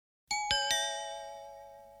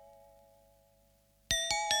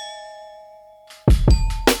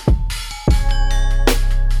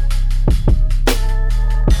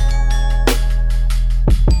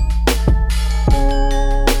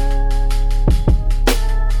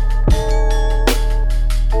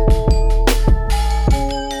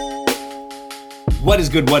is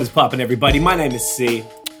good? What is poppin', everybody? My name is C.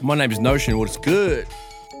 My name is Notion. What's good?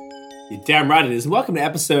 You're damn right it is. Welcome to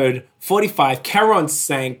episode 45. Caron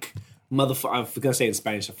Sank. Motherfucker. I'm going to say it in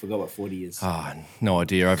Spanish. I forgot what 40 is. Ah, no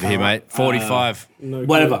idea over here, mate. 45.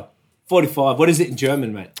 Whatever. 45. What is it in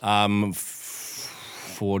German, mate?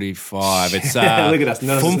 45. It's Look at us.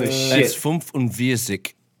 None of us know shit. It's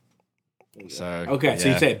 45. So Okay, so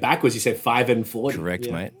you say it backwards. You said 5 and 40. correct,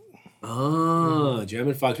 mate. Oh,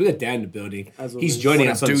 German fucks. We got Dan in the building. He's joining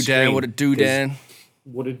us on the screen. Dan? What it do, Dan?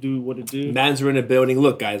 What it do? Mans are in the building.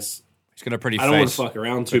 Look, guys, He's got a pretty I don't want face. to fuck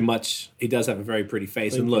around too much. He does have a very pretty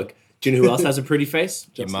face. And look, do you know who else has a pretty face?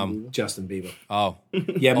 Your mum. Justin Bieber. Oh,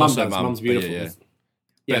 Yeah, mum Also does. mum, Mum's but yeah, beautiful. yeah.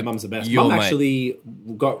 Yeah, But mum's the best. your Mum mate- actually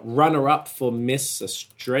got runner-up for Miss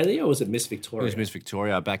Australia, or was it Miss Victoria? it was Miss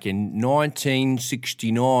Victoria back in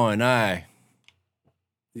 1969, eh? Are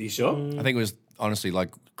you sure? I think it was, honestly, like,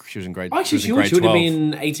 she was in grade, Actually, she was she in would have grade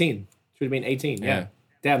 12. been 18. She would have been 18, yeah. Yeah.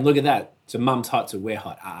 Damn, look at that. So mum's hot, so we're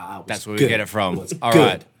hot. What's That's where we good? get it from. What's All good?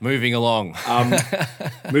 right, moving along.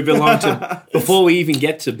 Moving along to before we even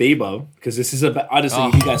get to Bieber, because this is about. I just Oh.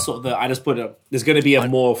 if you guys saw the. I just put a. There's going to be a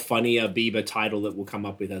more funnier Bieber title that we'll come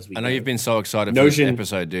up with as we. I know go. you've been so excited for Notion- this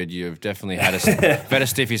episode, dude. You've definitely had a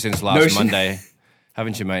stiffy since last Notion- Monday,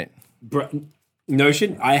 haven't you, mate?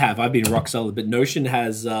 Notion, I've been rock solid, but Notion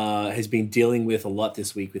has been dealing with a lot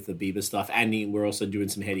this week with the Bieber stuff, and we're also doing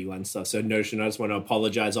some Heady One stuff. So Notion, I just want to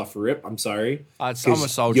apologize off the rip. I'm sorry. I'm a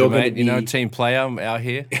 'Cause soldier, you're gonna mate. You know, be team player. I'm out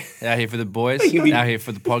here for the boys, You'll be out here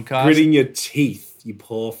for the podcast. Gritting your teeth, you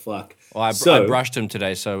poor fuck. Well, I So- brushed them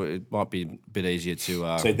today, so it might be a bit easier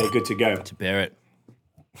to So they're good to go. bear it.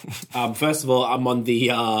 First of all, I'm on the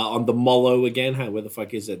Mollo again. Where the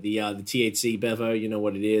fuck is it? The THC Bevo. You know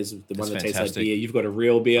what it is? The one that tastes like fantastic. beer. You've got a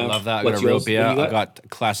real beer. I love that. I What's got a real yours? beer. What do you I got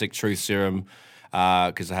classic Truth Serum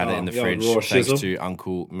because I had it in the yeah, fridge raw thanks shizzle. to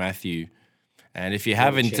Uncle Matthew. And if you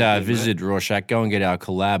haven't champion, visited Rorschach, go and get our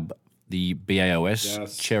collab, the BAOS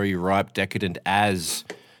Yes. Cherry Ripe Decadent as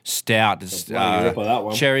Stout. It's, bloody rip of that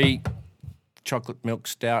one. cherry chocolate milk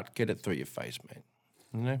stout. Get it through your face, mate.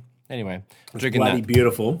 You know. Anyway, I'm drinking bloody that.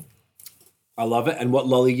 beautiful. I love it. And what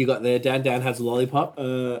lolly you got there, Dan? Dan has a lollipop.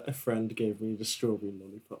 A friend gave me the strawberry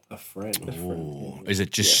lollipop. A friend. Ooh. Is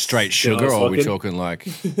it just straight sugar, Yeah, I was or are we looking. talking like?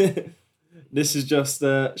 This is just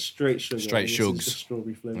straight sugar. Straight and this shugs. is just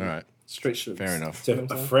strawberry flavor. All right, Straight sugar. fair enough. So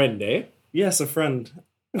a friend, eh? Yes, a friend.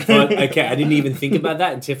 But, okay, I didn't even think about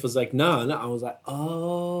that. And Tiff was like, no. I was like,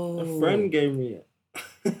 oh. A friend gave me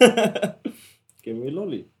it. Gave me a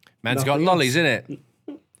lolly. Man's Nothing got lollies in it.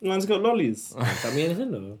 Man's got lollies. Tell me anything,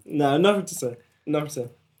 no. No, nothing to say. Nothing to say.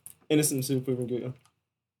 Innocent until proven guilty.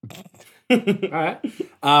 All right.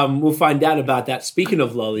 We'll find out about that. Speaking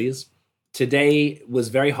of lollies, today was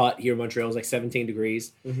very hot here in Montreal. It was like 17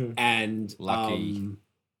 degrees. And Lucky.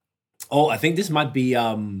 I think this might be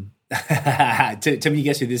tell me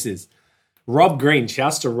guess who this is. Rob Green.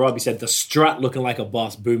 Shouts to Rob. He said the strut looking like a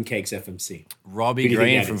boss. Boom Cakes FMC. Robbie Who do you think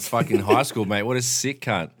Green that from is? fucking high school, mate. What a sick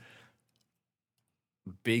cunt.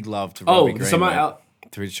 Big love to Robbie Green. someone mate. else.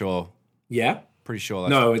 Pretty sure. Yeah. Pretty sure.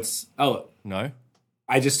 That's, No, it's No.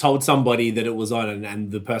 I just told somebody that it was on,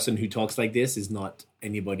 and the person who talks like this is not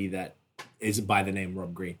anybody that is by the name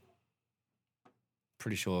Rob Green.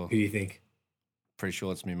 Pretty sure. Who do you think? Pretty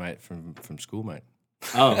sure it's me, mate, from school, mate.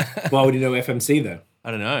 Oh, why would you know FMC though?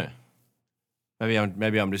 I don't know.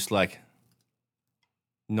 Maybe I'm just like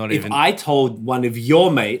not If even. I told one of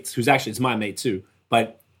your mates, who's actually it's my mate too,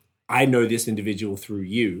 but I know this individual through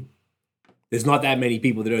you. There's not that many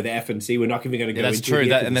people that know the FMC. We're not even going to go Yeah, that's into true. it here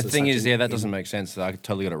That, and the because thing it's is, such yeah, an- that doesn't make sense. I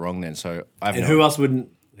totally got it wrong then. So I have And no who else wouldn't?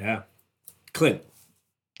 Yeah, Clint.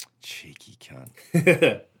 cheeky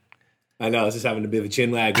cunt. I know. I was just having a bit of a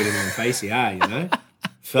chin lag with him on face. Yeah, you know.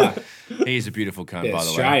 Fuck. He's a beautiful cunt, Yeah, by the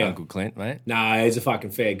Australia. way, Uncle Clint, mate. Nah, he's a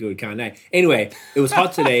fucking fair good kind of. Anyway, it was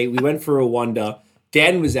hot today. We went for a wander.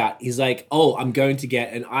 Dan was out. He's like, "Oh, I'm going to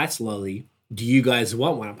get an ice lolly. Do you guys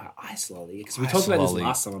want one?" I'm like, "Ice lolly?" Because we Ice talked about lolly. this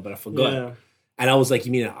last summer, but I forgot. Yeah. And I was like,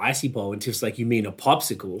 "You mean an icy ball?" And Tiff's like, "You mean a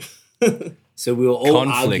popsicle?" So we were all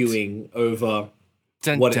Conflict. arguing over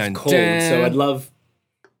Dun, what dun, it's called. dun. So I'd love,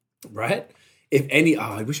 right? If any,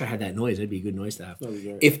 I wish I had that noise. That'd be a good noise to have. That'd be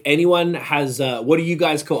great. If anyone has, what do you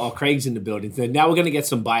guys call? Oh, Craig's in the building. So now we're gonna get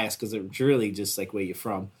some bias because it's really just like where you're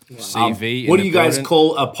from. CV. What in do you the guys building.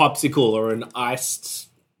 call a popsicle or an iced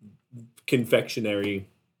confectionery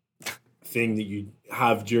thing that you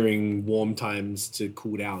have during warm times to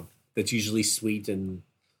cool down? That's usually sweet and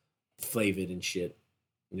flavored and shit.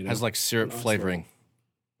 You know? Has like syrup flavoring.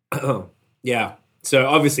 Yeah. So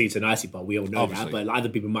obviously it's an icy pop. We all know Obviously. that, but other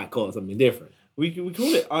people might call it something different. We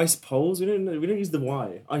call it ice poles. We don't use the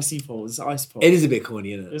Y. Icy poles. It's ice poles. It is a bit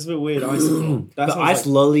corny, isn't it? It's a bit weird. Icy pole. That The sounds ice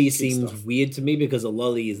like lolly good seems stuff. weird to me because a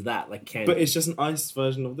lolly is that like candy. But it's just an ice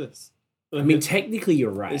version of this. I mean, technically, you're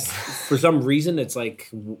right. It's- For some reason, it's like,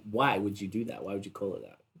 why would you do that? Why would you call it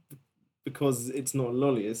that? because it's not a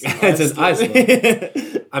lolly. It's It's an ice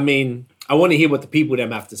lolly. I mean, I want to hear what the people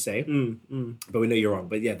them have to say, Mm. but we know you're wrong.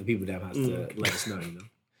 But yeah, the people them have to let us know. You know,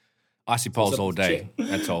 Icy poles What's up all with day. chick?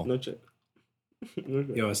 That's all. No chick. No you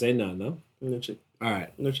chick. know what I'm saying? No. No chick. All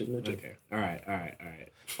right. No chick. No chick. Okay. All right.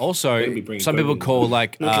 Also, Maybe bring some people COVID call in.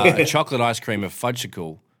 like a chocolate ice cream a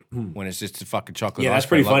fudgicle when it's just a fucking chocolate Yeah, ice that's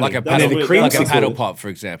pretty cream. Like funny. a And then paddle, the creamsicle- like a paddle pop, for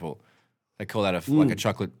example. They call that like a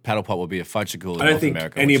chocolate paddle pop would be a fudgicle in I don't North think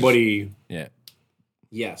America. which is- anybody. yeah.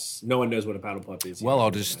 Yes, no one knows what a paddle pop is. Well, I'll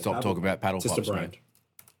just stop Paddle talking about paddle Just a pops, brand. mate.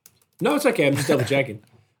 No, it's okay. I'm just double checking.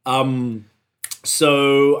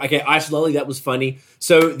 So okay, ice lolly. That was funny.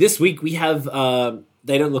 So this week we have.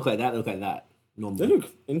 They don't look like that. They look like that. They Normally, look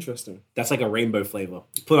interesting. that's like a rainbow flavor.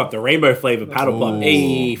 Put up the rainbow flavor paddle pop. Ooh.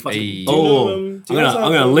 Hey, fucking. Hey. Do you know, Oh, do you I'm guys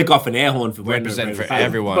gonna have, lick off an air horn for Represent rainbow for flavor.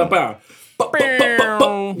 everyone.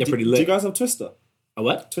 Yeah, pretty Do you lit. guys have Twister? A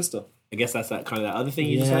what? Twister. I guess that's that kind of that other thing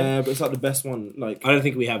you just had. Yeah, but it's like the best one. Like, I don't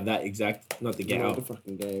think we have that exact. Not the get not out. the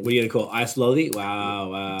fucking game. What are you gonna call it? Ice lolly?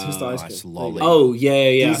 Wow. Twister ice Ice cream. lolly. Oh yeah.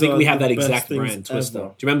 I These think are we have the that best exact things brand, Twister. ever.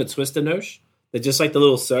 Do you remember Twister, Nosh? They're just like the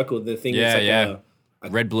little circle. The thing Yeah, is like yeah.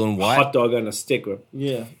 Red, blue, and a white. hot dog on a stick.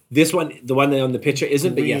 Yeah. This one, the one that on the picture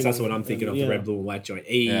isn't, but yes, Green that's what I'm thinking of. and- The yeah. red, blue, and white joint.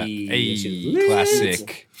 Yeah. Hey, Hey, this shit is lit.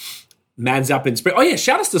 classic. Man's up in spring. Oh yeah,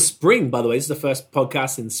 shout outs to spring. By the way, this is the first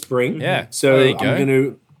podcast in spring. Yeah. So Oh, there you I'm go.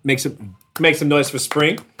 gonna make some noise for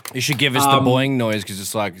spring. You should give us the boing noise because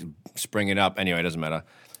it's like springing up. Anyway, it doesn't matter.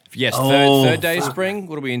 Yes, Oh, third day fuck. spring.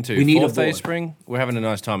 What are we into? We need a Fourth day board. spring. We're having a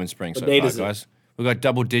nice time in spring so date far, is it? guys. We've got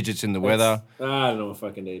double digits in the weather. I don't know what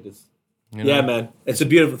fucking day it is. You know? Yeah, man, it's a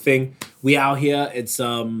beautiful thing. We out here. It's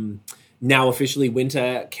now officially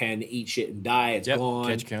winter. Can eat shit and die. It's Yep, gone.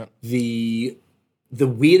 catch count. The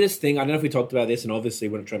weirdest thing. I don't know if we talked about this, and obviously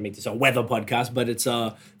we're not trying to make this a weather podcast, but it's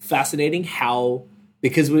fascinating how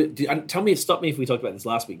because stop me if we talked about this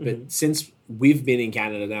last week. But since we've been in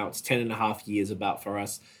Canada now, it's 10.5 years about for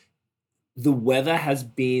us. The weather has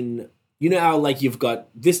been. You know how like you've got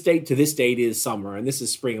this date to this date is summer and this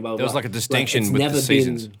is spring. Blah, blah, There was blah. like a distinction it's with never the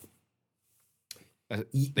seasons. been- There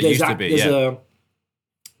There's used to that- be, there's yeah.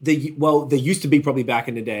 there used to be probably back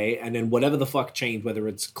in the day, and then whatever the fuck changed, whether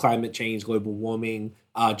it's climate change, global warming,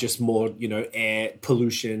 just more, air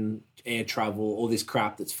pollution, air travel, all this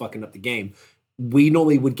crap that's fucking up the game. We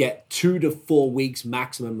normally would get 2 to 4 weeks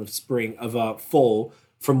maximum of fall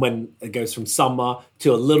from when it goes from summer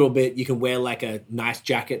to a little bit. You can wear like a nice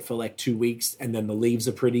jacket for like 2 weeks, and then the leaves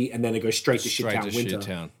are pretty, and then it goes straight to Straight shit town to winter.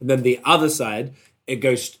 shit-town. And then the other side, it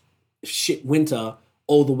goes shit winter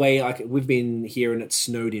all the way. Like we've been here and it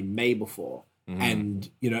snowed in May before, and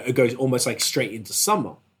it goes almost like straight into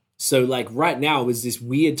summer. So like right now is this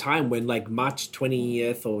weird time when like March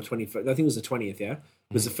 20th or 21st, I think it was the 20th, yeah,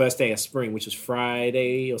 was the first day of spring, which was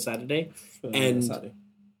Friday or Saturday, and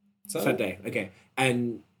Saturday, okay,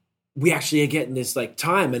 and we actually are getting this like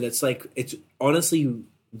time, and it's like it's honestly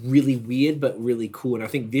really weird but really cool. And I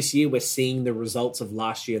think this year we're seeing the results of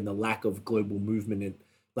last year and the lack of global movement and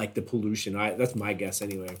like the pollution. That's my guess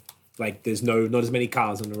anyway. Like there's not as many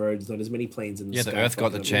cars on the roads, not as many planes in the Yeah, sky. the Earth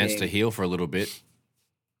got the fucking up chance the to game. heal for a little bit.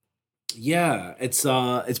 Yeah,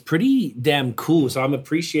 it's pretty damn cool. So I'm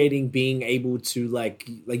appreciating being able to like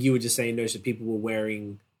you were just saying, those people were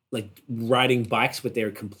wearing like riding bikes with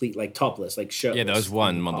their complete like topless, like shirtless. Yeah, there was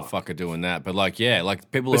one in the park. motherfucker doing that, but like, yeah,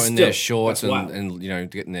 like people But are in still, their shorts that's wild. and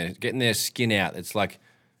getting their skin out. It's like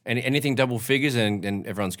anything double figures and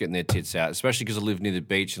everyone's getting their tits out, especially because I live near the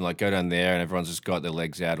beach and like go down there and everyone's just got their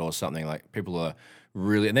legs out or something. Like people are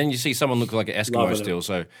really, and then you see someone look like an Eskimo Loving it. still.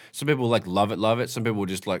 So some people like love it. Some people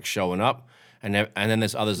just like showing up, and then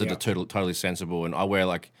there's others that Yeah. are totally sensible. And I wear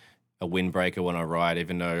like a windbreaker when I ride,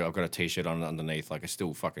 even though I've got a t-shirt on underneath. Like it's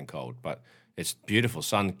still fucking cold, but it's beautiful.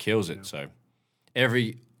 Sun kills it. So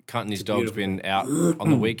every cunt and his dog's beautiful. been out on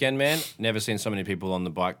the weekend, man. Never seen so many people on the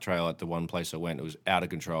bike trail at the one place I went. It was out of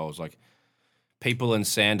control. It was like people in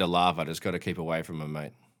sand are lava. Just got to keep away from them,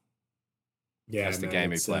 mate. Yeah, That's the man, game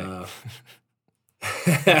we it's, play.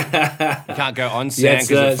 You can't go on Yeah, sand it's, because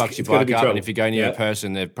it it's- fucks your it's gonna bike be up. trouble. And if you go near Yeah. a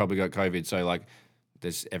person, they've probably got COVID. So like,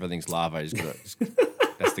 everything's lava.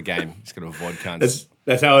 That's the game. Just got to avoid cunts.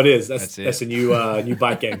 That's how it is. That's it. That's a new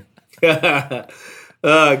bike game.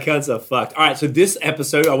 Cunts are fucked. All right, so this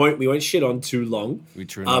episode we won't shit on too long We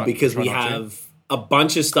try because try we not to. have a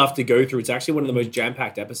bunch of stuff to go through. It's actually one of the most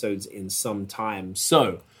jam-packed episodes in some time.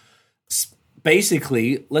 So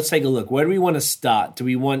basically, let's take a look. Where do we want to start? Do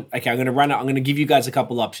we want? Okay, I'm going to run it. I'm going to give you guys a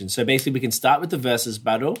couple options. So basically, we can start with the versus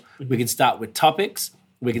battle. We can start with topics.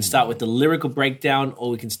 We can start with the lyrical breakdown,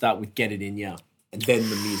 or we can start with get it in ya, and then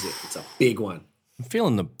the music. It's a big one. I'm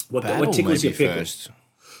feeling the What battle tickles maybe your pickle? first.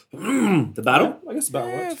 The battle. I guess about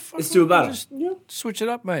works. Let's do a battle. Just switch it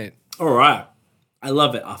up, mate. All right. I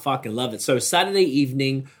love it. I fucking love it. So Saturday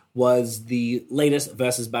evening was the latest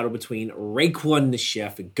versus battle between Raekwon the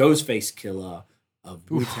Chef and Ghostface Killer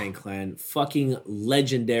of Wu-Tang Clan. Fucking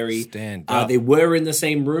legendary. Stand up. They were in the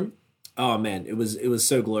same room. Oh man, it was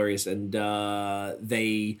so glorious, and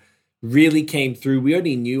they really came through. We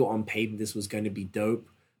already knew on paper this was going to be dope.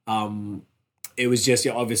 It was just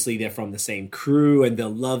obviously they're from the same crew, and the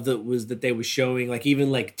love that they were showing. Like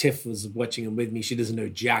even like Tiff was watching them with me. She doesn't know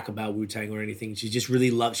jack about Wu-Tang or anything. She just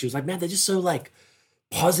really loved. She was like, man, they're just so like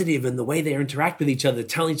positive, and the way they interact with each other,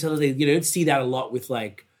 telling each other. They don't see that a lot with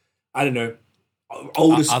like I don't know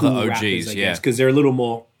older school Other rappers, OGs, I guess, because they're a little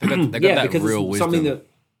more. They got that because real it's wisdom. something that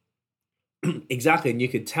exactly, and you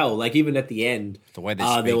could tell. Like even at the end, The way they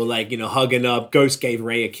they speak. were like hugging up. Ghost gave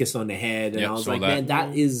Ray a kiss on the head, and Yep, I was saw like, that. man,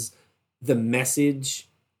 that is the message.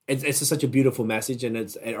 It's just such a beautiful message, and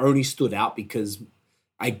it only stood out because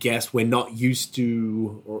I guess we're not used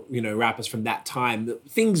to, or rappers from that time.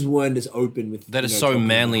 Things weren't as open with That is so talking about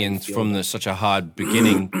manly how and they feel. from such a hard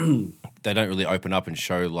beginning. They don't really open up and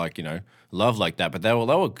show like love like that. But they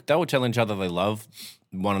were telling each other they love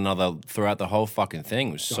one another throughout the whole fucking thing.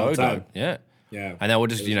 It was so whole time. dope. Yeah. Yeah, And they were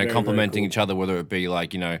just, It was very, very complimenting cool. each other, whether it be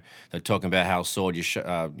like, they're talking about how sharp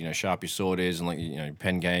your sword is, and like,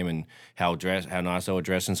 pen game, and how nice they were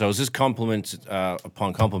dressed. And so it was just compliment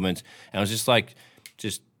upon compliment, and it was just like,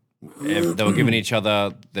 they were giving each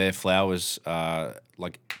other their flowers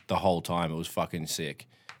like the whole time. It was fucking sick,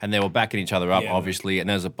 and they were backing each other up, Yeah. obviously. And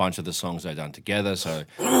there's a bunch of the songs they done together, so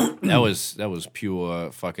that was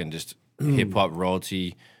pure fucking just hip hop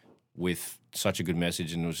royalty with such a good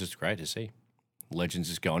message, and it was just great to see. Legends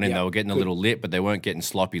just going in. Yeah, They were getting a good. little lit, but they weren't getting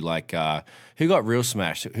sloppy. Like who got real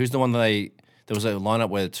smashed? Who's the one there was a lineup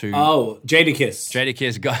where the two Jadakiss.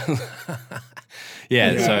 Jadakiss got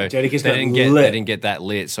yeah. So Jadakiss they got didn't get lit. they didn't get that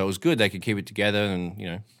lit. So it was good. They could keep it together, and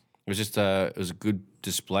it was just it was a good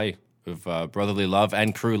display of brotherly love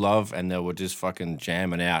and crew love, and they were just fucking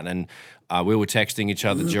jamming out. And we were texting each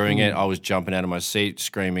other during it. I was jumping out of my seat,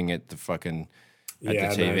 screaming at the fucking at Yeah,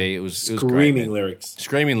 the TV. man. It was great, Screaming man. lyrics.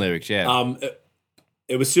 Screaming lyrics. Yeah.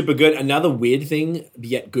 It was super good. Another weird thing,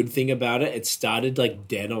 yet good thing about it, it started like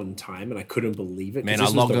dead on time, and I couldn't believe it. 'cause Man, this I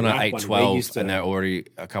was logged the on at rap one. Ray 8:12, used to- and they're already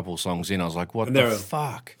a couple songs in. I was like, "What And the they're-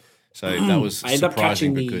 fuck?" So that was I ended up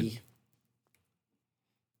surprising, catching but the. good.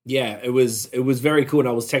 Yeah, it was very cool, and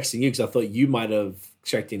I was texting you because I thought you might have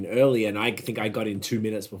checked in early, and I think I got in 2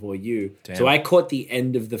 minutes before you. Damn. So I caught the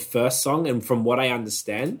end of the first song, and from what I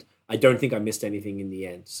understand, I don't think I missed anything in the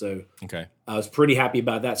end. So Okay. I was pretty happy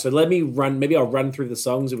about that. So let me run. Maybe I'll run through the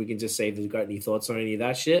songs, and we can just say if you've got any thoughts on any of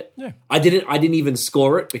that shit. Yeah. I didn't even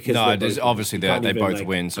score it because No, they're there's both- obviously you they can't they even, both like-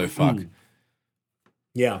 win. So fuck.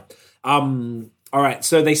 Yeah. All right.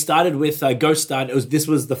 So they started with Ghost. This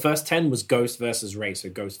was the first 10 was Ghost versus Ray. So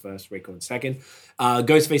Ghost first, Raekwon second.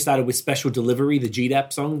 Ghostface started with Special Delivery, the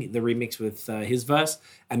GDAP song, the remix with his verse,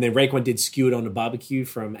 and then Raekwon did Skewered on a Barbecue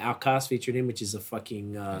from Outkast featured him, which is a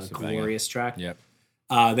fucking a glorious track. Yep.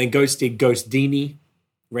 Then Ghost did Ghost Dini.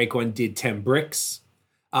 Raekwon did 10 Bricks.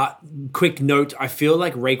 Quick note: I feel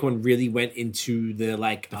like Raekwon really went into the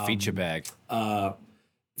Feature bag.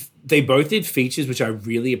 they both did features, which I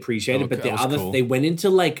really appreciated. Oh, But that was cool. they went into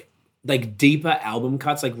like deeper album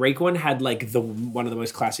cuts. Like Raekwon had like one of the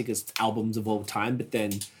most classicest albums of all time, but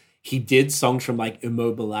then he did songs from like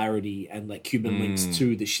Immobilarity and like Cuban Links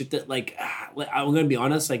too. The shit that I'm gonna be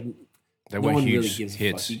honest, like They no were one really huge gives a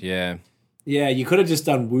hits. fuck. Yeah. yeah, you could have just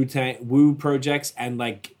done Wu projects and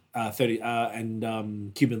like 30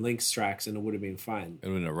 and Cuban Links tracks, and it would have been fine. It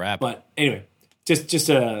would have been a rap. But anyway, just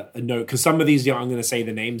a note, because some of these, I'm going to say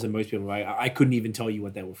the names, and most people, I couldn't even tell you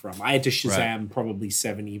what they were from. I had to Shazam probably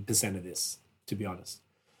 70% of this, to be honest.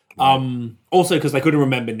 Also, because I couldn't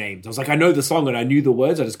remember names. I was like, I know the song and I knew the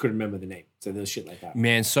words, I just couldn't remember the name. So there's shit like that.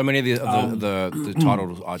 Man, so many of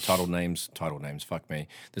the title names. Fuck me.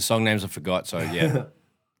 The song names I forgot. So yeah,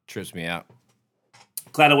 trips me out.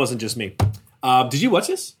 Glad it wasn't just me. Did you watch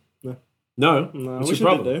this? No. No? No, I What's wish your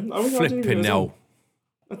I problem? did, though. I didn't even Flipping know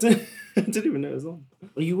it was hell. on. I didn't even know it was on.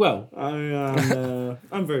 Are you well?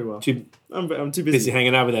 I'm very well. Too I'm too busy busy.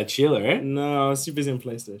 hanging out with that Sheila, right? No, I was too busy on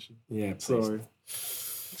PlayStation. Yeah, please. Sorry.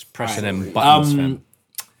 It's pressing them buttons, fam.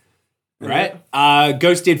 Right.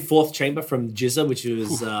 Ghost did Fourth Chamber from Jizza, which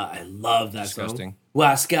was I love that Disgusting. song.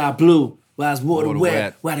 Why sky blue? Where's water, Water wet?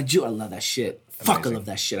 wet. Where did you? I love that shit. Fuck, I Amazing. love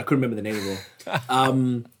that shit. I couldn't remember the name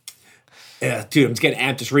of it. Yeah, dude, I'm just getting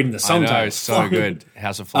amped just reading the I song know, titles. it's so good.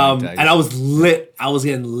 House of Flying Daggers. And I was lit. I was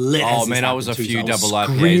getting lit. Oh as man, this I was a happened, too, few so I double was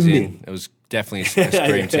IPAs screaming. in. It was definitely a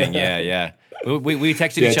scream thing. Yeah. We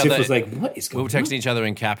texted Yeah, each Tiff other. was like, "What is We going were on?" texting each other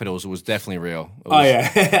in capitals. It was definitely real. It Oh was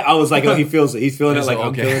yeah, I was like, "Oh, he feels it. He's feeling it It's like like,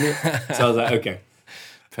 I'm okay. feeling it." So I was like, "Okay."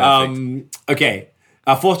 perfect. Okay.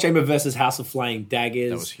 Fourth Chamber versus House of Flying Daggers.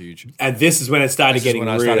 That was huge. And this is when it started This is getting when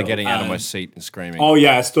I real. started getting out of my seat and screaming. Oh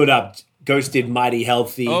yeah, I stood up. Ghost did Mighty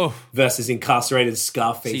Healthy Oh. versus Incarcerated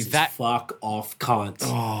Scarface. See, that- Fuck off, can't.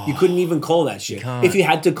 You couldn't even call that shit. can't. If you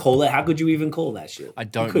had to call it, how could you even call that shit? I You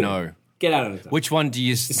don't couldn't. know. Get out of it. Which one do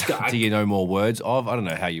you guy- do you know more words of? I don't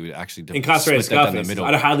know how you would actually Incarcerated split that down the Scarface. middle.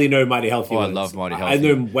 I hardly know Mighty Healthy. Oh, I words. love Mighty I Healthy.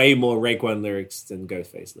 know way more Raekwon lyrics than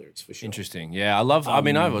Ghostface lyrics for sure. Interesting. Yeah, I love. I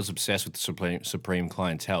mean, I was obsessed with the Supreme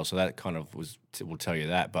Clientele, so that kind of will tell you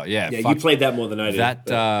that. But yeah, Yeah, fuck, you played that more than I did. that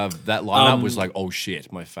but- that lineup was like, oh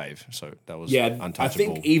shit, my fave. So that was yeah, untouchable. I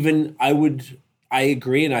think even I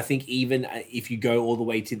agree, and I think even if you go all the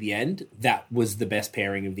way to the end, that was the best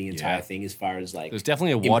pairing of the entire Yeah. thing as far as like. There's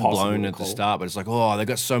definitely a wad impossible blown to at the call. start, but it's like, oh, they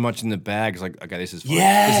got so much in the bag. It's like, okay, this is fine.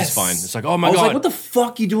 Yes, This is fine. It's like, oh my I was god. like, what the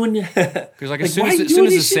fuck you doing? Because like, as soon why as are you as soon doing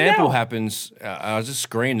as the this shit sample now? happens, I just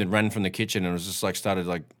screamed and ran from the kitchen and was just like started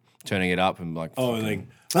like turning it up and like, Oh, fucking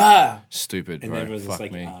like stupid, and bro. then everyone's Fuck just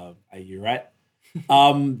like, me. are you right?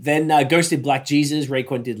 Then Ghost did Black Jesus.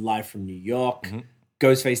 Raekwon did Live from New York. Mm-hmm.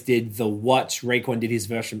 Ghostface did The Watch. Raekwon did his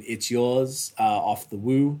verse from It's Yours off the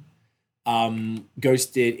Woo.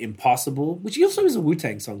 Ghost did Impossible, which also is a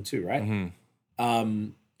Wu-Tang song too, right? Mm-hmm.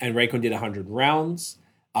 And Raekwon did 100 Rounds.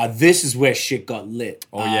 This is where shit got lit.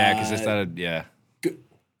 Oh yeah, because it started. Yeah,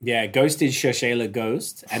 Yeah, Ghost did Shoshayla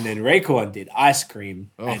Ghost, and then Raekwon did Ice Cream,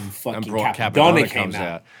 and fucking brought Capadonna came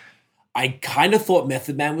out. I kind of thought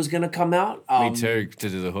Method Man was going to come out. Me too. To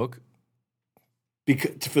do the hook.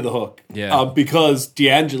 For the hook. Yeah. Because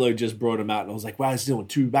D'Angelo just brought him out, and I was like, wow, he's doing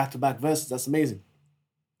 2 back-to-back verses. That's amazing.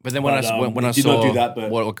 But then when But, I he did saw not do that, but-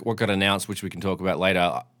 what got announced, which we can talk about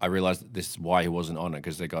later, I realized that this is why he wasn't on it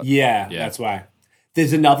because they got Yeah, Yeah. that's why.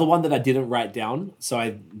 There's another one that I didn't write down,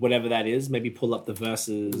 so whatever that is, maybe pull up the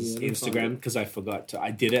verses Instagram because I forgot to.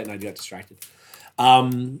 I did it and I got distracted.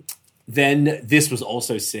 Then this was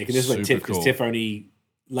also sick, and this was like Super Tiff because cool. Tiff only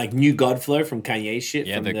like New Godflow from Kanye shit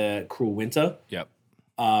Yeah, from the Cruel Winter. Yep,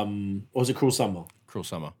 Or was it Cruel Summer? Cruel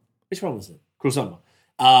Summer. Which one was it? Cruel Summer.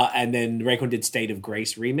 And then Raekwon did State of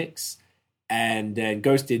Grace remix, and then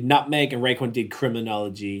Ghost did Nutmeg, and Raekwon did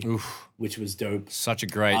Criminology, Oof, which was dope. such a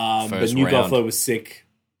great But first New round. Godflow was sick.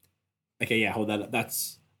 Okay, yeah, hold that up.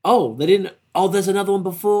 That's they didn't. Oh, there's another one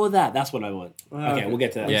before that. That's what I want. Okay, okay. we'll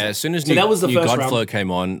get to that. Yeah, as soon as So New, that was the New first Godflow round.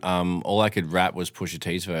 came on, all I could rap was Pusha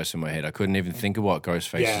T's verse in my head. I couldn't even think of what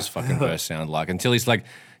Ghostface's Yeah. fucking verse sounded like until he's like,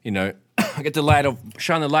 I get the light of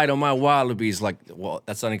shine the light on my wallabies. Like, well,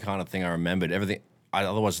 that's the only kind of thing I remembered. Everything,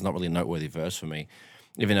 otherwise, it's not really a noteworthy verse for me.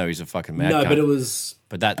 Even though he's a fucking mad No, cunt. but it was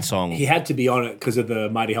But that song, he had to be on it because of the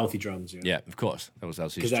Mighty Healthy drums. You know? yeah, of course, that was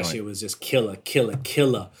his Because that joint. shit was just killer, killer,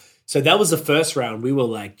 killer. So that was the first round. We were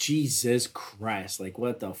like, Jesus Christ, like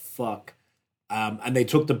what the fuck? And they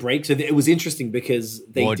took the break. So it was interesting because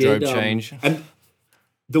they Wardrobe did change. and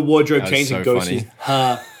the wardrobe That was change so and Ghost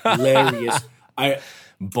funny. is hilarious.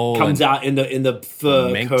 Ball Comes and- out in the fur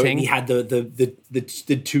Mink coat. ting? And he had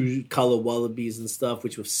the 2 color wallabies and stuff,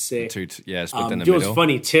 which was sick. split in the You know middle. what's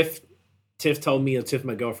funny? Tiff told me, or Tiff,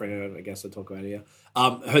 my girlfriend, I guess I'll talk about it here.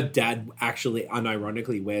 Her dad actually,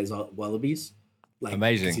 unironically, wears wallabies. Like,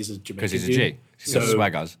 Amazing, He's a because Jamaican he's a G. dude. He's got So,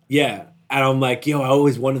 swaggers. yeah. And I'm like, I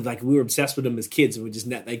always wanted, like, we were obsessed with them as kids, and we just,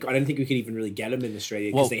 like, I don't think we could even really get them in Australia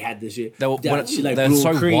because Well, they had this shit. They were, that shit, like, they're blue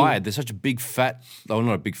so cream. wide. They're such a big fat. Oh,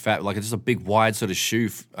 not a big fat. Like it's just a big wide sort of shoe.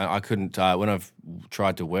 I couldn't when I've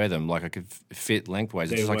tried to wear them. Like I could fit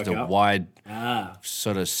lengthways. It's They like work a out? wide Ah.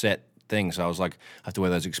 sort of set thing. So I was like, I have to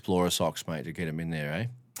wear those Explorer socks, mate, to get them in there, eh?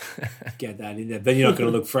 Get that in there. Then you're not going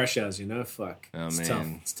to look fresh as, fuck. Oh, It's man. tough.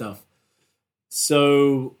 It's tough.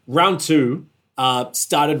 So round 2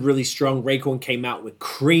 started really strong. Raekwon came out with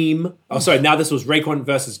Cream. Oh, sorry. Now this was Raekwon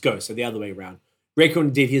versus Ghost. So the other way around.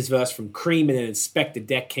 Raekwon did his verse from Cream, and then Inspector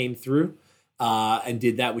Deck came through and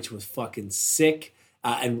did that, which was fucking sick.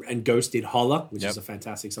 And Ghost did Holla, which is a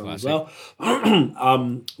fantastic song as well.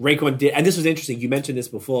 Raekwon did, and this was interesting. You mentioned this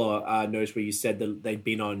before, Notice, where you said that they'd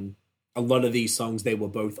been on a lot of these songs. They were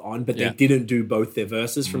both on, but Yeah. they didn't do both their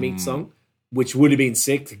verses from each song, which would have been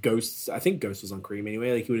sick. Ghost, I think Ghost was on Cream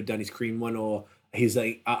anyway. Like he would have done his Cream one, or he's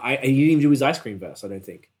like, he didn't even do his Ice Cream verse. I don't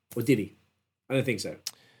think, or did he? I don't think so.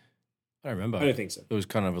 I don't remember. I don't think so. It was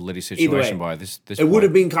kind of a litty Either situation way, by this it would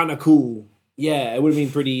have been kind of cool, Yeah, it would have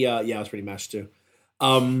been pretty. Yeah, I was pretty mashed too.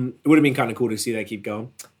 It would have been kind of cool to see that keep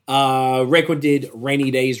going. Raekwon did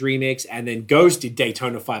Rainy Days remix, and then Ghost did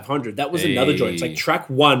Daytona 500. That was another joint. It's like track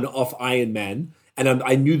 1 off Iron Man, and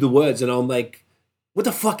I knew the words, and I'm like, what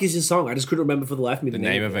the fuck is this song? I just couldn't remember for the life of me The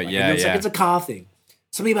name of it, Like, yeah, it was yeah. like, it's a car thing.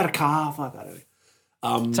 Something about a car. Fuck, I don't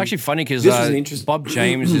know. It's actually funny because This was an interesting- Bob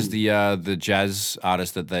James is the jazz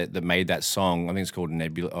artist that made that song. I think it's called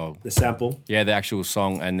Nebula. Oh, The sample. yeah, the actual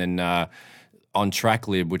song, and then on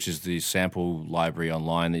TrackLib, which is the sample library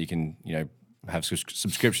online that you can have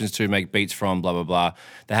subscriptions to, make beats from, blah blah blah.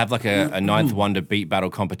 They have like a Ninth Wonder beat battle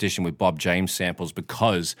competition with Bob James samples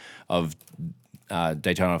because of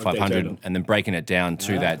Daytona 500, Daytona. and then breaking it down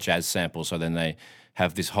to that jazz sample. So then they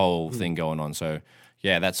have this whole thing going on. So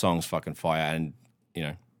yeah, that song's fucking fire, and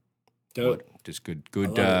Dope. just good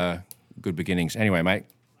beginnings. Anyway, mate.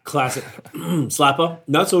 Classic. Slapper.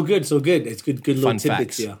 No, it's all good. It's all good. It's good little Fun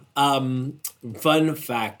tidbits facts. here. Fun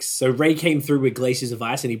facts. So Ray came through with Glaciers of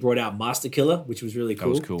Ice and he brought out Master Killer, which was really cool.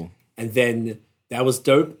 That was cool. And then that was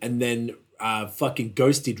dope. And then fucking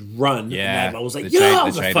Ghost did Run. Yeah. And I was like, The yeah. Jada- I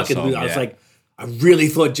was the like, Jada fucking. song, I was yeah. like, I really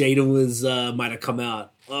thought Jada was might have come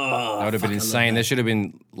out. Oh, That would have been insane. There should have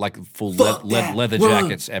been like full Fuck that. leather Run.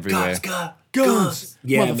 jackets everywhere. Guns.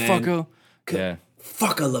 Yeah, man. motherfucker. Yeah,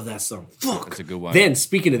 Fuck, I love that song. Fuck. that's a good one. Then,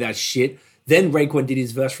 speaking of that shit, then Raekwon did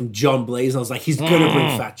his verse from John Blaze, and I was like, he's gonna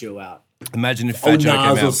bring Fat Joe out. Imagine if Fat Joe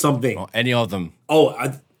Nas came or out, something. or any of them.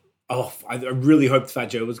 I really hoped Fat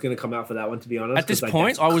Joe was going to come out for that one, to be honest. At this 'cause,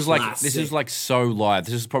 point, that's I was like, classic. this is like so live.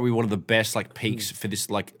 This is probably one of the best like peaks for this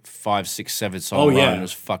like 5, 6, 7 song Oh, run. yeah. It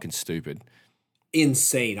was fucking stupid.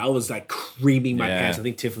 insane. I was like creaming my Yeah. pants. I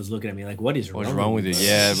think Tiff was looking at me like, what is What's wrong with you?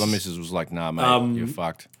 Yeah, my missus was like, nah, mate, you're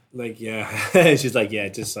fucked. Like, yeah. She's like, yeah,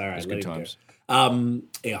 just all right. It's let good it go. times.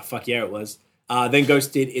 Yeah, fuck yeah, it was. Then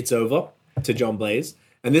Ghost did It's Over to John Blaze.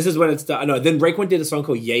 And this is when it's done. No, then Raekwon did a song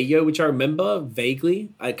called Yayo, which I remember vaguely.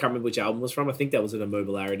 I can't remember which album it was from. I think that was in a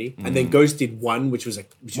Mobilarity. And then Ghost did One, which was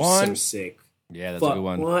so One? sick. Yeah, that's a good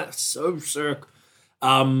one. What? So sick.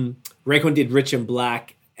 Raekwon did Rich and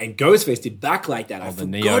Black, and Ghostface did Back Like That. I The forgot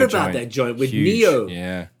Neo about joint. that joint with Huge. Neo.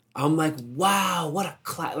 Yeah. I'm like, wow, what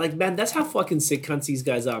a like, man, that's how fucking sick cunts these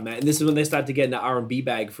guys are, man. And this is when they start to get in the R&B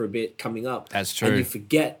bag for a bit coming up. That's true. And you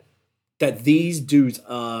forget that these dudes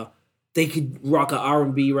they could rock an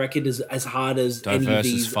R&B record as hard as any of Diverse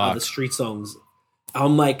as these fuck. other street songs.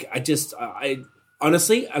 I'm like, I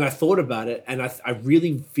honestly, and I thought about it, and I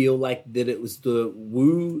really feel like that it was the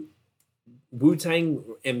Wu-Tang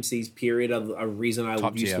MC's period of a reason I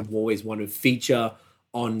Top used tier. to always want to feature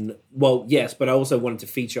on, well, yes, but I also wanted to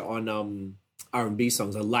feature on R&B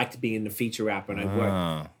songs. I liked being in the feature rap, and I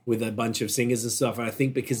worked with a bunch of singers and stuff. And I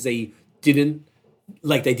think because they didn't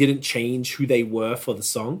change who they were for the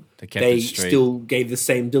song. They kept it straight. Still gave the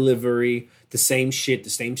same delivery, the same shit, the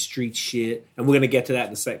same street shit. And we're going to get to that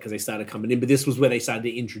in a sec because they started coming in. But this was where they started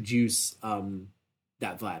to introduce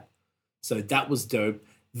that vibe. So that was dope.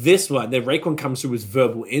 This one, then Raekwon comes through with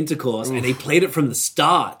Verbal Intercourse, and they played it from the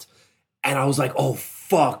start. And I was like, oh,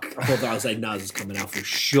 fuck. I was like, Nas is coming out for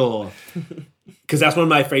sure. Because that's one of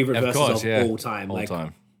my favorite Of verses course, of yeah. all time. All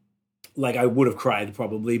time. Like I would have cried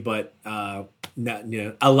probably, but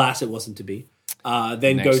alas, it wasn't to be.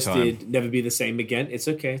 Then Next Ghost time. did Never Be the Same Again. It's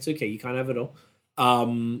okay. You can't have it all.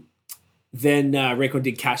 Then Raekwon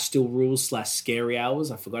did Cash Still Rules / Scary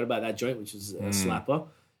Hours. I forgot about that joint, which was a slapper.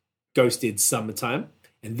 Ghost did Summertime.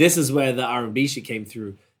 And this is where the R&B shit came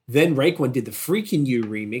through. Then Raekwon did the Freaking You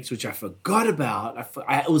remix, which I forgot about.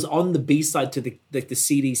 It was on the B-side to the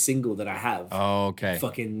CD single that I have. Oh, okay.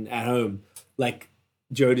 Fucking at home. Like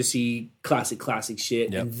Jodeci, classic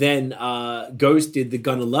shit. Yep. And then Ghost did the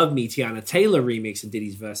Gonna Love Me Tiana Taylor remix and did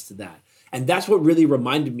his verse to that. And that's what really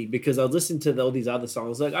reminded me, because I was listening to all these other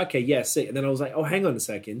songs, like, okay, yeah, sick. And then I was like, oh, hang on a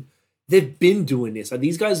second. They've been doing this.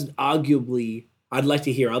 These guys arguably, I'd like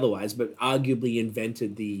to hear otherwise, but arguably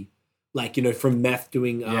invented the, like, from Meth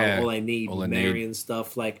doing All I Need, All I Mary Need. and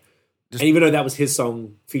stuff. Like, and even though that was his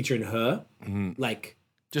song featuring her, like,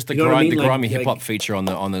 Just the, You know what I mean? the Like- grimy hip hop like- feature on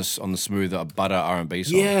the smooth butter R&B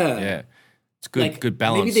song. Yeah. Yeah. It's good like, good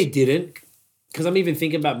balance. Maybe they didn't, because I'm even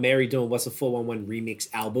thinking about Mary doing What's a 411 remix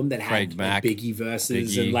album that had Craig Mack, Biggie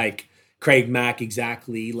verses Biggie. and like Craig Mack,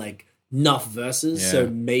 exactly, like enough verses. Yeah. So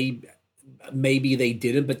maybe they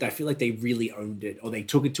didn't, but I feel like they really owned it, or they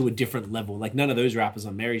took it to a different level. Like none of those rappers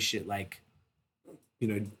on Mary's shit, like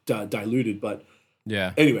diluted. But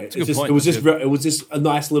Yeah. anyway, It's a good it point. was It's just it was just a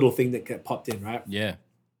nice little thing that popped in, right? Yeah.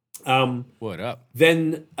 Word up.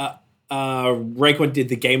 Then Raekwon did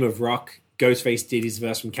the Game of Rock. Ghostface did his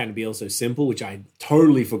verse from Can It Be Also Simple, which I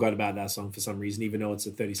totally forgot about that song for some reason, even though it's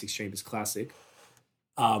a 36 Chambers classic,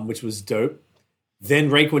 which was dope.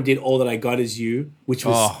 Then Raekwon did All That I Got Is You, which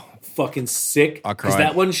was fucking sick. I Because cried.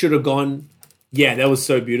 that one should have gone. Yeah, that was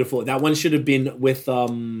so beautiful. That one should have been with I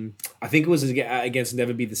think it was against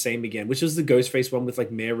Never Be the Same Again, which was the Ghostface one with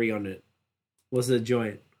like Mary on it. Was the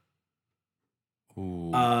joint?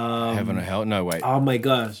 Ooh, Heaven or Hell? No, wait. Oh my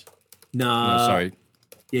gosh. Nah. No, sorry.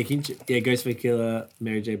 Yeah, Ghostface Killer,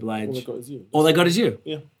 Mary J. Blige. All I got is you. All I Got Is You.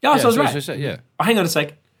 Yeah. Yeah, so I was right. Yeah. Oh, hang on a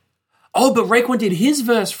sec. Oh, but Raekwon did his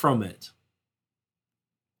verse from it.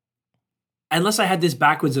 Unless I had this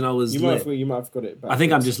backwards and I was You lit. might have got it back. I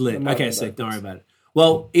think I'm just lit. Okay, sick. Don't worry about it.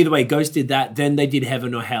 Well, either way, Ghost did that. Then they did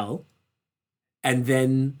Heaven or Hell. And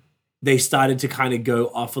then they started to kind of go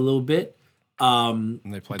off a little bit. And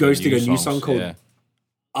they played Ghost the did a new songs, song called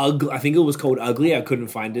Ugly. I think it was called Ugly. I couldn't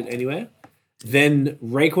find it anywhere. Then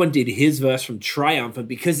Raekwon did his verse from Triumph. And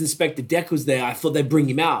because Inspector Deck was there, I thought they'd bring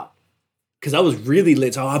him out. Because I was really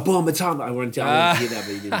lit. So I bought my time. I wanted to hear that,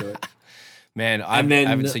 but he didn't do it. Man, I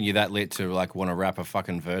haven't seen you that lit to like want to rap a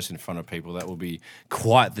fucking verse in front of people. That would be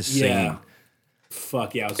quite the scene. Yeah.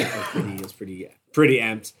 Fuck yeah, it was pretty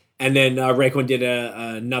amped. And then Raekwon did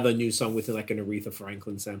another new song with like an Aretha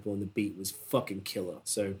Franklin sample, and the beat was fucking killer.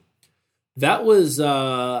 So that was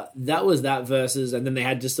that verses. And then they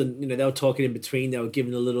had just they were talking in between. They were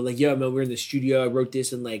giving a little like, yo man, we're in the studio. I wrote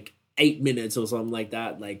this in like 8 minutes or something like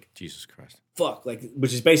that. Like Jesus Christ. Fuck, like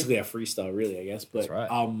which is basically a freestyle, really, I guess. But that's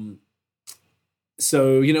right.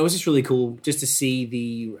 So, it was just really cool just to see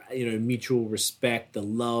the, mutual respect, the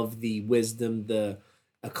love, the wisdom, the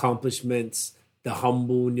accomplishments, the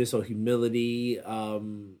humbleness or humility of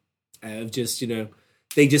just,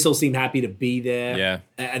 they just all seemed happy to be there. Yeah.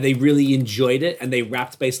 And they really enjoyed it. And they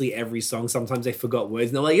rapped basically every song. Sometimes they forgot words.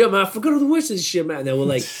 And they're like, yo, man, I forgot all the words to this shit, man. And they were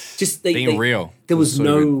like, just... Being real. There was so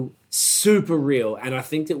no... good. Super real. And I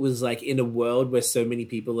think it was like in a world where so many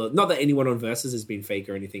people are... Not that anyone on Versus has been fake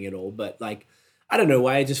or anything at all, but like... I don't know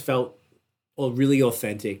why I just felt really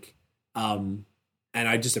authentic, and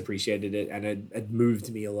I just appreciated it, and it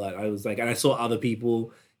moved me a lot. I was like, and I saw other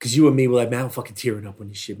people because you and me were like, man, I'm fucking tearing up on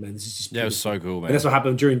this shit, man. This is just it was so cool, man. And that's what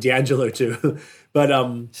happened during D'Angelo too. But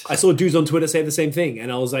I saw dudes on Twitter say the same thing,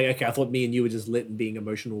 and I was like, okay, I thought me and you were just lit and being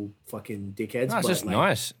emotional fucking dickheads. No, it's but just like,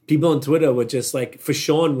 nice. People on Twitter were just like, for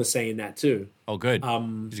Sean was saying that too. Oh, good.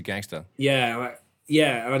 He's a gangster. Yeah,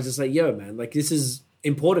 and I was just like, yo, man, like this is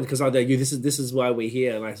important because I know you. This is why we're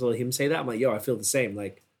here, and I saw him say that. I'm like, yo, I feel the same.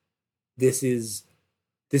 Like, this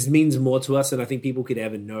means more to us than I think people could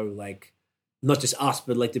ever know. Like, not just us,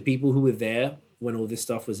 but like the people who were there when all this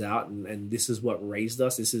stuff was out, and this is what raised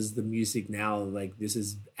us. This is the music now. Like, this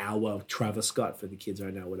is our Travis Scott for the kids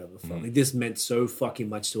right now. Whatever the fuck. Like, this meant so fucking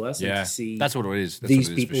much to us. Yeah, and to see that's what it is. These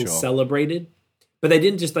people celebrated, but they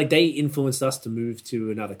didn't just like they influenced us to move to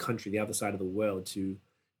another country, the other side of the world, to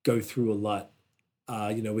go through a lot.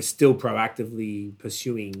 We're still proactively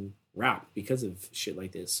pursuing rap because of shit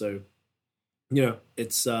like this. So,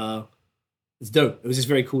 it's dope. It was just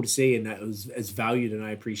very cool to see, and that it's valued, and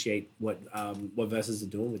I appreciate what Versus are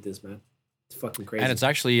doing with this, man. It's fucking crazy. And it's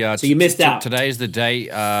actually so you missed out. Today is the day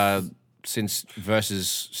since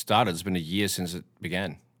Versus started. It's been a year since it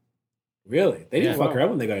began. Really? They didn't fuck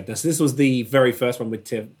around when they got this. This was the very first one with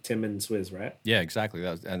Tim and Swizz, right? Yeah, exactly.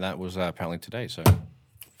 That was apparently today. So.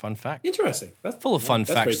 Fun fact. Interesting. That's full of fun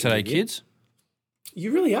facts today, kids.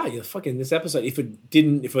 You really are. You're fucking this episode. If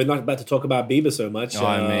we're not about to talk about Bieber so much,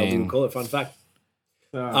 we would call it fun fact.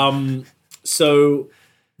 So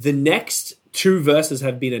the next 2 verses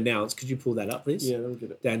have been announced. Could you pull that up, please? Yeah, let me get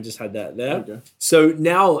it. Dan just had that there. Okay. So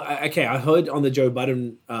now, okay, I heard on the Joe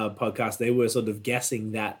Budden podcast, they were sort of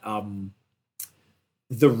guessing that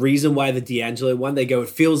the reason why the D'Angelo one, they go, it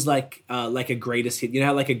feels like a greatest hit. You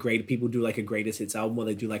know how people do like a greatest hits album where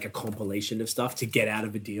they do like a compilation of stuff to get out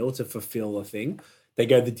of a deal, to fulfill a thing. They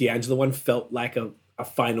go, the D'Angelo one felt like a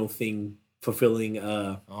final thing fulfilling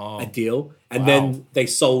a deal. And then they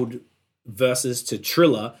sold Versus to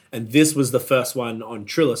Triller, and this was the first one on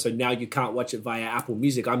Triller. So now you can't watch it via Apple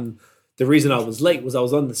Music. The reason I was late was I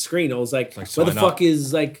was on the screen. I was like where the fuck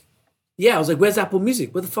is like, yeah, I was like, where's Apple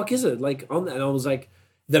Music? Where the fuck is it? Like on that, and I was like,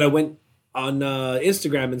 then I went on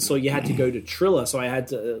Instagram and saw you had to go to Triller. So I had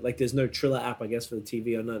to there's no Triller app, I guess, for the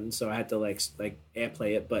TV or nothing. So I had to like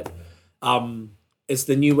AirPlay it. But it's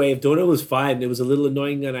the new way of doing it. It was fine. It was a little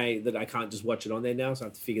annoying that I can't just watch it on there now. So I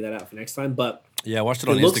have to figure that out for next time. But yeah, I watched it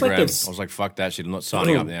on Instagram. I was like, fuck that shit. I'm not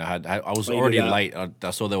signing up now. I was already late.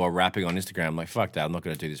 I saw they were rapping on Instagram. I'm like, fuck that. I'm not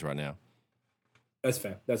going to do this right now. That's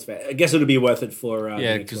fair. I guess it'll be worth it for...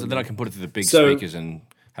 yeah, because then I can put it through the big speakers and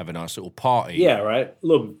have a nice little party. Yeah, right. A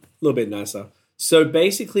little bit nicer. So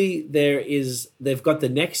basically, they've got the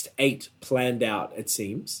next 8 planned out, it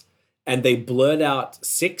seems. and they blurred out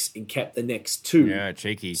 6 and kept the next 2. Yeah,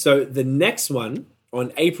 cheeky. So the next one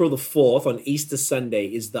on April the 4th on Easter Sunday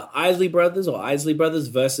is the Isley Brothers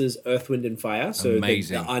versus Earth, Wind and Fire. So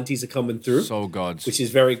Amazing. the aunties are coming through, Soul Gods. which is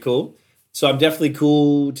very cool. So I'm definitely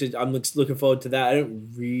I'm looking forward to that. I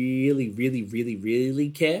don't really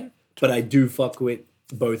care, but I do fuck with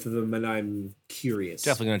both of them, and I'm curious.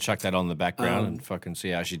 Definitely going to chuck that on the background and fucking see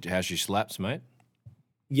how she slaps, mate.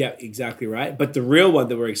 Yeah, exactly right. But the real one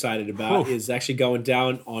that we're excited about is actually going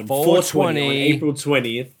down on 420 on April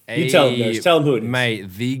 20th. You tell them, Nurse. Tell them who it is. Mate,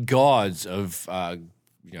 the gods of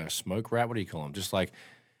smoke rap. What do you call them? Just like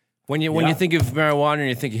when you think of marijuana and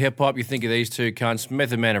you think of hip hop, you think of these two cunts,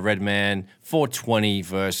 Method Man and Redman. 420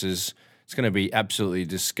 versus. It's going to be absolutely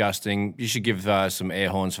disgusting. You should give some air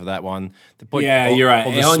horns for that one. You're right.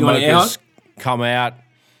 All the smokers come out.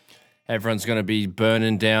 Everyone's going to be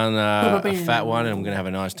burning down a fat one, and I'm going to have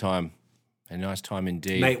a nice time. A nice time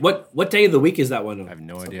indeed. Mate, what day of the week is that one on? I have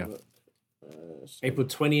no idea. April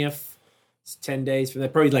 20th. It's 10 days from there.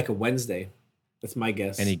 Probably like a Wednesday. That's my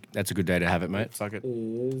guess. That's a good day to have it, mate. Fuck it.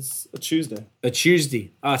 It is a Tuesday. A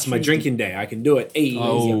Tuesday. It's my drinking day. I can do it. Hey,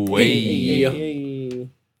 Hey.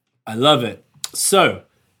 I love it. So,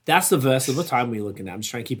 that's the verse. What time are we looking at? I'm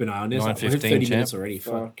just trying to keep an eye on this. We're 9:15, 30 champ. minutes already.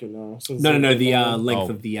 Fuck. Fucking hell. No. The length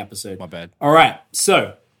of the episode. My bad. All right.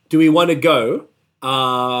 So, do we want to go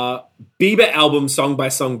Bieber album song by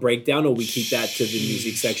song breakdown, or we keep that to the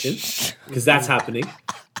music section? Because that's happening.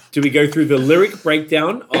 Do we go through the lyric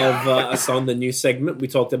breakdown of a song, the new segment we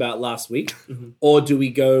talked about last week, or do we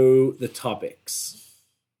go the topics?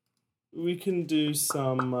 We can do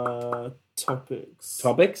some topics.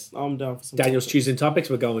 Topics? I'm down for some Daniel's topics. choosing topics.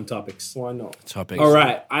 We're going topics. Why not? Topics. All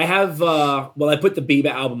right. I have, I put the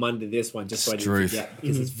Bieber album under this one just so I didn't Struth. forget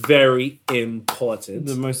because it's very important.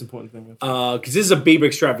 The most important thing. Because this is a Bieber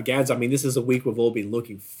extravaganza. I mean, this is a week we've all been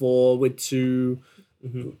looking forward to.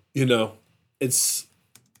 You know, it's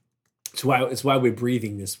why we're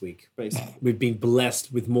breathing this week. Basically. We've been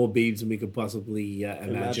blessed with more Biebs than we could possibly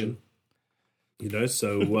imagine. You know,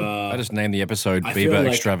 so I just named the episode I feel Bieber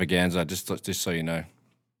like- Extravaganza, just so you know.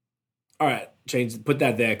 all right, put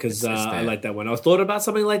that there because It's I there. like that one. I was thought about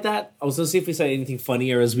something like that. I was gonna see if we say anything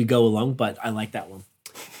funnier as we go along, but I like that one.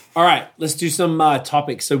 All right, let's do some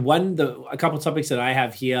topics. So a couple topics that I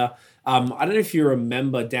have here. I don't know if you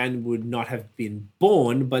remember, Dan would not have been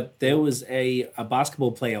born, but there was a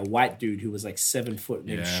basketball player, a white dude who was like 7 foot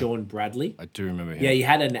named Yeah. Sean Bradley. I do remember him. Yeah, he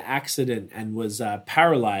had an accident and was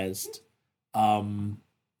paralyzed,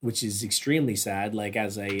 which is extremely sad. Like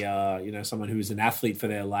as a someone who was an athlete for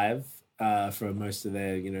their life, for most of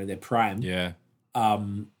their their prime. Yeah.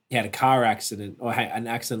 He had a car accident or an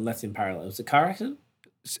accident left him paralyzed. Was it a car accident?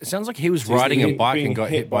 It sounds like he was riding a being- bike being and got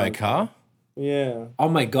hit by a car. Yeah. Oh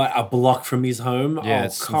my god, a block from his home. Yeah, oh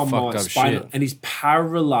it's some come on, fucked up spinal, shit. and he's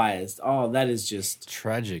paralyzed. Oh, that is just.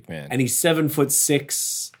 Tragic, man. And he's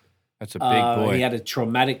 7'6". That's a big boy. He had a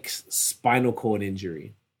traumatic spinal cord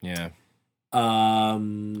injury. Yeah.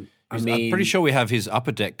 I'm I'm pretty sure we have his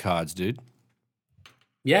upper deck cards, dude.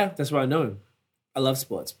 Yeah, that's why I know him. I love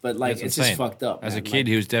sports, but like That's it's insane. just fucked up. As a man. kid,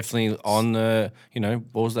 he was definitely on the,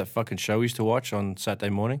 what was that fucking show we used to watch on Saturday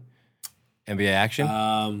morning? NBA Action?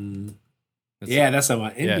 That's not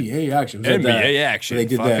my NBA action. NBA Action. they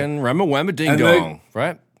did that. Fucking Ramma Wamma Ding And Dong,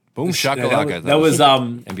 right? Boom No, shakalaka. that was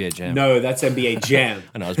NBA Jam. No, that's NBA Jam.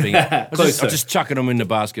 I know, I was being, I was Closer. just chucking them in the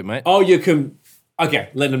basket, mate. Oh, you can. Okay,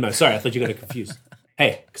 let them know. Sorry, I thought you got confused.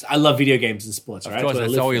 Hey, because I love video games and sports. Of Right? course, what I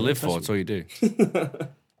that's all you for. live for. That's all you do.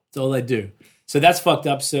 That's all I do. So that's fucked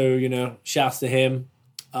up. So shouts to him.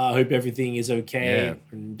 I hope everything is okay. Yeah.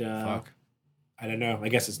 And Fuck. I don't know. I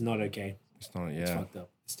guess it's not okay. It's not, It's yeah. fucked up.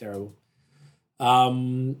 It's terrible.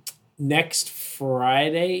 Next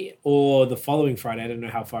Friday or the following Friday, I don't know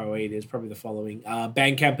how far away it is, probably the following.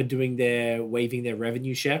 Bandcamp are waiving their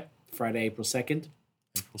revenue share Friday, April 2nd.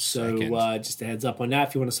 So just a heads up on that.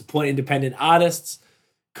 If you want to support independent artists,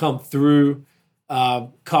 come through,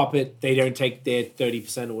 cop it. They don't take their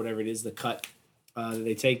 30% or whatever it is, the cut that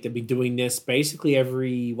they take. They've been doing this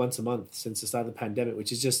basically once a month since the start of the pandemic,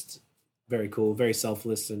 which is just very cool, very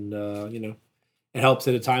selfless, and it helps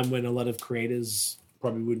at a time when a lot of creators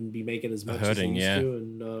probably wouldn't be making as much hurting, as they yeah.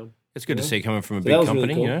 used to. And It's good to see coming from a that big was really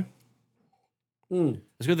company, cool.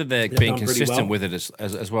 It's good that they're They've being done pretty consistent well. with it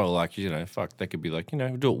as well. Like, fuck, they could be like,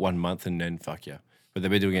 do it 1 month and then fuck yeah. But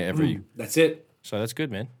they've been doing it every, that's it, so that's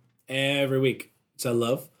good, man. every week. So I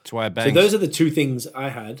love. That's why I So bangs. those are the two things I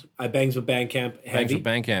had. I bangs with Bandcamp bangs heavy. for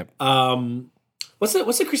Bandcamp. What's the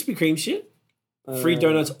Krispy Kreme shit? Free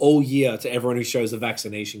donuts all year to everyone who shows a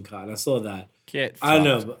vaccination card. I saw that. I don't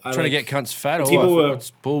know. But Trying to get cunts fat or people what? were- It's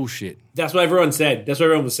bullshit. That's what everyone said. That's what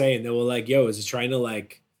everyone was saying. They were like, "Yo, is it trying to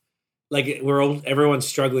like everyone's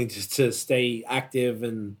struggling to stay active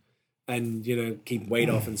and keep weight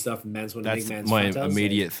off and stuff." And man's want to That's make man's my fat.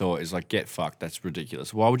 immediate thought is like, get fucked. That's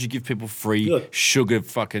ridiculous. Why would you give people free Look. sugar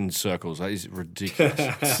fucking circles? That is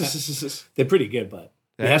ridiculous. They're pretty good, but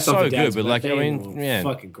we They're had some so for Dad's good, but like, I birthday mean, and they were yeah.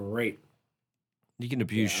 fucking great. You can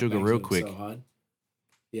abuse Yeah, sugar thanks, real it was quick. So hard.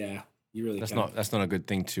 Yeah, you really That's can. not a good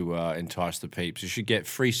thing to entice the peeps. You should get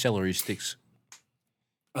free celery sticks.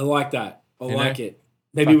 I like that. I You like know? it.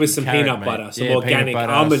 Maybe Fucking with some carrot, peanut mate. butter, some Yeah, peanut organic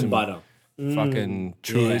butter, almond some- butter. Fucking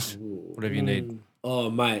chilies, Yeah. whatever you need. Oh,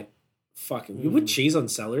 mate. Fucking. You put cheese on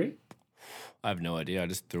celery? I have no idea. I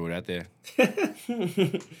just threw it out there.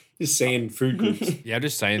 Just saying food groups. Yeah, I'm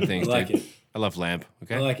just saying things. I like dude. it. I love lamb.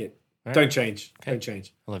 Okay, I like it. Alright. Don't change. Okay. Don't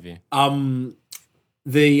change. I love you.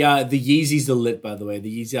 The Yeezys are lit, by the way.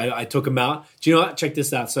 The Yeezy, I took them out. Do you know what? Check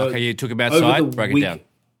this out. So Okay, you took them over outside. the Break week- it down.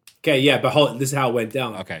 Okay, yeah, but hold, this is how it went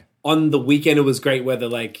down. Okay. On the weekend, it was great weather.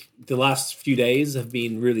 Like the last few days have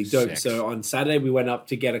been really dope. Sick. So on Saturday, we went up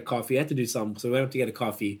to get a coffee. I had to do something, so we went up to get a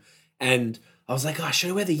coffee. And I was like, "Oh, should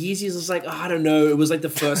I wear the Yeezys?" I was like, "Oh, I don't know." It was like the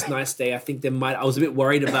first nice day. I think I was a bit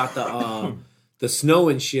worried about the snow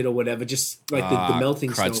and shit or whatever, just like the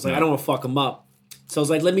melting snow. I crud was like, snow. I don't want to fuck them up. So I was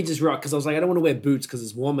like, let me just rock, because I was like, I don't want to wear boots because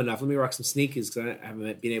it's warm enough. Let me rock some sneakers because I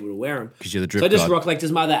haven't been able to wear them. Because you're the drip So I just god. rock like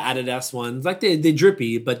just my other Adidas ones. Like they're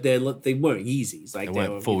drippy, but they weren't Yeezys. Like They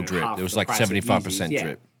weren't were, full you know, drip. half It was the like price of 75% Yeezys. Yeah.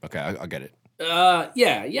 drip. Okay, I get it.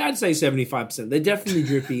 Yeah, I'd say 75%. They're definitely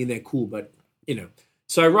drippy and they're cool, but you know.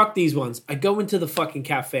 So I rock these ones. I go into the fucking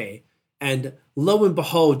cafe, and lo and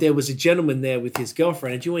behold, there was a gentleman there with his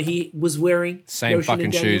girlfriend. And do you know what he was wearing? Same Yoshi and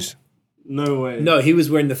fucking Daniel? shoes. No way. No, he was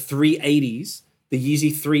wearing the 380s, the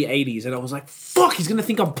Yeezy 380s, and I was like, "Fuck, he's gonna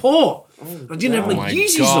think I'm poor." I didn't have Oh my my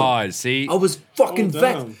Yeezys on. god! See, I was fucking Oh,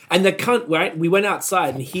 vexed. damn. And the cunt, right? We went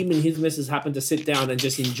outside, and him and his missus happened to sit down and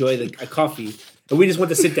just enjoy a coffee. And we just went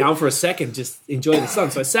to sit down for a second, just enjoy the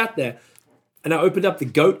sun. So I sat there, and I opened up the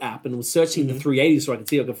Goat app and was searching the 380s so I could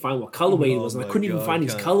see if I could find what colorway it was. And I my couldn't even God, find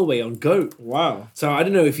his cunt. colorway on Goat. Wow. So I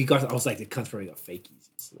don't know if he got. I was like, the cunt's probably got fake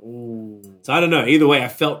Yeezys. Ooh. So I don't know. Either way, I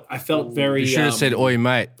felt very. you should have said, "Oi,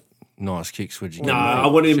 mate, nice kick switch." Nah, I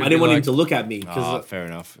wanted him. Should I didn't be want him like, to look at me because. Oh, fair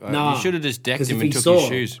enough. Nah, you should have just decked 'cause him if and he took saw- his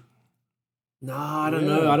shoes. Nah, I don't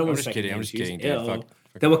know. I don't I'm want just to kidding. I'm just kidding. Yeah, Dude. Fuck.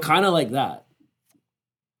 they were kind of like that.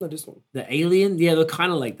 No, this one. The alien, yeah, they're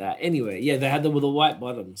kind of like that. Anyway, yeah, they had them with the white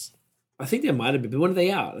bottoms. I think they might have been, but when are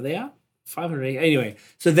they out? Are they out? 500. Anyway,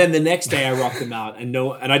 so then the next day I rocked them out, and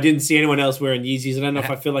I didn't see anyone else wearing Yeezys. I don't know if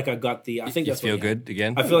I feel like I got the. I think You that's feel what he had. good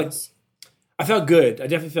again? I feel like I felt good. I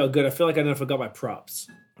definitely felt good. I feel like I don't know if I got my props.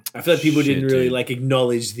 I feel like people Shit, didn't really dude. like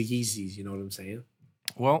acknowledge the Yeezys. You know what I'm saying?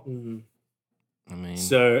 Well, Mm. I mean,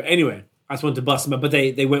 So anyway, I just wanted to bust them up, but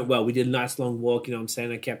they went well. We did a nice long walk. You know what I'm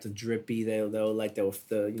saying? I kept it drippy. They were like they were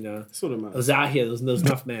the Sort of I matters. was out here. There was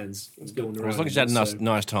enough mans going around. as long as you had a so-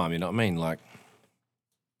 nice time, you know what I mean? Like,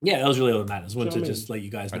 Yeah, that was really all that matters. Wanted Do you to know what I just let you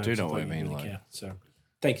guys know. I do know because what I don't mean, really like- care. So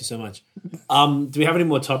thank you so much. Do we have any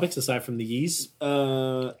more topics aside from the Yeez?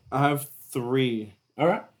 I have 3. All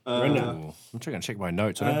right. Right now. ooh, I'm trying to check my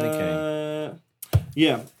notes. I don't think any.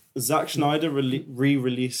 Yeah. Zack Snyder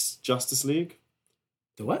re-released Justice League,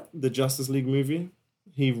 The what? the Justice League movie.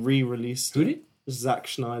 He re-released Who did? Zack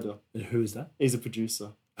Snyder. And who is that? He's a producer,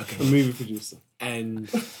 a Okay. movie producer. And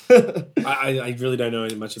I really don't know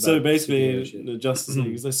much about. So basically, superhero shit. the Justice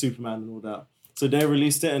League is like Superman and all that. So they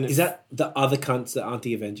released it, and Is that the other cunts that aren't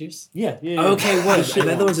the Avengers? yeah. Okay, The what? shit And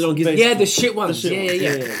they're the ones that don't give. basically. Yeah, the shit ones. The shit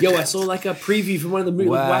Yeah. ones. Yo, I saw like a preview from one of the movies.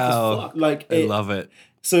 Whack Wow. as fuck. Like I it, love it.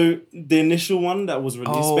 so the initial one that was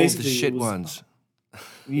released, Oh, basically the shit it was, ones.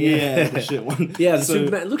 Yeah, the shit one. Yeah, the So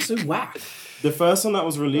Superman. It looks so whack. the first one that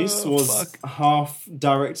was released Oh, was fuck. half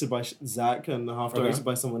directed by Zack and half Okay. directed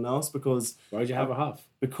by someone else because Why would you have a half?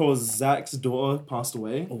 Zack's daughter passed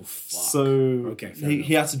away. Oh fuck. So Okay, fair he enough.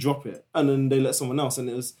 had to drop it, and then they let someone else, and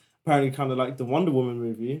it was apparently kind of like the Wonder Woman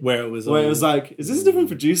movie, Where it was. where it was like, is this a different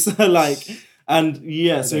producer? And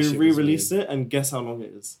yeah, so That he shit was re-released it, and guess how long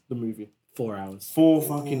it is? The movie, 4 hours. 4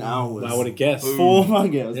 fucking hours. I would have guessed. 4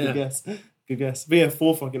 fucking hours. Yeah. Good guess. Good guess. But yeah,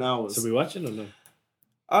 4 fucking hours. So we watching or no?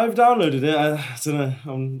 I've downloaded it. I don't know.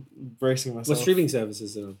 I'm bracing myself. What streaming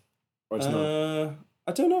services is it on? Or it's not?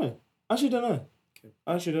 I don't know. Actually, don't know. Okay.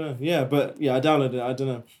 I actually don't know. Yeah, but yeah, I downloaded it. I don't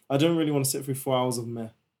know. I don't really want to sit through 4 hours of meh.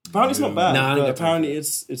 Apparently, it's not bad. Nah, I don't but get time apparently,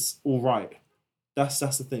 for it's all right. That's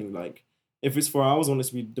the thing. Like, If it's 4 hours, I want it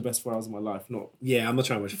to be the best 4 hours of my life, not Yeah, I'm not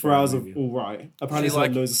trying to watch 4 hours of movie. all right. Apparently, See, it's like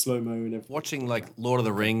like- loads of slow mo and everything. Watching like Lord of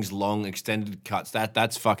the Rings long extended cuts,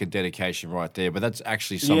 that's fucking dedication right there. But that's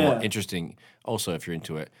actually somewhat Yeah. interesting also if you're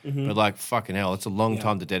into it. Mm-hmm. But like fucking hell, it's a long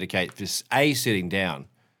time to dedicate this A, sitting down,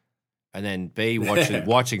 and then B,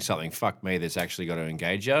 watching something, fuck me, that's actually got to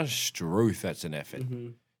engage you. Struth, that's an effort. Mm-hmm.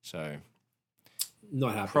 So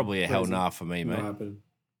Not happening. probably a hell Crazy. nah for me, Not mate. happening.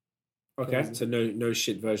 Okay, Crazy. so no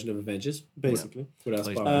shit version of Avengers. Basically. What else?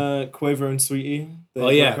 Please Bob? Quavo and Sweetie. They Oh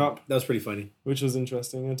yeah, broke up, that was pretty funny. which was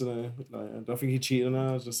interesting. I don't know. Like, I don't think he cheated on her.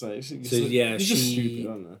 I was just like, So, yeah, he's just she- stupid,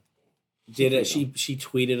 I don't know. Did it? She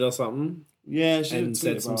tweeted or something Yeah, she and did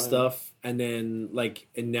said tweet some about it. stuff, and then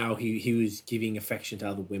and now he was giving affection to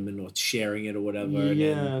other women or sharing it or whatever. and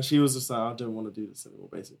Yeah, then- she was just like, I don't want to do this anymore,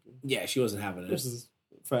 basically. yeah, she wasn't having Which it, is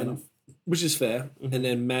fair And- enough. which is fair. Mhm. And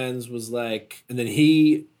then Mans was like, and then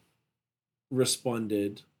he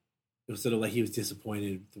responded. It was sort of like he was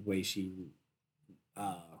disappointed with the way she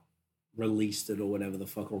released it or whatever the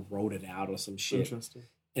fuck, or wrote it out or some shit. Interesting.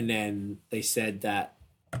 And then they said that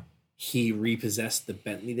he repossessed the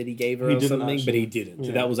Bentley that he gave her He or didn't something, but actually. he didn't. So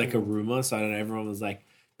Yeah. that was like a rumor. So I don't know. Everyone was like,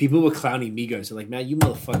 people were clowning Migos. So like, man, you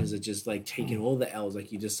motherfuckers are just like taking all the L's.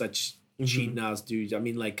 Like, you're just such Mhm. cheating ass dudes. I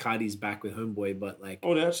mean, like Cardi's back with Homeboy, but like,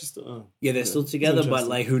 Oh, they actually still. Oh. yeah, they're still together. But interesting.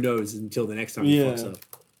 like, who knows until the next time he Yeah. fucks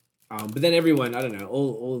up. But then everyone, I don't know,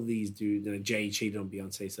 all of these dudes. Jay cheated on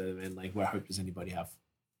Beyonce, so man, like, what hope does anybody have?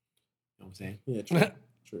 You know what I'm saying? Yeah, true.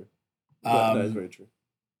 True. That is very true.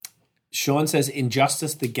 Sean says,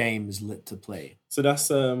 "Injustice: The game is lit to play." So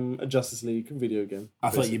that's a Justice League video game. I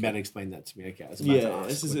thought you basically. better explain that to me. Okay, I was about to Yeah,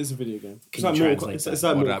 ask, it's a video game. It's Can like you Mortal translate Kombat. that? It's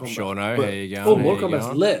like What Mortal up, Kombat. Shauno? But- How you going? Oh, How Mortal you Kombat's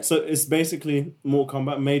going? lit. So it's basically Mortal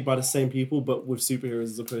Kombat made by the same people, but with superheroes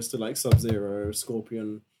as opposed to like Sub-Zero,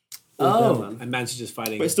 Scorpion. all them, man. and man's just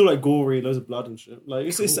fighting. But it's still like gory, loads of blood and shit. Like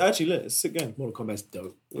it's actually lit. It's a sick game. Mortal Kombat's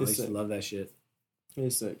dope. I It's used to sick. love that shit.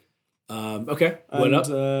 It's sick. Okay, what And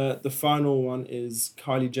up? the final one is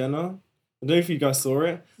Kylie Jenner. I don't know if you guys saw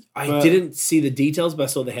it. I but- didn't see the details, but I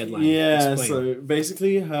saw the headline. Yeah, Explain. so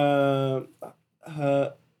basically her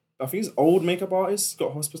I think his old makeup artist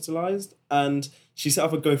got hospitalized and she set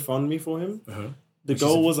up a GoFundMe for him. Uh-huh. The Which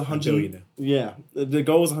goal is was a 100. billionaire. Yeah, the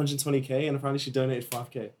goal was 120K, and apparently she donated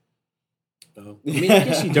 5K. Oh. I mean, I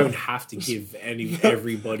guess you don't have to give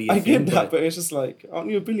everybody. A I thing, get that, but it's just like,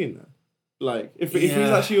 aren't you a billionaire? Like, if he's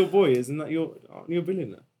Yeah. actually your boy, aren't you a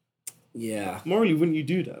billionaire? yeah, Morally, wouldn't you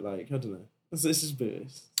do that? Like, I don't know. It's just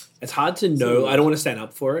it's hard to know. I don't want to stand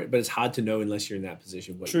up for it, but it's hard to know unless you're in that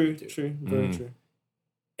position. What you true, would do. true, very true.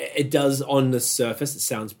 It does on the surface. It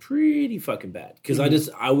sounds pretty fucking bad because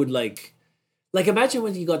Mm-hmm. I would like imagine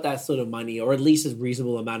when you got that sort of money or at least a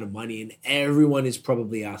reasonable amount of money, and everyone is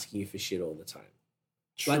probably asking you for shit all the time.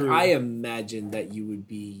 Like, True. I imagine that you would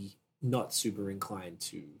be not super inclined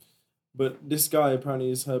to. But this guy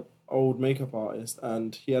apparently is her old makeup artist,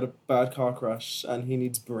 and he had a bad car crash, and he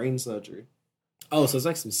needs brain surgery. Oh, so it's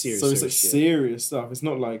like some serious. So it's like shit. serious stuff. It's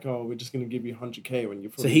not like, oh, we're just gonna give you 100K when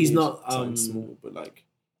you're. So he's not, small, but like.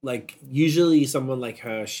 Like, usually someone like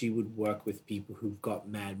her, she would work with people who've got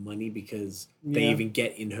mad money because they Yeah. even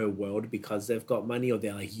get in her world because they've got money, or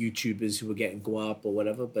they're like YouTubers who are getting guap or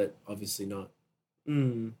whatever. But obviously not.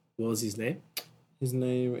 What was his name? His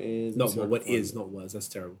name is Not what is, not was. That's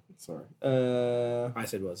terrible. Sorry. I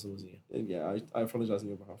said was, wasn't you? Yeah, I apologize on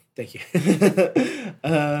your behalf. Thank you.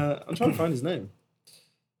 I'm trying to find his name.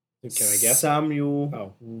 Can I guess? Samuel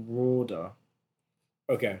Oh. Roda.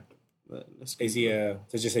 Okay. Let's Is he a?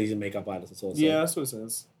 So just say he's a makeup artist. That's all. Yeah, that's what it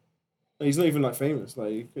says. He's not even like famous.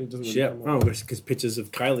 Like he doesn't. Really Shit. come Oh, up. because pictures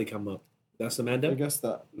of Kylie come up. That's I Amanda. guess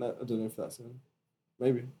that. No, I don't know if that's him.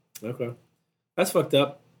 Maybe Okay. That's fucked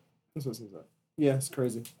up. that's what it seems like. Yeah, it's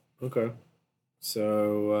crazy. Okay.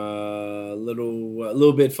 So a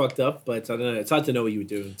little bit fucked up, but I don't know. It's hard to know what you would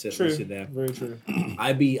do until True. you're there. Very true.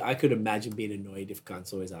 I could imagine being annoyed if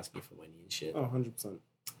cunts always ask me for money and shit, Oh, 100%.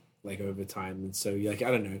 like over time. And so you're like, I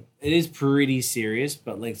don't know. It is pretty serious,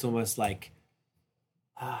 but like it's almost like,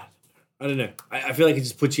 I don't know. I feel like it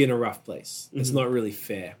just puts you in a rough place. It's Mhm. not really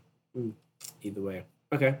fair. Mm. Either way.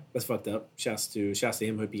 Okay, that's fucked up. Shouts to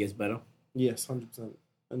him. Hope he gets better. Yes, 100%.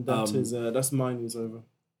 And that is that's my news over.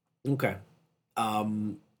 Okay.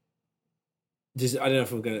 Just I don't know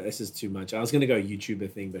if I'm gonna. This is too much. I was gonna go YouTuber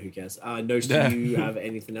thing, but who cares? Nosh, Yeah. do you have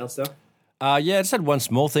anything else though? Yeah, I just had one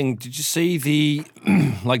small thing. Did you see the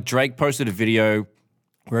like Drake posted a video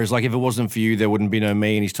where it's like, if it wasn't for you, there wouldn't be no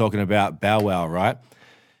me, and he's talking about Bow Wow, right?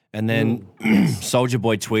 And then Soldier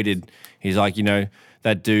Boy tweeted, he's like,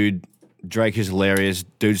 that dude Drake is hilarious.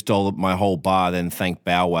 Dude stole my whole bar, then thanked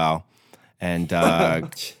Bow Wow. And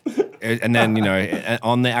and then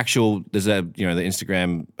on the actual there's the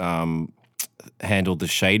Instagram handled the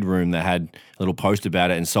Shade Room that had a little post about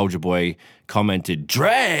it, and Soldier Boy commented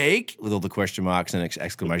Drake with all the question marks and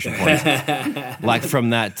exclamation points, like from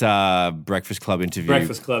that Breakfast Club interview,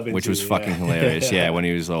 which was fucking hilarious. Yeah, when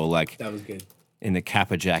he was all like, that was good. In the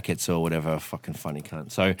Kappa jackets or whatever, fucking funny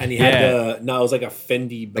cunt. So and he had it was like a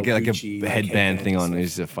Fendi, like a headband thing on.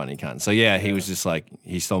 He's a funny cunt. So yeah, he was just like,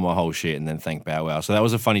 he stole my whole shit and then thanked Bow Wow. So that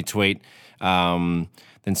was a funny tweet.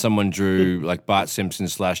 Then someone drew like Bart Simpson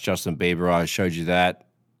 / Justin Bieber. I showed you that.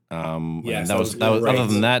 And that was other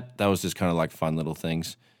than that was just kind of like fun little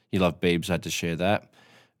things. You love Biebs, I had to share that.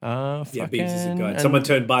 Biebs is a god. Someone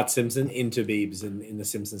turned Bart Simpson into Biebs in the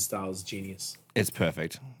Simpson styles. Genius. It's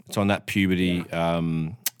perfect. It's on that puberty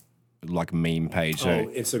like meme page. So,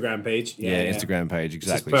 Instagram page. Yeah, Instagram page,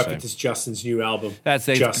 exactly. It's perfect. It's Justin's new album. That's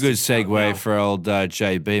a good segue for old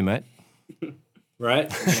JB, mate.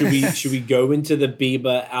 Right? Should we go into the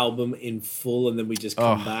Bieber album in full and then we just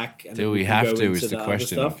come back? And do we have to? Is the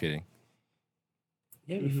question. I'm kidding.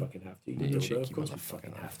 Yeah, we fucking have to. Of course we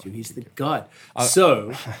fucking have to. He's the god.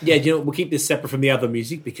 So, we'll keep this separate from the other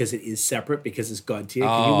music because it is separate because it's god tier.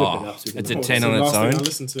 Can you whip it up? So it's a 10 on its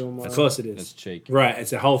own. Of course it is. That's cheeky. Right,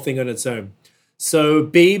 it's a whole thing on its own. So,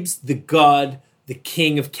 Biebs, the god, the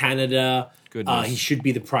king of Canada. He should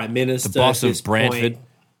be the prime minister. The boss of Brantford.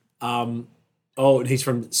 He's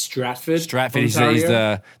from Stratford. He's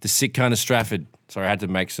the sick kind of Stratford. Sorry, I had to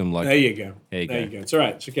make some like. There you go. There you go. It's all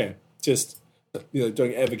right. It's okay. Just don't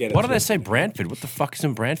ever get it. Why did I say Brantford? What the fuck is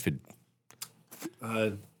in Brantford?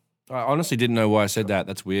 I honestly didn't know why I said that.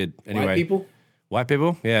 That's weird. Anyway, white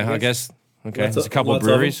people. Yeah, I guess. Okay, there's a couple of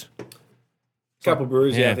breweries. Couple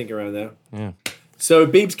breweries, I think around there. Yeah. So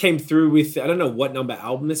Biebs came through with I don't know what number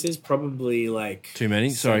album this is. Probably like too many.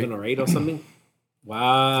 7 or 8 or something.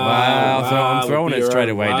 Wow. I'm throwing it straight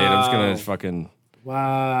away, dude. I'm just going to fucking...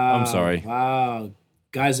 Wow. I'm sorry. Wow.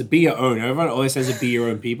 Guys, be your own. Everyone always says be your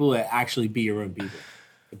own people. Actually, be your own people.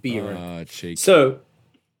 Be your own. Cheek. So,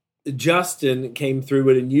 Justin came through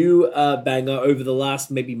with a new banger over the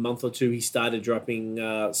last maybe month or two. He started dropping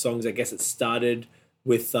songs. I guess it started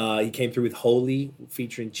with... he came through with Holy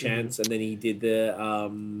featuring Chance. And then he did the...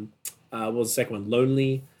 what was the second one?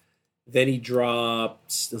 Lonely. Then he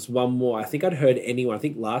dropped, there's one more. I think I'd heard Anyone. I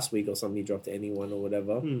think last week or something he dropped Anyone or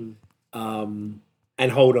whatever. And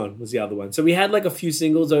Hold On was the other one. So we had like a few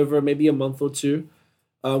singles over maybe a month or two,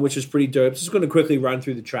 which was pretty dope. So just going to quickly run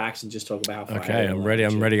through the tracks and just talk about how far. Okay, I'm ready.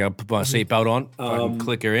 I'll put my seatbelt on. I can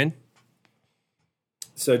click her in.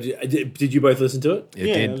 So did you both listen to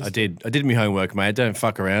it? I did. I did my homework, mate. Don't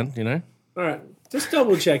fuck around, All right. Just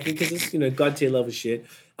double checking because it's, god tier level shit.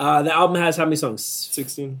 The album has how many songs?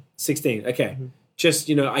 16. 16, okay. Just,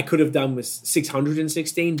 I could have done with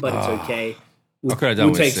 616, but it's okay. I could have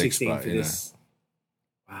done with take 6, 16 but, for this.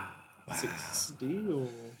 Wow. 60 or...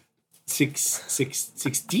 60? Is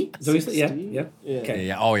that what you said? Yeah. Okay.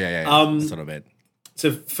 Yeah. Oh, yeah. That's what I meant.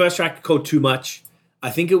 So first track called Too Much.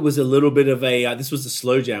 I think it was a little bit of a... this was a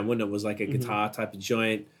slow jam, wasn't it? It was like a guitar type of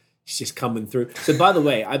joint. It's just coming through. So by the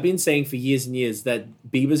way, I've been saying for years and years that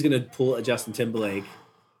Bieber's going to pull a Justin Timberlake.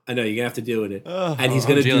 I know, you're going to have to deal with it. And he's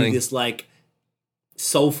going to do this like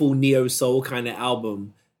soulful neo-soul kind of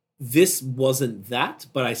album. This wasn't that,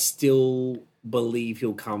 but I still believe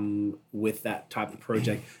he'll come with that type of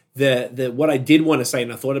project. What I did want to say,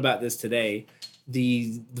 and I thought about this today,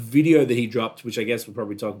 the video that he dropped, which I guess we'll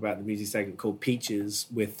probably talk about in the music segment, called Peaches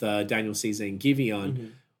with Daniel Caesar and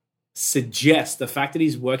Giveon, suggests the fact that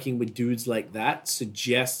he's working with dudes like that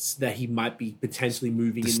suggests that he might be potentially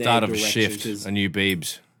moving in their direction. The start of a shift, a new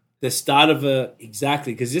Biebs. The start of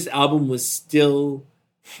exactly, because this album was still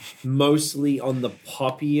mostly on the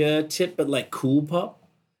poppier tip, but like cool pop,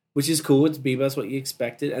 which is cool. It's Bieber, that's what you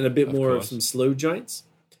expected, and a bit more of some slow joints.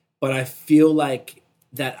 But I feel like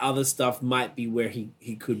that other stuff might be where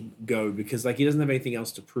he could go because like he doesn't have anything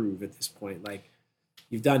else to prove at this point. Like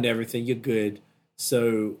you've done everything, you're good.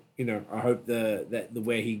 So I hope the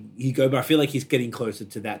way he go, but I feel like he's getting closer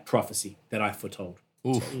to that prophecy that I foretold.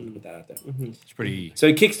 Ooh, so put that out there. It's pretty. So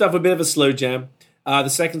he kicked off a bit of a slow jam. The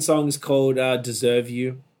second song is called "Deserve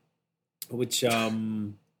You," which was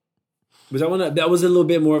that one. That was a little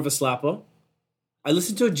bit more of a slapper. I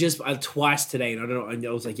listened to it just twice today, and I don't know.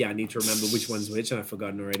 I was like, I need to remember which one's which, and I've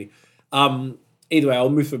forgotten already. Either way, I'll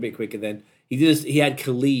move for a bit quicker. Then he had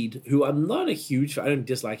Khalid, who I'm not a huge. I don't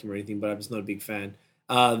dislike him or anything, but I'm just not a big fan.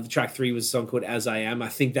 The track 3 was a song called "As I Am." I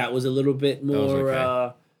think that was a little bit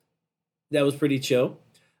more. That was pretty chill.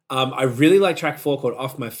 I really like track 4 called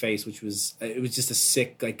 "Off My Face," which was it was just a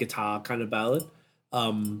sick like guitar kind of ballad.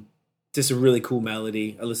 just a really cool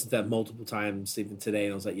melody. I listened to that multiple times even today,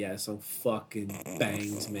 and I was like, yeah, this song fucking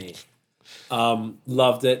bangs, mate.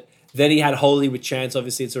 Loved it. Then he had Holy with Chance.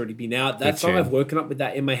 Obviously, it's already been out. That Good song, tune. I've woken up with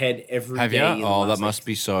that in my head every Have day. you? in the Oh, that last, must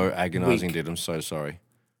be so agonizing, week. dude. I'm so sorry.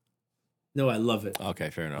 No, I love it. Okay,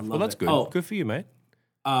 fair enough. love Well, that's it. good. Oh. Good for you, mate.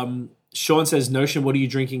 Sean says, Notion, what are you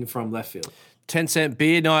drinking from left field? 10-cent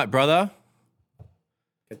beer night, brother.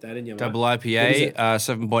 Get that in your Double What is IPA, it?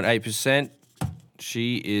 7.8%.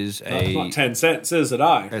 She is That's a. not 10 cents, is it?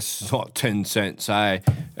 I. It's not 10 cents, eh?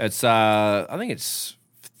 It's I think it's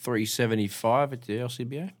 $3.75 at the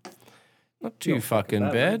LCBO. Not too Not fucking fucking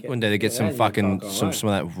bad, bad. mate. One day they get Yeah, some you fucking fuck all some right. some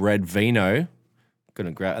of that red vino.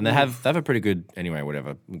 Gonna grab, and they have a pretty good. Anyway,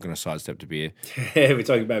 whatever. I'm gonna sidestep to beer. We're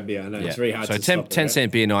talking about beer. I know. Yeah. It's very hard So to 10 stop it, 10 right?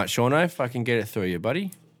 cent beer night, Shauno. If I can get it through you,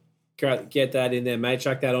 buddy. Get that in there, mate.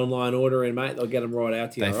 Chuck that online order in, mate. They'll get them right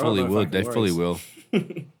out to you. They all right? fully No will. fucking They fully worries. will.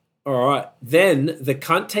 All right. Then the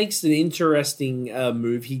cunt takes an interesting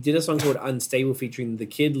move. He did a song called Unstable featuring the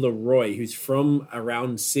kid Leroy, who's from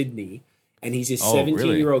around Sydney. And he's this Oh, really?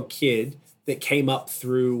 17-year-old kid that came up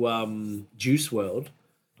through Juice World.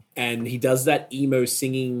 And he does that emo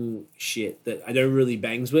singing shit that I don't really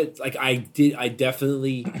bangs with. Like I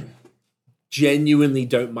definitely genuinely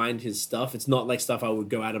don't mind his stuff. It's not like stuff I would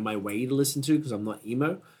go out of my way to listen to because I'm not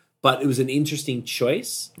emo. But it was an interesting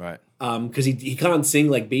choice. Right. Because he can't sing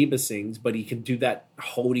like Bieber sings, but he can do that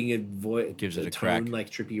holding a voice, Gives it a tone crack. like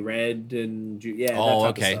Trippie Redd and yeah. Oh,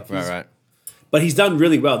 that type okay. Of stuff. Right, He's- right. But he's done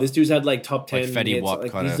really well. This dude's had like top 10 Like Fetty hits. Wap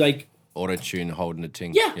Like, kind he's of like auto tune holding a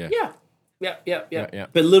ting. yeah. Yeah.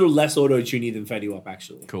 But a little less auto-tuney than Fetty Wap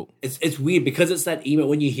actually. Cool. It's weird because it's that emo.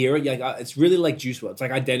 When you hear it, you're like it's really like Juice WRLD. It's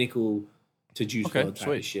like identical to Juice Okay, WRLD type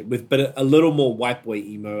sweet. of shit, but a little more white boy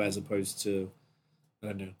emo as opposed to I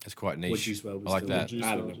don't know. It's quite niche. What Juice WRLD was I like doing. that. Juice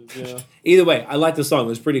I don't WRLD, yeah. Either way, I like the song. It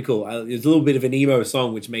was pretty cool. It was a little bit of an emo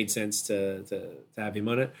song, which made sense to have him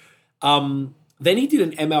on it. Then he did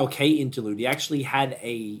an MLK interlude. He actually had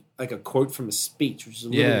a quote from a speech, which is a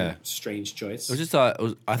little Yeah. strange choice. It was just I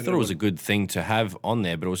thought it was a good thing to have on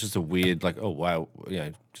there, but it was just a weird, like, oh wow,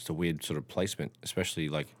 just a weird sort of placement. Especially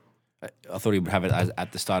like, I thought he would have it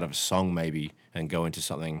at the start of a song maybe, and go into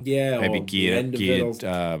something, Yeah, maybe or the end geared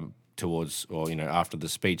of it, towards, or after the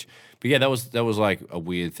speech. But yeah, that was like a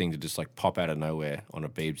weird thing to just like pop out of nowhere on a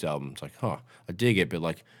Biebs album. It's like, I dig it, but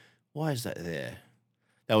like, why is that there?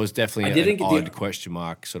 That was definitely didn't an get odd the- question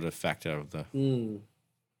mark sort of factor of the.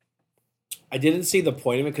 I didn't see the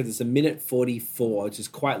point of it because it's a minute 44, which is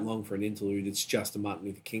quite long for an interlude. It's just a Martin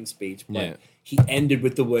Luther King speech. But Yeah. he ended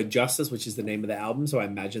with the word justice, which is the name of the album. So I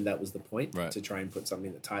imagine that was the point, Right. to try and put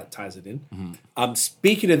something that ties it in.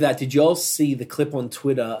 Speaking of that, did you all see the clip on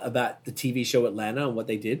Twitter about the TV show Atlanta and what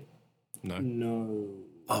they did? No.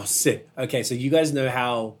 Oh, sick. Okay, so you guys know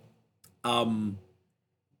how The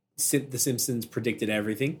Simpsons predicted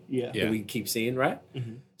everything Yeah. Yeah. that we keep seeing, right?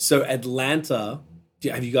 So Atlanta,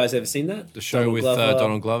 have you guys ever seen that? The show Donald with Glover.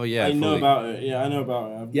 Donald Glover, yeah. I know fully. about it. Yeah, I know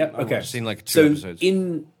about it. Yep, okay. I've seen like 2 So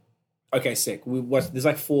episodes. okay, sick. We watched. There's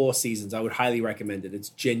like 4 seasons. I would highly recommend it. It's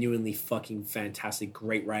genuinely fucking fantastic.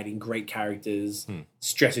 Great writing, great characters.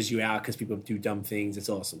 Stresses you out because people do dumb things. It's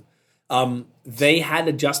awesome. They had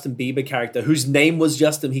a Justin Bieber character whose name was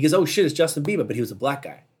Justin. He goes, "Oh shit, it's Justin Bieber," but he was a black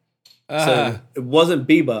guy. So it wasn't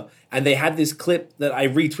Bieber. And they had this clip that I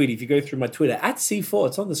retweeted. If you go through my Twitter at C4,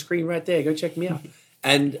 it's on the screen right there. Go check me out.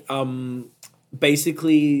 And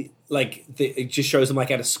basically, like it just shows him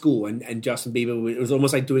like at a school, and Justin Bieber. It was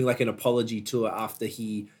almost like doing like an apology tour after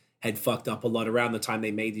he had fucked up a lot around the time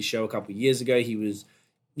they made this show a couple of years ago. He was,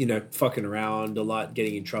 fucking around a lot,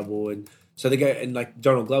 getting in trouble, and so they go and like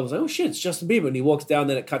Donald Glover was like, "Oh shit, it's Justin Bieber," and he walks down.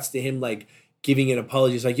 Then it cuts to him like giving an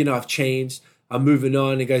apology. He's like, "I've changed. I'm moving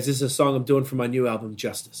on." He goes, "This is a song I'm doing for my new album,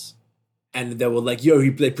 Justice." And they were like,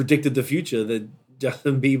 they predicted the future that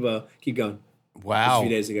Justin Bieber, keep going, a Wow. few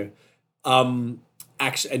days ago. And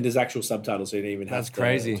there's actual subtitles, so you don't even have That's to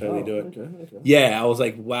crazy. totally do it. Okay. Yeah, I was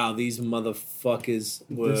like, wow, these motherfuckers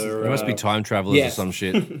were... They must be time travelers yes. or some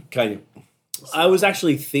shit. Kind of. I was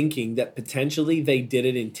actually thinking that potentially they did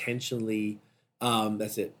it intentionally.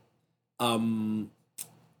 That's it.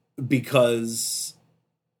 Because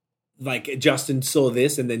like Justin saw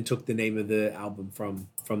this and then took the name of the album from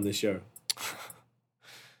the show.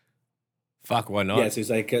 Fuck, why not? Yeah, so he's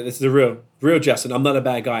like, this is the real Justin. I'm not a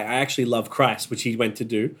bad guy. I actually love Christ, which he went to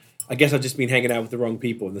do. I guess I've just been hanging out with the wrong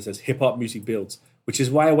people. And this says hip hop music builds, which is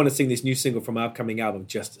why I want to sing this new single from our upcoming album,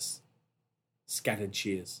 Justice. Scattered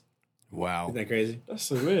cheers. Wow. Isn't that crazy? That's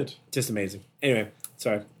so weird. Just amazing. Anyway,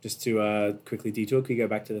 sorry, just to quickly detour. Can you go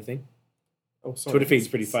back to the thing? Oh, sorry. Twitter feed's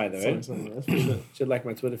pretty fire, though, Sorry, eh? sorry. That's pretty good. Should like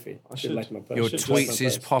my Twitter feed. I should. like my post. Your should tweets just-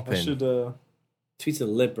 is I popping. should Tweets of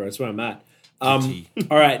the lip, bro. That's where I'm at. GT.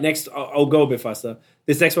 All right, next, I'll go a bit faster.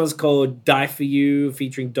 This next one's called Die For You,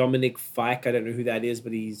 featuring Dominic Fike. I don't know who that is,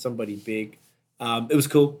 but he's somebody big. It was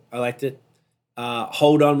cool. I liked it.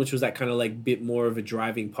 Hold On, which was that kind of like bit more of a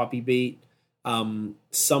driving poppy beat.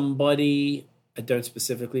 Somebody, I don't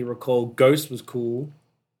specifically recall. Ghost was cool.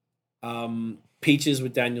 Peaches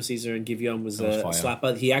with Daniel Caesar and Giveon was a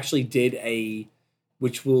slapper. He actually did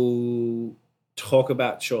which we'll talk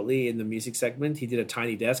about shortly in the music segment. He did a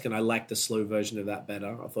Tiny Desk, and I liked the slow version of that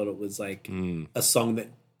better. I thought it was like a song that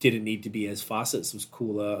didn't need to be as fast. It was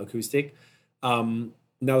cooler acoustic.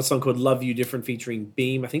 Another song called Love You Different featuring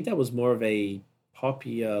Beam. I think that was more of a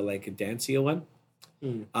poppier, like a dancier one.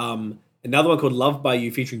 Another one called Love By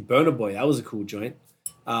You featuring Burna Boy. That was a cool joint.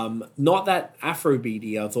 Not that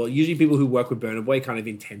Afrobeat-y. I thought usually people who work with Burna Boy kind of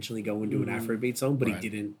intentionally go and do an Afrobeat song, but he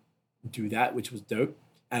didn't do that, which was dope.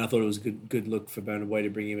 And I thought it was a good look for Burna Boy to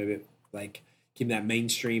bring him a bit, like, give him that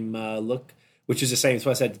mainstream look, which is the same as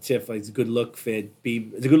what I said to Tiff. Like, it's a good look for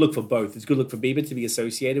Bieber. It's a good look for both. It's a good look for Bieber to be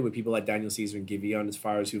associated with people like Daniel Caesar and Giveon as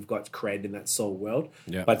far as who've got cred in that soul world.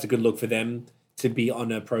 Yeah. But it's a good look for them to be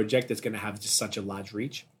on a project that's going to have just such a large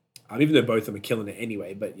reach. Even though both of them are killing it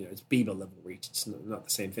anyway, but, you know, it's Bieber level reach. It's not the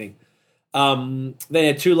same thing. They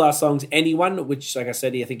had two last songs, Anyone, which, like I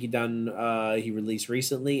said, I think he released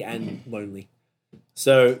recently, and Lonely.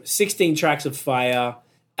 So 16 tracks of fire,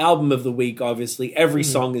 album of the week, obviously. Every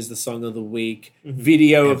song is the song of the week.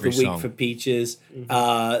 Video of the week for Peaches.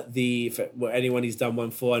 For anyone he's done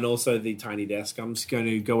one for, and also the Tiny Desk. I'm just going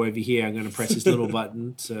to go over here. I'm going to press this little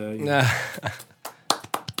button. So,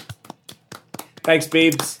 thanks,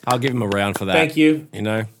 Biebs. I'll give him a round for that. Thank you. You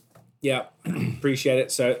know? Yeah, appreciate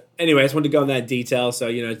it. So anyway, I just wanted to go in that detail. So,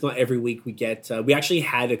 you know, it's not every week we get... we actually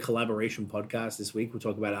had a collaboration podcast this week. We'll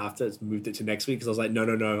talk about it after. It's moved it to next week because I was like, no, I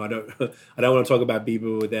don't want to talk about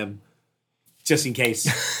Bieber with them just in case,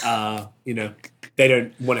 you know, they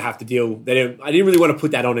don't want to have to deal... I didn't really want to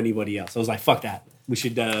put that on anybody else. I was like, fuck that. We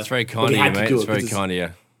should... it's very kind of you, mate. It's very kind of you.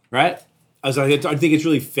 Right? I was like, I think it's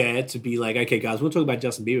really fair to be like, okay, guys, we'll talk about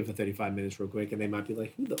Justin Bieber for 35 minutes real quick, and they might be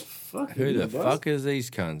like, who the fuck is these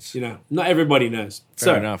cunts? You know, not everybody knows.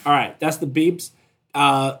 Fair enough. All right, that's the Biebs.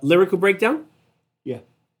 Lyrical breakdown? Yeah.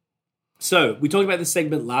 So, we talked about this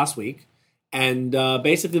segment last week, and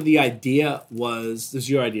basically the idea was, this is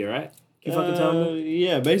your idea, right? Can you fucking tell them?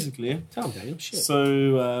 Yeah, basically. Tell them, Daniel. Shit.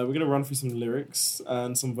 So we're going to run through some lyrics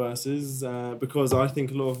and some verses because I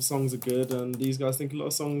think a lot of songs are good and these guys think a lot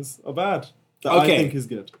of songs are bad. That I think is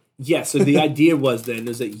good. Yeah, so the idea was then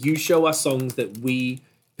is that you show us songs that we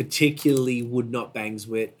particularly would not bangs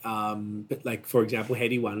with. But like, for example,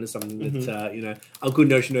 Heady One is something that, you know, a good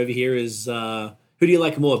notion over here is, who do you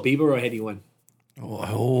like more, Bieber or Heady One?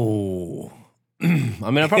 Oh.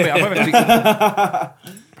 I mean, I probably have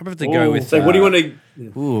to go with... So what do you want to...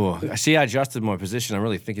 Ooh, I see I adjusted my position. I'm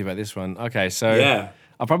really thinking about this one. Okay, so... Yeah.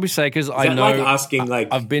 I'll probably say, because I know... like asking, like...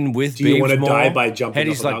 I've been with do you Biebs want to more. die by jumping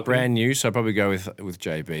Heady's off a like balcony? brand new, so I'll probably go with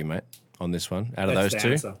JB, mate, on this one, out of That's those the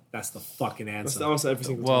two. answer. That's the fucking answer. That's the answer every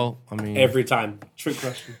single time. Well, I mean... Every time. Trick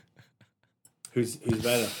question. Who's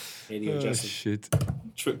better? Heady or Justin? Shit.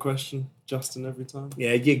 Trick question. Justin every time.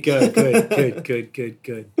 Yeah, you're good.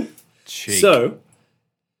 Cheek. So...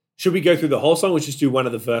 should we go through the whole song or just do one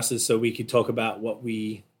of the verses so we could talk about what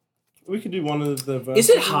we... We could do one of the verses.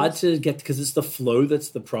 Is it hard to get... because it's the flow that's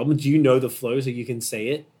the problem. Do you know the flow so you can say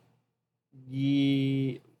it?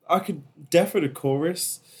 Yeah, I could definitely the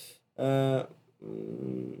chorus. Yeah,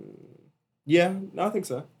 I think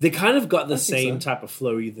so. They kind of got the I think same so. type of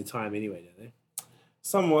flow either time anyway, don't they?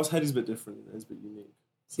 Somewhat. Heady's a bit different. It's a bit unique.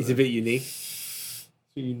 It's a bit unique. It's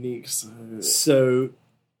a bit unique, so... So,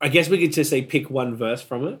 I guess we could just say pick one verse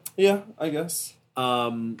from it. Yeah, I guess.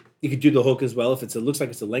 You could do the hook as well if it looks like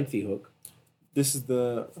it's a lengthy hook. This is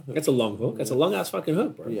the... That's a long hook. That's a long ass fucking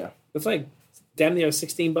hook, bro. Yeah. It's like damn near a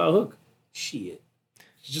 16-bar hook. Shit.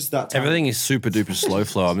 Just that time. Everything is super duper slow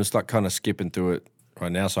flow. I'm just like kind of skipping through it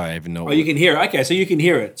right now, so I even know. Oh, you can hear it. Okay, so you can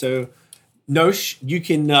hear it. So, Nosh, you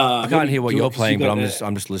can. I can't hear what you're playing, but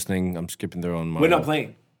I'm just listening. I'm skipping through on my. We're not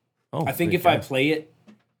playing. Oh, I think there if you I go. play it,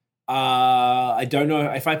 I don't know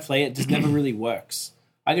if I play it. Just never really works.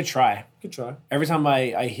 I could try. Good try. Every time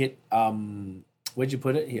I hit, where'd you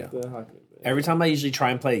put it here? The high note. Every time I usually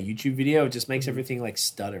try and play a YouTube video, it just makes everything like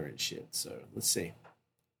stutter and shit. So let's see.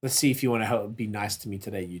 Let's see if you want to help be nice to me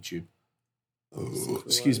today, YouTube.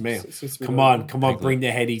 Excuse me. Come on, bring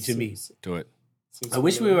the Heady to me. Do it. I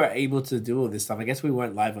wish we were able to do all this stuff. I guess we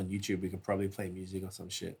weren't live on YouTube. We could probably play music or some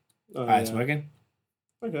shit. Oh, All right, it's yeah. working.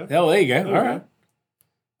 Okay. Oh, there you go. There All you right.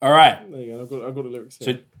 All right. There you go. I've got the lyrics So,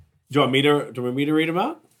 here. do you want me to read them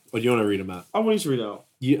out? Or do you want to read them out? I want you to read it out.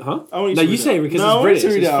 You, huh? I want No, to you read say it it because out. No, it's British. I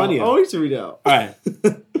want you to read It's it out. funnier. I want you to read it out. All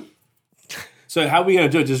right. So how are we gonna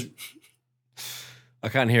do it? Just I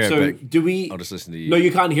can't hear so it, but do we? I'll just listen to you. No,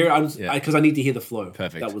 you can't hear it. Yeah. Because I need to hear the flow.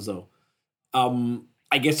 Perfect. That was all.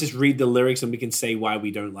 I guess just read the lyrics and we can say why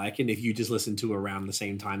we don't like it. If you just listen to around the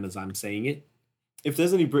same time as I'm saying it. If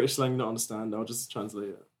there's any British slang not understand, I'll just translate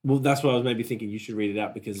it. Well, that's what I was maybe thinking. You should read it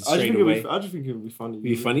out because I just straight think away, I just think it would be funny.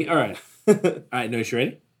 be funny. All right, all right. No, you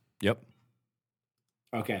ready? Yep.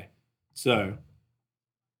 Okay, so.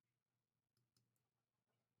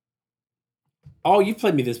 Oh, you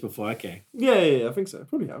played me this before. Okay. Yeah, I think so.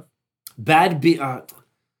 Probably have. Bad beat.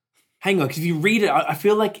 Hang on, because if you read it, I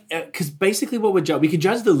feel like because basically what we can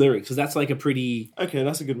judge the lyrics because that's like a pretty Okay,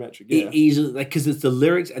 that's a good metric. Yeah. easily like because it's the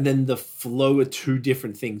lyrics and then the flow are two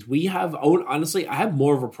different things. We have honestly, I have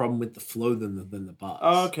more of a problem with the flow than the bars.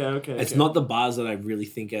 Oh, okay. It's not the bars that I really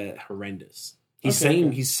think are horrendous. He's Okay, saying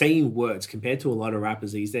okay. he's saying words compared to a lot of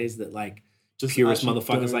rappers these days that like Just purist actually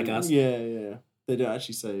motherfuckers don't- like us. Yeah. They don't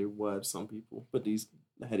actually say words, some people. But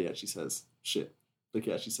Heady actually says shit. Like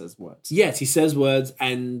he actually says words. Yes, he says words,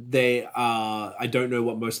 and they are. I don't know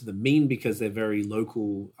what most of them mean because they're very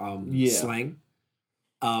local slang.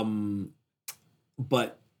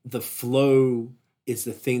 But the flow is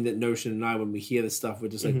the thing that Notion and I, when we hear this stuff, we're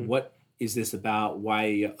just like, "What is this about?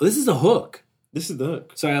 Why?" This is a hook. This is the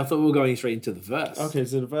hook. So I thought we were going straight into the verse. Okay,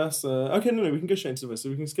 so the verse. Okay, no, we can go straight into the verse. So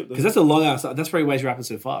we can skip the. Because that's a long ass. That's probably why he's rapping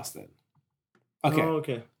so fast. Then. Okay. Oh,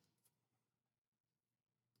 okay.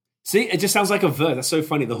 See, it just sounds like a verse. That's so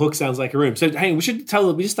funny. The hook sounds like a room. So, hey, we should tell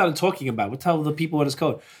them. We just started talking about it. We'll tell the people what it's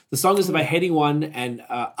called. The song is by Heady One and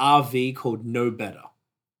RV called No Better.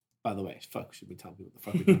 By the way, should we tell people what the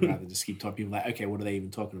fuck we're doing rather than just keep talking? People like, okay, what are they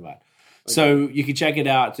even talking about? Okay. So you can check it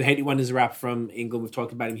out. So Heady One is a rapper from England. We've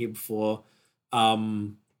talked about him here before.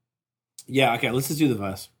 Yeah, okay, let's just do the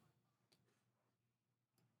verse.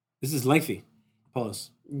 This is lengthy.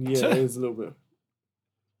 Pause. Yeah, it is a little bit.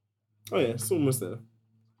 Oh yeah, it's almost there.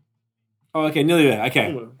 Oh, okay, nearly there.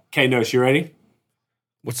 Okay. Okay, no, you ready?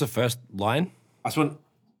 What's the first line? I just want...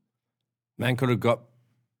 Man could have got...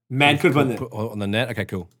 Man could have put on the net? Okay,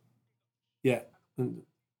 cool. Yeah.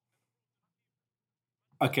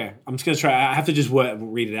 Okay, I'm just going to try. I have to just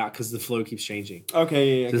read it out because the flow keeps changing.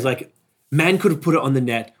 Okay, yeah. So it's like, man could have put it on the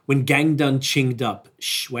net when gang done chinged up.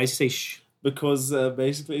 Shh. Why does he say shh? Because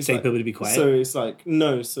basically... It's Say like, people to be quiet? So it's like,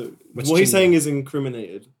 no, so... What's what he's chinging? saying is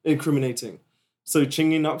incriminating. So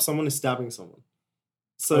chinging up someone is stabbing someone.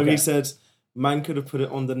 So Okay. he said, man could have put it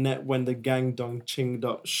on the net when the gang done chinged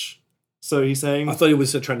up. Shh. So he's saying... I thought he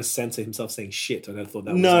was trying to censor himself saying shit. I thought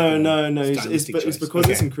that was No. like a It's stylistic choice. because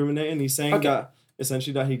Okay. it's incriminating. He's saying Okay. that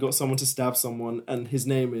essentially that he got someone to stab someone and his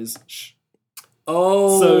name is Shh.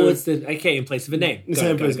 Oh, So- it's the... Okay, in place of a name. It's Got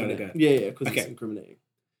in it, place got of it. it. Yeah, because Okay. it's incriminating.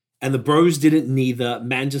 And the bros didn't neither.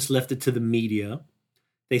 Man just left it to the media.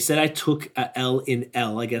 They said I took a L in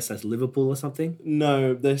L. I guess that's Liverpool or something.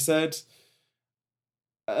 No, they said...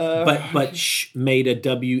 But made a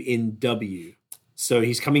W in W. So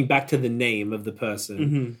he's coming back to the name of the person.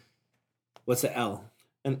 Mhm. What's the L?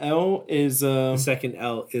 An L is... The second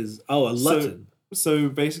L is... Oh, a Luton. So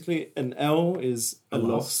basically, an L is a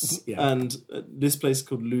loss, Yeah. and this place is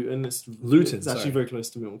called Luton. Luton, It's actually sorry. very close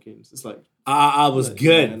to Milton Keynes. It's like I was Yeah,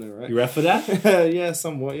 good. I know, right? You rep for that? yeah,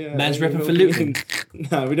 somewhat. Yeah, Man's Yeah, repping for Milton Luton.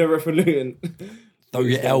 Keynes. No, we don't rep for Luton. Throw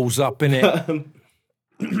your L's up in it.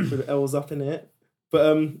 Put the L's up in it.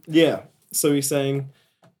 But yeah. So he's saying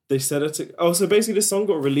they said it. So basically, this song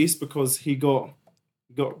got released because he got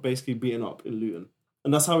basically beaten up in Luton.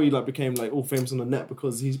 And that's how he like became like all famous on the net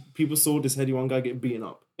because people saw this Heady One guy get beaten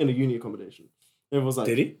up in a uni accommodation. Everyone was like,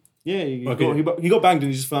 Did he? Yeah, he Okay. got banged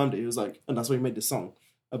and he just found it. He was like, and that's why he made this song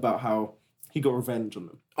about how he got revenge on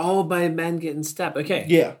them. Oh, by a man getting stabbed. Okay.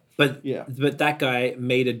 Yeah, But yeah. that guy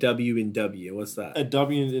made a W in W. What's that? A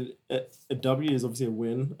W is obviously a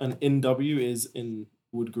win, and in W is in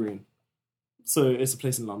Wood Green. So it's a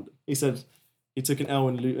place in London. He said he took an L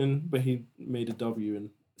in Luton, but he made a W in.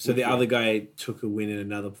 So the other guy took a win in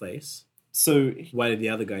another place. So Why did the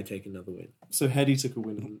other guy take another win? Heady took a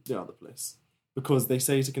win in the other place because they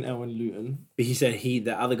say he took an L in Luton, But he said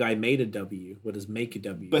the other guy made a W. What does make a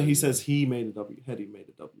W? but he says he made a W. Heady made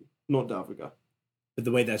a W, not the other guy. But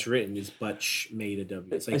the way that's written is Butch made a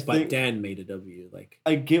W. It's I like But think- Dan made a W. Like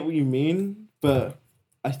I get what you mean, but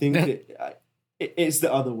I think it's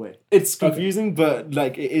the other way. It's confusing, but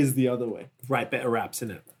like it is the other way. write better raps,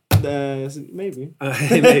 innit? Maybe.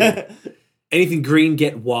 Maybe. Anything green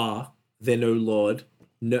get wah, they're no lord.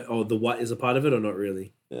 No, or the what is a part of it or not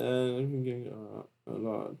really? A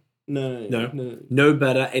lot. No. No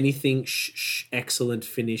better. Anything excellent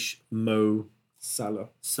finish mo. Salah.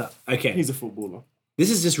 Okay. He's a footballer. This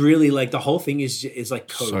is just really like the whole thing is like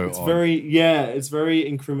code. So It's odd. it's very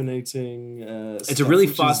incriminating. It's a really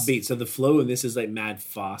fast beat, so the flow of this is like mad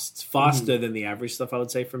fast, faster than the average stuff I would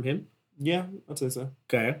say from him. Yeah, I'd say so.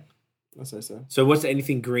 Okay, I'd say so. so what's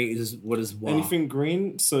anything green? What is wow? Anything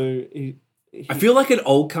green? So I feel like an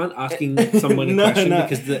old cunt asking someone a No, question no.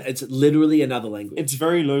 because it's literally another language. it's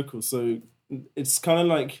very local. So it's kind of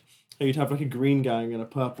like how you'd have like a green gang and a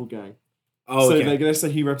purple gang. Oh, So okay. like, let's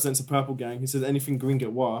say he represents a purple gang. He says anything green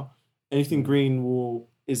get wa. Anything green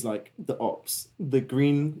is like the ops. The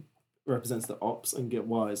green represents the ops, and get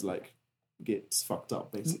wa is like gets fucked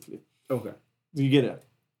up basically. Okay. Do you get it?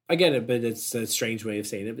 I get it, but it's a strange way of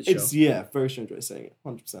saying it. But sure. It's very strange way of saying it.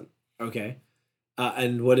 100%. Okay.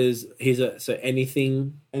 And what is so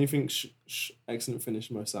anything? Anything excellent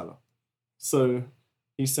finish Mo Salah. So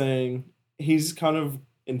he's saying he's kind of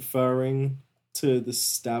inferring to the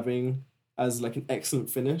stabbing as like an excellent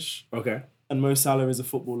finish, Okay. and Mo Salah is a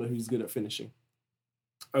footballer who's good at finishing.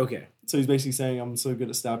 Okay. So he's basically saying, "I'm so good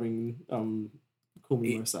at stabbing. Call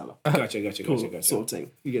me Mo Salah." Gotcha. Cool, sort of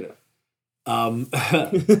thing. You get it.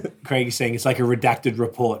 Craig is saying it's like a redacted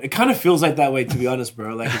report. It kind of feels like that way, to be honest,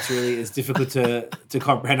 bro. Like it's difficult to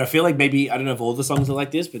comprehend. I feel like maybe I don't know if all the songs are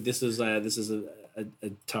like this, but this is a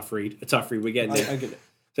tough read. A tough read. We're getting there. I get it.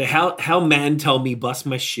 So how man tell me bust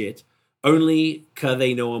my shit only cause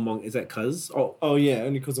they know I'm on. Is that cause? Oh yeah,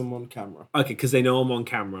 only because I'm on camera. Okay, because they know I'm on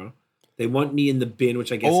camera. They want me in the bin,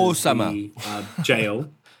 which I guess Osama. is the jail.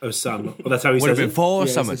 Osama. Well, that's how he Would have says been it. four Yeah,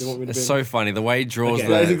 he said summers. they want me to It's be- so funny the way he draws Okay.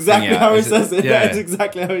 the That's exactly thing out. how he Is it- says it. Yeah. That's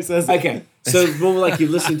exactly how he says it. Okay, so more like you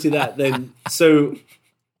listen to that then. So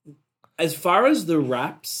as far as the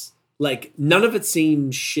raps, like none of it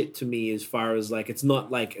seems shit to me. As far as like it's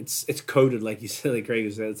not like it's coded like you said, like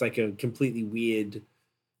Craig said. It's like a completely weird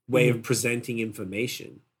way of presenting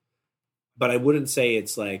information. But I wouldn't say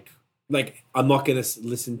it's like I'm not gonna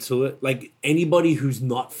listen to it. Like anybody who's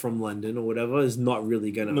not from London or whatever is not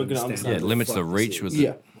really gonna Not gonna understand. understand. Yeah, it what limits fuck the this reach is. with Yeah.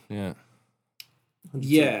 it. Yeah.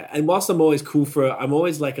 Yeah, and whilst I'm always cool I'm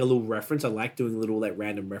always like a little reference. I like doing little like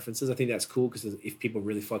random references. I think that's cool because if people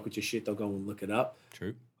really fuck with your shit, they'll go and look it up.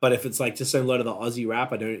 True. But if it's like just a lot of the Aussie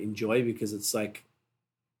rap, I don't enjoy because it's like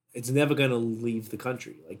it's never gonna leave the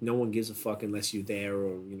country. Like no one gives a fuck unless you're there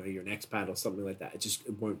or you're an expat or something like that. It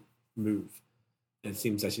won't move. And it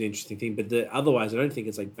seems such an interesting thing. But otherwise, I don't think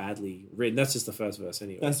it's like badly written. That's just the first verse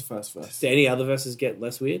anyway. That's the first verse. Do any other verses get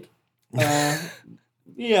less weird?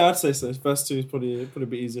 Yeah, I'd say so. Verse 2 is probably a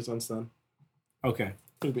bit easier to understand. Okay.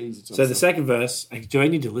 Pretty bit easier to So the understand. second verse, do I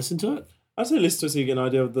need to listen to it? I'd say listen to it so you get an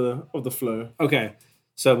idea of the flow. Okay.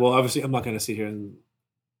 So, well, obviously, I'm not going to sit here and.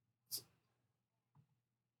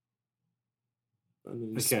 And then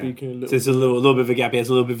you're Okay. speaking a little. So it's a little bit of a gap. There's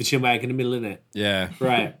a little bit of a chin wag in the middle, isn't it? Yeah.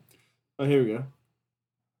 Right. Oh, here we go.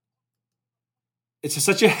 It's just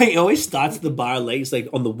such a. It always starts the bar late. It's like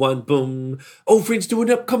on the one, boom. Oh, friends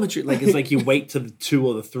doing up commentary. Like it's like you wait to the 2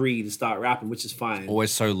 or the 3 to start rapping, which is fine.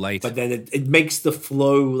 Always so late. But then it makes the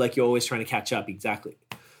flow like you're always trying to catch up. Exactly.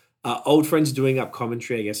 Old friends doing up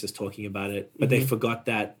commentary, I guess, is talking about it, but they forgot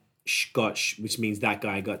that which means that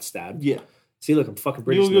guy got stabbed. Yeah. See, look, I'm fucking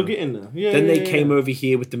British. You'll now. get in there. Yeah. Then yeah, they yeah, came yeah. over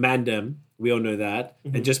here with the Mandem. We all know that.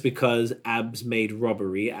 And just because Abs made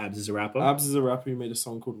Robbery, Abs is a rapper. Abs is a rapper who made a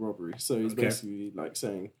song called Robbery. So he's Okay. basically like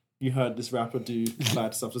saying, you heard this rapper do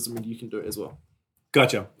bad stuff, doesn't mean you can do it as well.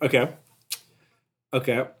 Gotcha. Okay.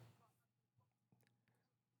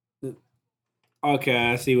 Okay,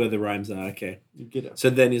 I see where the rhymes are. Okay. You get it. So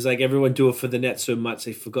then he's like, everyone do it for the net so much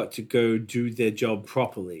they forgot to go do their job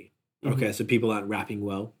properly. Okay, so people aren't rapping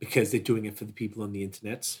well because they're doing it for the people on the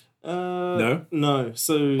internet. No? No.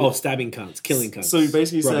 So Oh, stabbing cunts, killing cunts. So he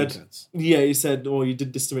basically robbing said, cunts. yeah, he said, "Oh, you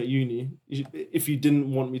did this to me at uni. If you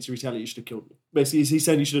didn't want me to retaliate, you should have killed me." Basically, he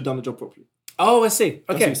said you should have done the job properly. Oh, I see.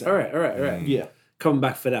 what Okay, he said. all right. Yeah. Coming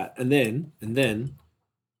back for that. And then.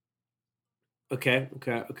 Okay,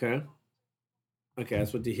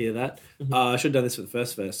 that's what to hear that. I should have done this for the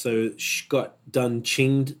first verse. So got done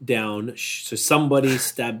chinged down. So somebody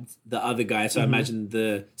stabbed the other guy. So I imagine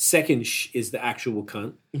the second is the actual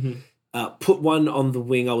cunt. Put one on the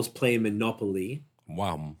wing. I was playing Monopoly.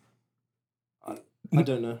 Wow. I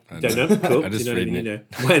don't know. Don't know. Cool. I just you know what I reading mean? it.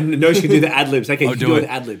 You know. When no, she can do the ad libs. Okay, I'll you can do do it. an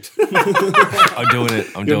ad libbed. I'm doing it.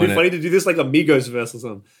 I'm It'd doing be funny it. to do this like a Migos verse or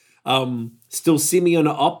something. Still see me on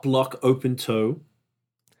an up block, open toe.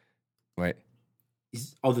 Wait.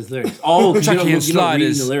 Oh, there's lyrics. Oh, because Chucky and you're not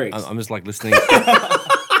reading Sliders. the lyrics. I'm just like listening.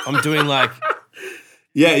 I'm doing like.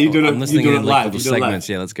 Yeah, you're doing it. I'm You're listening doing in it like live. little You're doing it live. segments.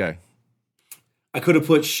 Yeah, let's go. I could have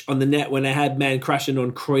put on the net when I had man crashing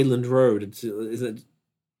on Croyland Road. It's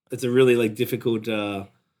a really like difficult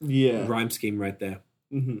Yeah. rhyme scheme right there.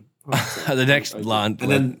 The next I- line,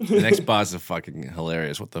 And then- the next bars are fucking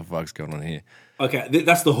hilarious. What the fuck's going on here? Okay,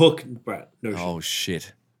 that's the hook, Brad. No shit. Oh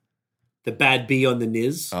shit! The bad B on the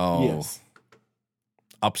Niz. Oh, Yes.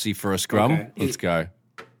 upsy for a scrum. Okay. Let's go.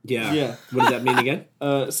 Yeah. Yeah. What does that mean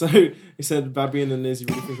again? So he said Babby and the Niz, you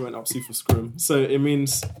really think he went upsy for scrum. So it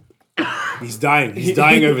means He's dying. He's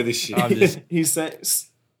dying over this shit. I'm just he said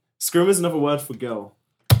scrum is another word for girl.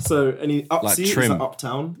 So any upsy is trim. like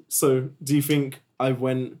uptown. So do you think I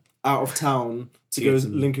went out of town to go get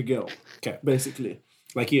some- link a girl? Okay. Basically.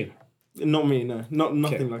 Like you. Not me, no. Nothing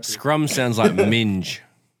Okay. like that. scrum sounds like minge.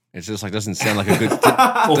 It's just like doesn't sound like a good.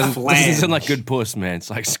 Or Doesn't flange. sound like good puss, man. It's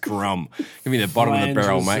like scrum. Give me the bottom of the Flange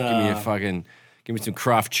barrel, was, mate. Give me some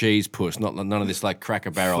Kraft cheese puss. Not none of this like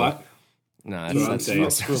Cracker Barrel. Fuck. No, what I'm that's saying.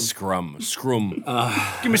 not scrum. Scrum.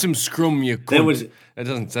 Give me some scrum, you Then cunt. was- It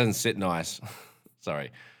doesn't sit nice.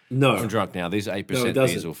 Sorry, No. I'm drunk now. These 8% No, it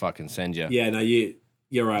doesn't. beers will fucking send you. Yeah, no,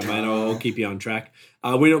 you're right, man. I'll keep you on track.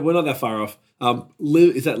 We're not that far off.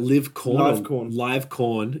 Is that live corn? Live or corn. Live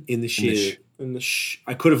corn in the shit. In the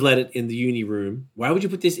I could have let it in the uni room. Why would you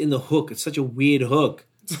put this in the hook? It's such a weird hook.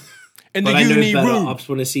 In the But I know uni better. room. Ops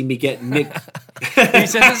want to see me get nicked. He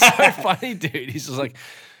says it's so funny, dude. He's just like,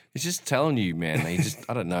 he's just telling you, man.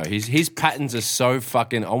 I don't know. His patterns are so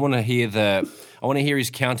fucking. I want to hear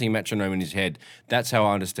his counting metronome in his head. That's how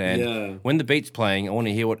I understand. Yeah. When the beat's playing, I want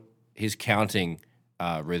to hear what his counting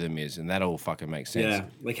rhythm is, and that all fucking makes sense. Yeah,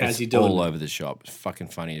 like, how's It's he doing all it? over the shop. It's fucking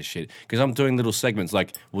funny as shit. Because I'm doing little segments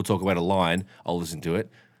like we'll talk about a line. I'll listen to it.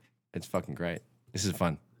 It's fucking great. This is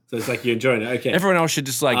fun. So it's like you're enjoying it. Okay. Everyone else should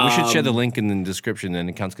just we should share the link in the description, and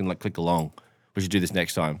the cunts can like click along. We should do this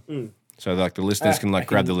next time. So like the listeners can like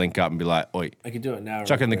grab the link up and be like, "Oi, I can do it now.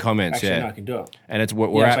 chuck it in the comments." Actually, yeah, no, I can do it. and it's we're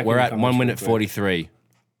Yeah, at chuck we're in the at comments 1 real minute quick. 43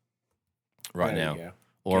 right There now, we go.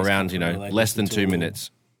 or Guys around can relate less than this 2 to-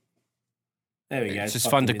 minutes. There we go. It's just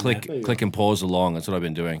Fuck fun to them in click and pause along. That's what I've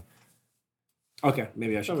been doing. there. Okay,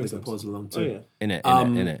 maybe I should That click makes and sense. pause along Oh too. yeah. In it.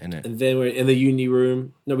 And then we're in the uni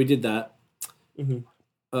room. No, we did that.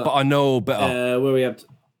 But I know better. Where we up to?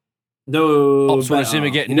 No, Ops want to see me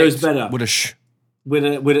better. get He knows nicked better. with a shh. With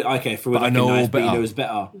a okay, for with But I like know a knife, but he better. knows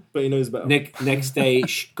better. But he knows better. Next day,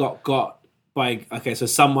 got by. Okay, so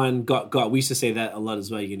someone got. We used to say that a lot as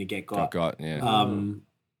well. You're gonna get got. Yeah.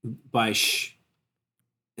 By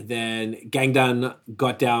then Gangdan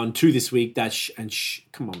got down to this week. That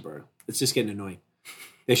come on, bro. It's just getting annoying.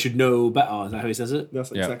 They should know better. Is that how he says it?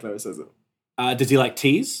 That's Yeah. exactly how it says it. Does he like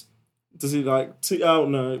tease? Does he like to? Oh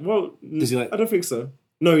no. Well, Does he like- I don't think so.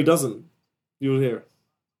 No, he doesn't. You'll hear it.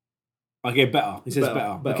 Okay, better. He says Better,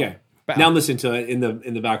 better. better. Okay. Better. Now I'm listening to it in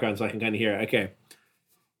the background so I can kind of hear it. Okay.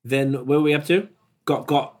 Then where are we up to? Got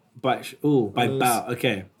by Those- bow.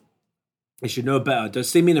 Okay. They should know better. Don't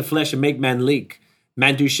see me in the flesh and make man leak.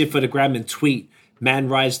 Man do shit for the gram and tweet. Man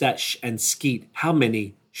rides that and skeet. How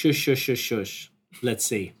many? Shush, shush, shush, shush. Let's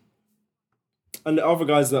see. And the other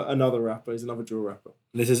guy's another rapper. He's another drill rapper.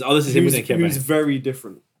 This is him with the Who's camera. very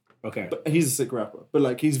different. Okay. But he's a sick rapper. But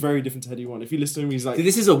like he's very different to Heady One. If you listen to him, he's like See,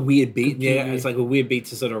 this is a weird beat. Yeah, Completely. it's like a weird beat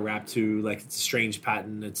to sort of rap to. Like it's a strange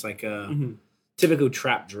pattern. It's like a typical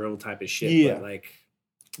trap drill type of shit. Yeah. But like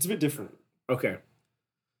it's a bit different. okay.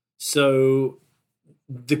 So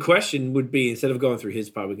the question would be, instead of going through his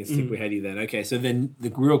part, we can stick with Hetty then. Okay, so then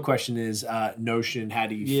the real question is Notion, how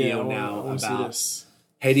do you feel now I wanna see about this.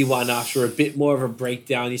 Hetty One after a bit more of a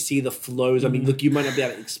breakdown? You see the flows. I mean, look, you might not be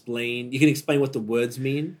able to explain. You can explain what the words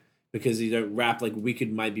mean because you don't rap. Like we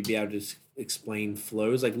could maybe be able to explain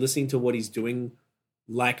flows. Like listening to what he's doing,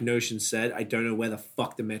 like Notion said, I don't know where the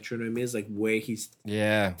fuck the metronome is, like where he's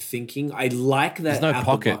Yeah. thinking. I like that. There's no Apple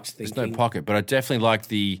pocket. Box There's thinking. no pocket, but I definitely like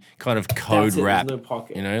the kind of code That's it, rap. There's no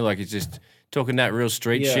pocket. You know, like it's just talking that real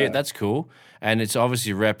street Yeah. shit. That's cool. And it's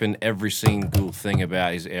obviously repping every single thing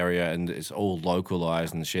about his area and it's all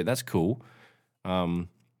localized and shit. That's cool.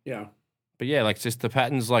 Yeah. But yeah, like just the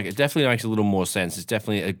patterns, like it definitely makes a little more sense. It's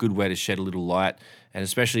definitely a good way to shed a little light. And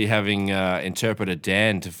especially having interpreter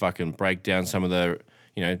Dan to fucking break down some of the,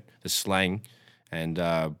 you know, the slang. And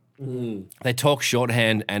they talk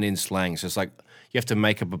shorthand and in slang. So it's like you have to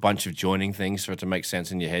make up a bunch of joining things for it to make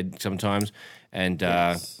sense in your head sometimes. And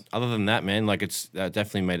other than that, man, like it's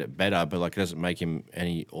definitely made it better, but like it doesn't make him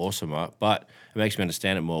any awesomer. But it makes me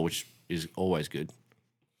understand it more, which is always good.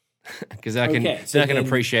 Because I can, Okay, so then I can then-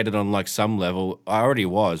 appreciate it on like some level. I already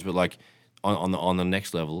was, but like on the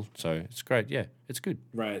next level. So it's great. Yeah, it's good.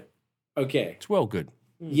 Right. Okay. It's well good.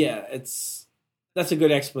 Yeah, that's a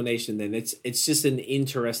good explanation then. It's just an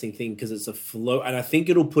interesting thing because it's a flow, and I think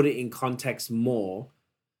it'll put it in context more.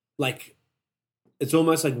 Like, it's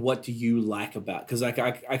almost like, what do you like about? Because like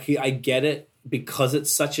I get it because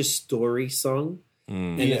it's such a story song.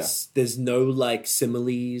 and Yeah. there's no like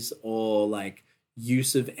similes or like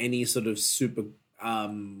use of any sort of super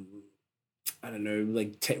I don't know,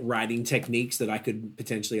 like writing techniques that I could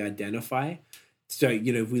potentially identify. So,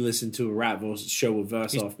 you know, if we listen to a rap or show a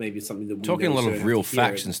verse off, maybe it's something that we Talking a know, lot so of have real to hear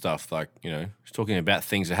facts it. and stuff, like, you know, he's talking about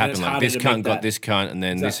things that And happen, it's like harder this to cunt make got that- this cunt, and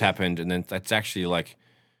then this Exactly. happened, and then that's actually like,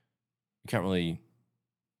 you can't really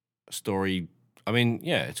story. I mean,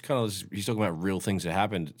 yeah, it's kind of, he's talking about real things that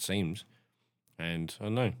happened, it seems. And I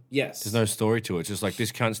don't know. Yes. There's no story to it. It's just like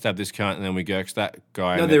this cunt stabbed this cunt, and then we go, 'cause that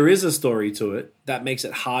guy. No, and there is a story to it that makes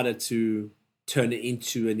it harder to turn it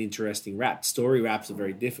into an interesting rap. Story raps are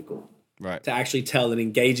very difficult right. to actually tell an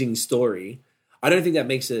engaging story. I don't think that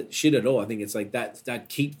makes it shit at all. I think it's like that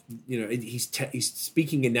keep, you know, he's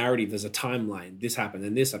speaking a narrative. There's a timeline. This happened,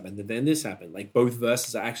 and this happened, and then this happened. Like both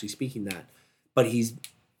verses are actually speaking that, but he's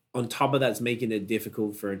on top of that's making it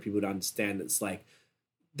difficult for people to understand. It's like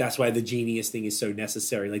that's why the genius thing is so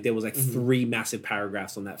necessary. Like there was like 3 massive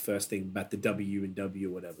paragraphs on that first thing about the W and W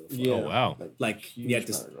or whatever. The fuck. Yeah. Oh, wow. Like Huge you had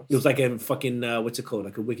this, paragraphs. it was like a fucking what's it called,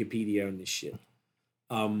 like a Wikipedia on this shit.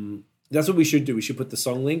 That's what we should do. We should put the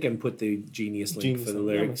song link and put the genius link Genius for the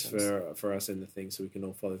link, yeah, lyrics makes sense. for us in the thing, so we can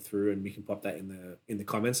all follow through, and we can pop that in the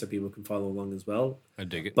comments so people can follow along as well. I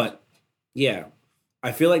dig it. But yeah,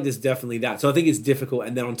 I feel like there's definitely that. So I think it's difficult,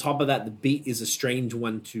 and then on top of that, the beat is a strange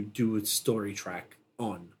one to do a story track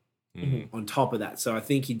on. On top of that, so I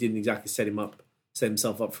think he didn't exactly set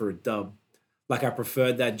himself up for a dub. Like I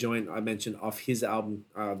preferred that joint I mentioned off his album,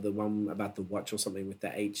 the one about the watch or something with the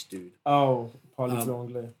H dude. Oh, Parlez-vous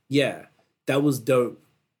anglais. Yeah, that was dope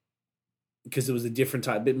because it was a different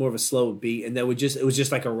type, a bit more of a slower beat, and it was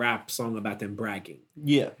just like a rap song about them bragging,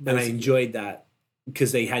 Yeah. and I basically. enjoyed that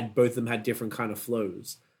because both of them had different kind of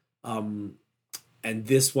flows. And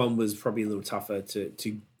this one was probably a little tougher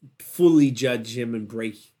to fully judge him and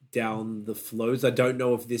break down the flows. I don't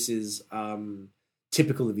know if this is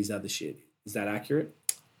typical of his other shit. Is that accurate?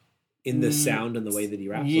 In the sound and the way that he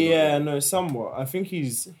raps? or not Yeah, really? no, somewhat. I think he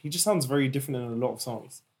just sounds very different in a lot of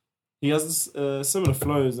songs. He has similar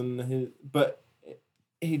flows, but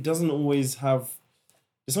he doesn't always have.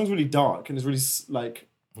 The song's really dark and it's really like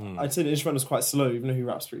I'd say the instrumental is quite slow, even though he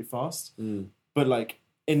raps pretty fast. But like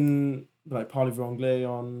in like Parlez-vous anglais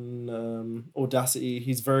on Audacity,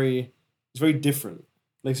 he's very different.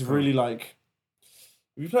 Like it's really like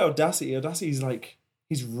if you play Audacity's like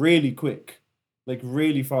he's really quick, like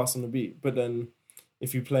really fast on the beat. But then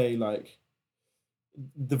if you play like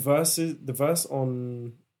the verse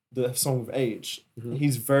on the song with Age,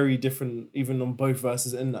 he's very different even on both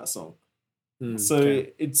verses in that song. So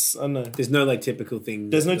okay. it's I don't know. There's no like typical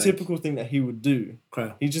thing. There's no like, typical thing that he would do.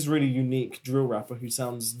 Okay. He's just really unique drill rapper who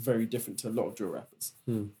sounds very different to a lot of drill rappers.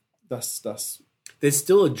 That's There's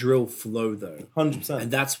still a drill flow though, 100%.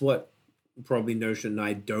 and that's what probably Notion and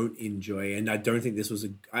I don't enjoy. And I don't think this was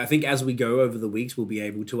I think as we go over the weeks, we'll be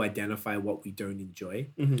able to identify what we don't enjoy.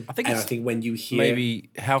 I think And I it's think when you hear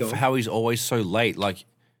maybe Go on. how he's always so late. Like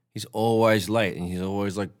he's always late, and he's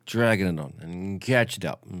always like dragging it on and catch it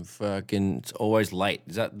up, and fucking it's always late.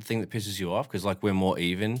 Is that the thing that pisses you off? Because like we're more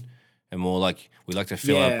even and more like we like to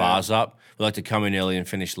fill Yeah. our bars up. We like to come in early and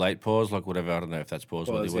finish late. Pause, like whatever. I don't know if that's pause,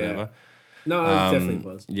 Pause, whatever. yeah. No, it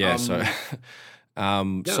definitely was. Yeah, so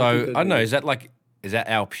I so think I don't know. Is that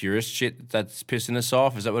our purist shit that's pissing us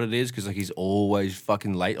off? Is that what it is? Because like he's always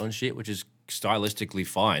fucking late on shit, which is stylistically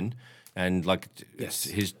fine, and like Yes.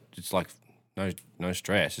 it's like no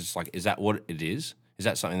stress. It's like, is that what it is? Is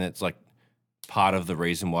that something that's like part of the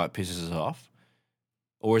reason why it pisses us off,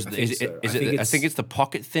 or is I it? think Is so. it? Is I it? think I think it's the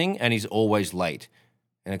pocket thing, and he's always late,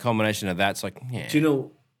 and a combination of that's like, yeah. Do you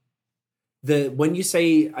know when you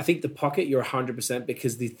say I think the pocket, you're 100%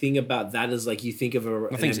 because the thing about that is like you think of a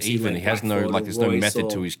Nothing's an MC even. like He has Black no Thought like. or There's no Royce method or-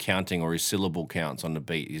 to his counting or his syllable counts on the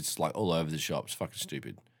beat. It's like all over the shop. It's fucking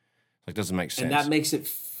stupid. Like doesn't make sense. and that makes it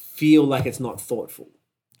feel like it's not thoughtful.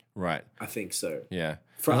 right. I think so. Yeah.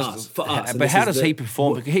 For And us. And But this how is does the- he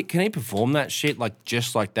perform? Can he perform that shit like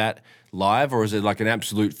just like that live, or is it like an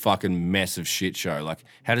absolute fucking mess of shit show? Like,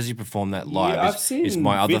 how does he perform that live? I've is seen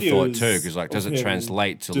my other thought videos too, because like, does of it him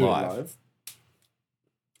translate to do it live?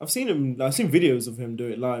 I've seen videos of him do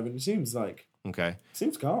it live, and it seems Okay. calm.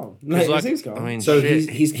 'Cause, Like, it seems calm. I mean, So shit,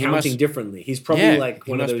 he's he counting must- differently. He's probably Yeah, like he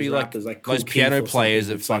one of must those be rappers, like those Cool Keith piano or players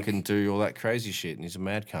something. that It's like- fucking do all that crazy shit, and he's a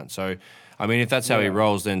mad cunt. So, I mean, if that's how he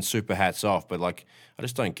rolls, then super hats off. But like, I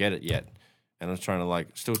just don't get it yet, and I'm trying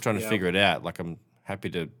to still trying to Yeah. figure it out. Like, I'm happy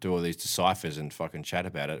to do all these deciphers and fucking chat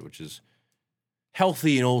about it, which is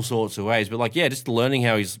healthy in all sorts of ways. But like, yeah, just learning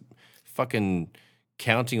how he's fucking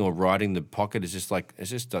counting or writing the pocket is just like it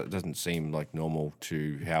just doesn't seem like normal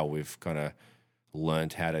to how we've kind of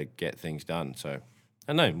learned how to get things done. So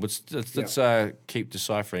I know. Let's keep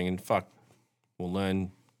deciphering and we'll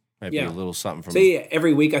learn maybe Yeah. a little something from So yeah,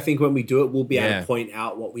 every week I think when we do it, we'll be able Yeah. to point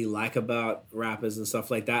out what we like about rappers and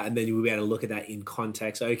stuff like that, and then we'll be able to look at that in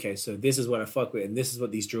context. Okay, so this is what I fuck with, and this is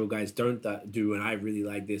what these drill guys don't do, and I really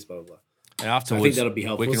like this, blah blah blah. And afterwards, I think that'll be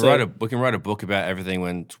helpful. We can So- write a book about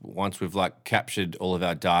everything. Once we've like captured all of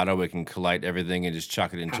our data, we can collate everything and just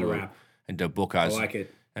chuck it How to into rap. a book. I like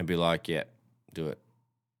it. And be like, yeah, do it.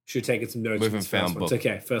 Should have taken some notes. We from haven't this first found one. book. It's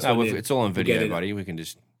okay. First No, one. in. it's all on We'll get video, it. buddy. We can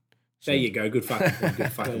just. There you go. Good fucking point.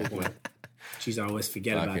 Good fucking point. Jeez, I always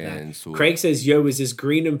forget about Fucking that. sweet. Craig says, "Yo, is this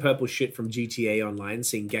green and purple shit from GTA Online?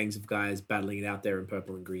 Seeing gangs of guys battling it out there in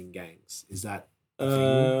purple and green gangs. Is that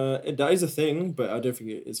That is a thing, but I don't think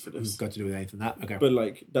it is for this. got to do with anything? That okay. But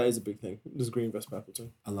like that is a big thing. There's green versus purple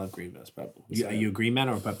too. I love green versus purple. Are you a green man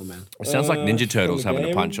or a purple man? It sounds like Ninja from Turtles the having a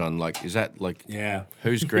game? punch on. Like, is that like Yeah.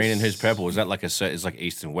 who's green and who's purple? Is that like is like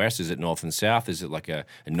east and west? Is it north and south? Is it like a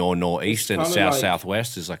northeast and a kinda south like-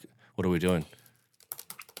 southwest? Is like what are we doing?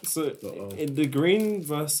 So the green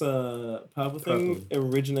versus purple thing Purple.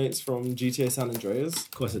 originates from GTA San Andreas,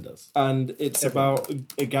 Of course it does. and it's about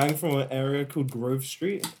a gang from an area called Grove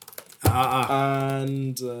Street.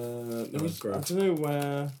 And let me, I Grove. don't know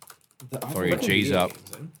where. Throw your G's up.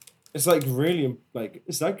 It's like really like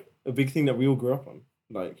it's like a big thing that we all grew up on.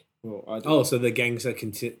 Like, well, I don't Oh, so the gangs are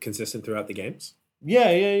consistent throughout the games?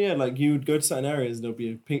 yeah. Like you would go to certain areas, there'll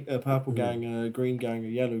be a purple Mhm. gang, a green gang, a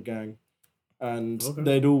yellow gang, and Okay.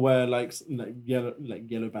 they'd all wear like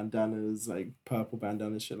yellow bandanas, like purple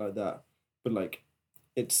bandanas, shit like that. But like,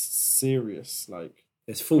 it's serious. Like,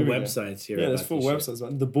 There's full Here we go. websites here. yeah, there's about full this shit. websites.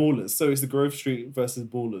 Man. The Ballers. So it's the Grove Street versus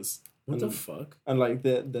Ballers, What the and- fuck? and like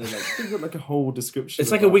they're like they've got like a whole description.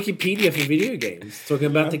 It's like a about Wikipedia for video games, talking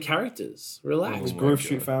about Yeah. the characters. Relax. the Oh my Grove God.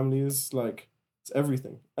 Street families. Like it's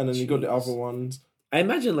everything, and then you got the Jeez. other ones. I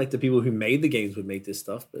imagine like the people who made the games would make this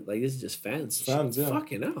stuff, but like this is just fans. Fans, yeah.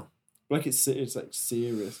 Fucking hell. Like it's like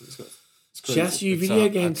serious. It's crazy. Just you It's video a,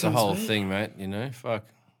 game It's a comes, whole mate. thing, mate. You know, fuck.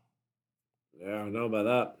 Yeah, I don't know about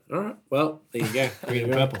that. All right. Well, there you go. Green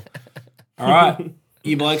and purple. All right.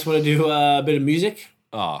 You blokes want to do a bit of music?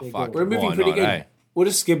 Oh, There you fuck. go. We're moving Why pretty not, good. eh? We'll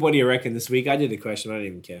just skip what do you reckon this week. I did a question. I didn't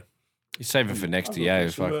even care. You save it for next year.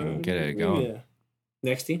 Fucking get it going. Yeah,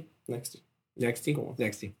 Next team? next. Next team? Go on.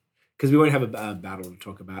 Next team. Because we won't have a battle to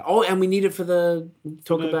talk about. Oh, and we need it for the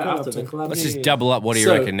talk The about collab after the thing. collab. Let's Yeah, just yeah. double up. What do you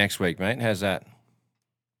So- reckon next week, mate? How's that?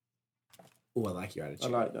 Oh, I like your attitude. I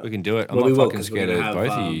like that. We can do it. I'm Well, we not will, fucking 'cause we're scared gonna of have,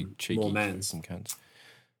 both of you cheeky more mans. fucking cunts.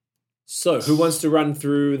 So, who wants to run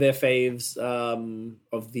through their faves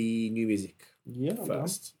of the new music Yeah, I'm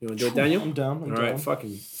first? You want to do it, Daniel? down. I'm down. I'm All down. right,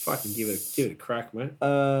 fucking give it a crack, man.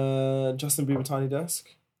 Justin Bieber, Tiny Desk.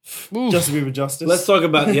 Oof. Justin Bieber, Justice. Let's talk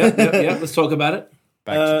about yeah. Let's talk about it.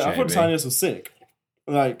 Back to I thought JB. Tiny Desk was sick.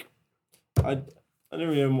 Like, I don't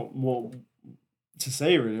really know what to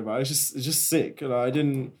say really about it. It's just sick. Like, I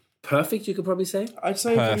didn't. Perfect, you could probably say. I'd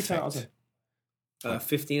say probably 10 Perfect. out of 10.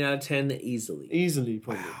 15 out of 10 easily. Easily,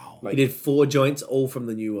 probably. Wow. He Like, did 4 joints, all from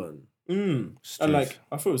the new one. Steve. and like,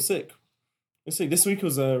 I thought it was sick. It's sick. This week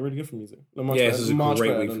was really good for music. Like, much Yeah, better- this was a much great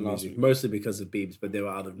better week for than last music, week. mostly because of Biebs, but there were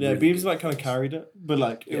other. Yeah, really Biebs good like kind of ones. carried it, but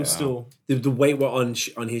like it was Yeah. still The weight were on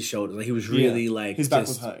his shoulders. Like he was really like his back was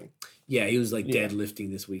just- hurting. Yeah, he was like Yeah.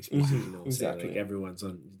 deadlifting this week's music. Mhm, You know what I'm saying? exactly. Like everyone's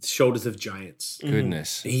on shoulders of giants.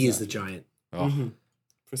 Goodness. He is the giant. Oh, Mhm.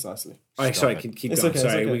 Precisely. All right, Stop sorry, it. keep It's going. okay, it's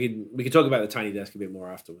Sorry, okay. we can talk about the Tiny Desk a bit more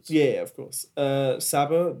afterwards. Yeah, of course.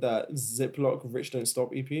 Saba, that Ziploc Rich Don't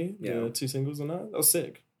Stop EP, Yeah. the 2 singles on that was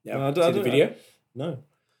sick. Yeah, I see the don't- video. No.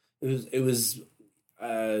 It was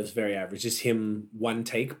very average. Just him one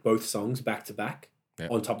take, both songs back to back, Yeah.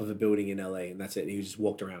 on top of a building in LA, and that's it. He just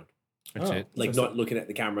walked around, that's Oh. it. like Interesting. not looking at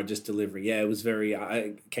the camera, just delivering. Yeah, it was very.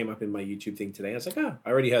 I came up in my YouTube thing today. I was like, I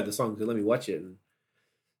already heard the song, so let me watch it. And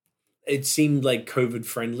it seemed like COVID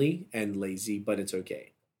friendly and lazy, but it's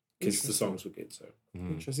okay because the Interesting. songs were good. So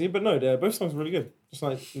Mm. Interesting. But no, both songs are really good. Just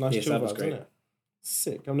like nice Yeah, chill Saba's vibes, great. isn't it?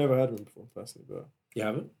 Sick. I've never heard of him before, personally, but you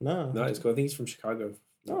haven't? no. No, it's cool. I think he's from Chicago.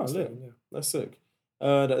 Oh, So, lit. yeah. That's sick.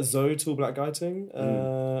 That Zoe Tall Black Guy thing,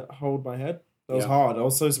 Hold My Head. That was Yeah. hard. I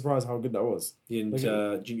was so surprised how good that was. You, didn't,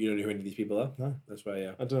 Okay. you don't know who any of these people are? No. That's why,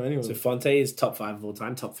 yeah. I don't know anyone. So Fonte is top 5 of all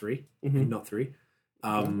time, top 3, Mhm. not 3.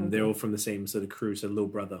 okay. They're all from the same sort of crew, so Lil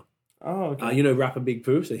Brother. Oh, okay. You know rapper Big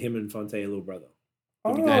Pooh? So him and Fonte are Lil Brother.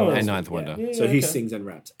 Oh. And Ninth Wonder. Yeah, So he okay. sings and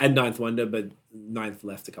raps. And Ninth Wonder, but Ninth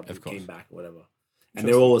left a couple Of of course. came back or whatever. And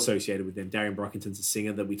they're all associated with them. Darian Brockington's a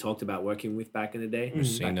singer that we talked about working with back in the day.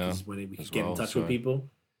 Musina Back 'cause when we could as get well, in touch so- with people.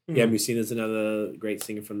 Mhm. Yeah, Musina's another great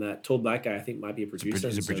singer from that. Tall Black Guy, I think, might be a producer. he's a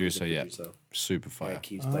and so producer, yeah. producer. Super fire.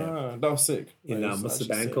 Keys player. Ah, that was sick. In, That was what's the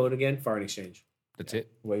actually band sick. called again? Foreign Exchange. That's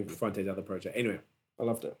it. Wavy. Fronte's other project. Anyway, I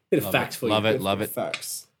loved it. Bit of Love facts it. for Love you. it. Love it.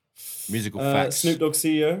 Facts. Musical facts. Snoop Dogg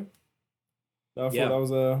CEO. I thought Yeah. that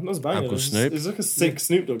was a banger. Uncle It was, Snoop. It was like a sick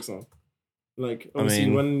Snoop Dogg song. Like obviously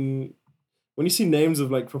mean- when you see names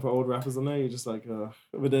of like proper old rappers on there, you're just like,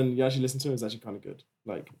 but then you actually listen to it, it's actually kind of good.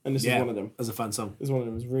 Like, and this is one of them. That was a fun song. This is one of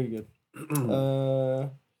them. It's really good.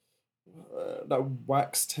 That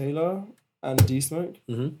Wax Taylor and D Smoke,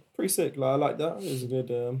 pretty sick. Like, I like that. It was a good.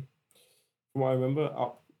 From what I remember,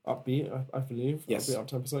 upbeat. I believe. Yes. Upbeat, up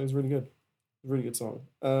tempo. It was really good. Really good song.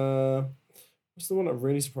 What's the one that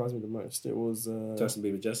really surprised me the most? It was Justin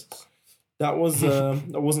Bieber, Justice. that was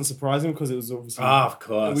that wasn't surprising because it was obviously Of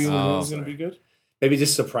course. we all knew it Oh, was going to be good. Maybe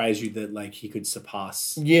just surprise you that like he could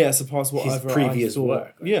surpass Yeah, surpass what his I've previous I thought.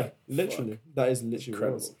 work. Like, Yeah, literally. That is literally what it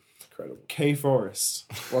incredible. was. Incredible. K Forest.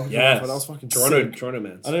 Welcome to Yes. Life. That was fucking Toronto, sick. Toronto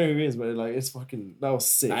man. I don't know who he is, but like it's fucking that was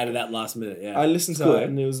sick. Out of that last minute, yeah. I listened to Cool, that eh?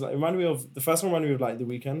 and it was like it reminded me of the first one reminded me of like The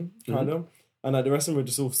Weeknd kind of, and like the rest of them were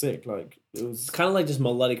just all sick. Like it was It's kind of like just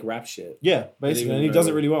melodic rap shit, yeah, basically, even and he know- does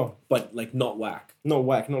it really well. but like not whack. Not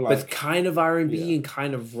whack, not But it's like kind of R&B Yeah. and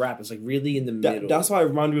kind of rap. It's like really in the middle. that's why it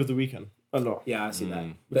reminded me of The Weeknd a lot. Yeah, I see that.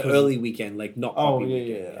 The Because- early Weekend, like not Oh, poppy yeah,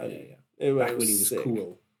 Weekend. yeah. It Back when he was sick.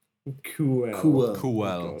 cool. Cool. Cool.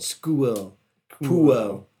 Cool. School.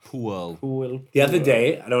 Cool. Cool. Cool. The other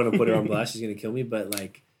day, I don't want to put her on blast. She's gonna kill me. But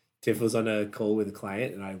like, Tiff was on a call with a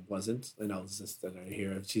client, and I wasn't. And I was just, and I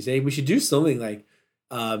hear her. She said, "We should do something like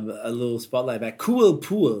a little spotlight about cool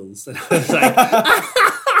pools." And I was like,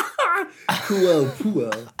 "Cool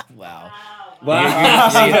pool." Wow.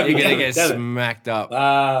 Wow. You're gonna get Damn it. smacked up.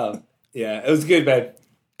 Wow. Yeah, it was good, babe.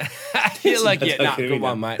 You're like, yeah, That's nah, okay, good we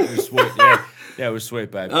one, know. mate. It was sweet. Yeah, yeah, it was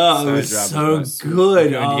sweet, babe. Oh, it was drama, so mate.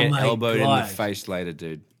 good. You're going to Oh get my elbowed in the God. face later,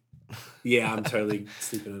 dude. Yeah, I'm totally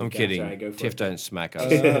sleeping on the I'm couch. kidding. Alright, go for Tiff it. don't smack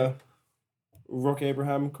us. Rock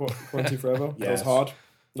Abraham, Quanti Forever. That was Yes. hard.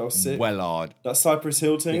 That was sick. Well odd. That Cypress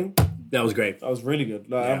Hill thing, That was great. that was really good.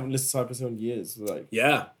 Like, I Yeah. haven't listened to Cypress Hill in years. Like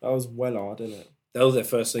Yeah, that was well hard, isn't it? that was their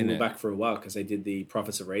first single Innit? back for a while because they did the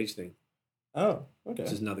Prophets of Rage thing, Oh, okay.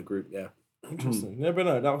 which is another group. Yeah. Interesting. Yeah, but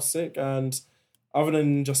no, that was sick. And other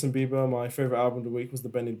than Justin Bieber, my favorite album of the week was the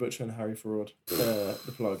Benny the Butcher and Harry Fraud. The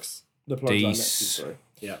plugs. The plugs I next to, Deece. sorry.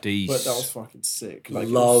 Deece. But that was fucking sick. Like,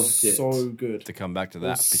 Loved it. it. Was so good. to come back to It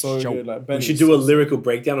that. was for so sure. good. Like We Benny should was do a so- lyrical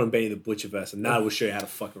breakdown on Benny the Butcher verse, and that will show you how to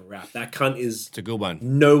fucking rap. That cunt is It's a good one.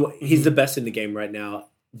 he's the best in the game right now.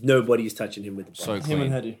 Nobody's touching him with the So ball. Him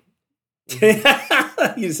and clean. Hetty.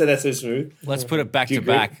 You said that so smooth. Let's put it back Do you to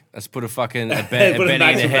agree? back. Let's put a fucking a Put Benny it and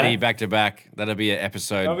back a to Hetty back. back to back. That'll be an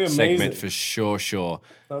episode That'd be segment amazing. for sure.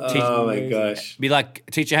 That was Oh my amazing. gosh. Be like,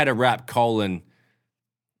 teach you how to rap, colon.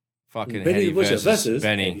 Fucking Benny Hetty the Butcher versus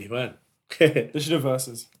Benny. Eddie, man. They should have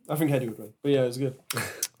verses. I think Hetty would win. But yeah, it was good.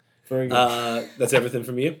 Very good. That's everything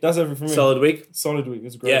from you. That's everything for me. Solid week. Solid week. It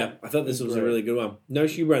was great. Yeah, I thought this It was a great. really good one. No,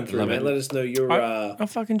 you run through, Love man. it. Let us know your I'll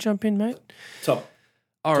fucking jump in, mate. top.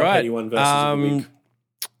 All Top right. 81 verses of the week.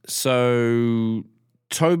 So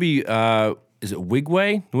Toby, is it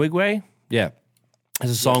Wigway? Wigway? Yeah.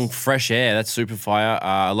 There's a song, Fresh Air. That's super fire.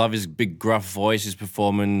 I love his big gruff voice. He's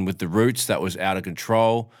performing with the Roots. That was out of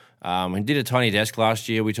control. He did a Tiny Desk last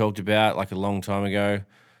year. We talked about like a long time ago.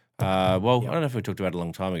 I don't know if we talked about it a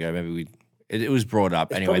long time ago. Maybe it was brought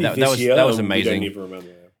up anyway. Probably That this was year, that was we amazing. don't even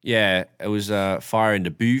remember. Yeah, it was Fire in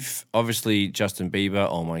the Booth. Obviously, Justin Bieber.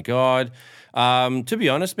 Oh my god. To be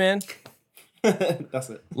honest, man, That's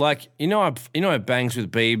it. like I bangs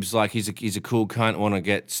with Biebs. Like he's a cool cunt. Want to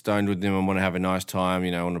get stoned with him and want to have a nice time.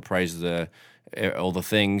 Want to praise all the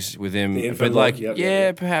things with him. The info But like, log, yep, yeah,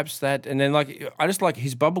 yep. perhaps that. And then like, I just like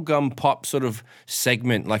his bubblegum pop sort of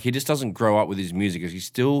segment. Like he just doesn't grow up with his music. He's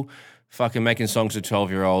still fucking making songs for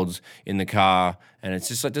 12-year-olds in the car, and it's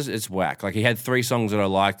just like it's whack. Like he had 3 songs that I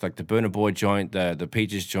liked, like the Burna Boy joint, the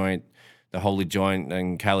Peaches joint, the Holy joint,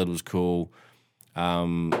 and Khaled was cool.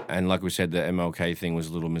 And like we said, the MLK thing was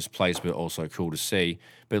a little misplaced, but also cool to see.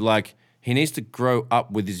 But like, he needs to grow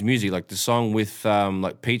up with his music. Like the song with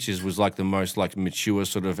like Peaches was like the most like mature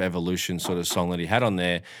sort of evolution sort of song that he had on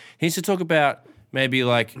there. He needs to talk about maybe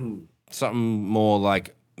like something more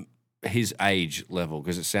like his age level,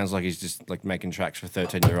 because it sounds like he's just like making tracks for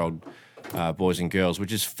 13-year-old boys and girls,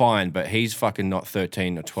 which is fine, but he's fucking not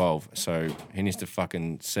 13 or 12, so he needs to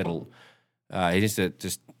fucking settle. He needs to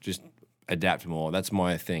just adapt more. That's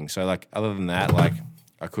my thing. So like, other than that, like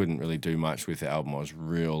I couldn't really do much with the album. I was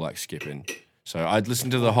real like skipping. So I'd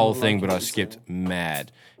listened to the whole thing, but I skipped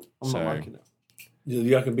mad. I'm So not liking it.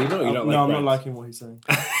 You reckon Bieber? Or you don't No, like I'm not Brands? liking what he's saying.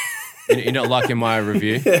 You're not liking my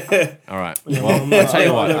review? All right. Well, I'll tell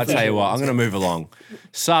you what. I'm going to move along.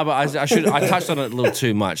 Saba, I touched on it a little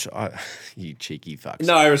too much. You cheeky fucks.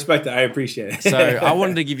 No, I respect it. I appreciate it. So I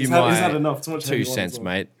wanted to give you He's my had enough. Too much 2 heavy ones cents, on.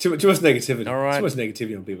 mate. Too much negativity. All right. Too much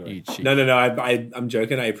negativity on people. You cheat. No. I'm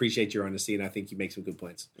joking. I appreciate your honesty, and I think you make some good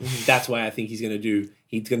points. That's why I think he's going to do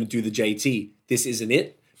the JT. This isn't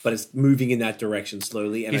it, but it's moving in that direction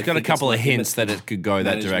slowly. And He's I got a think couple it's of like hints that it could go that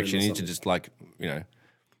management direction. or You need to something. just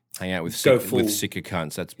hang out with Go full. with sicker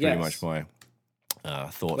cunts. That's pretty Yes. much my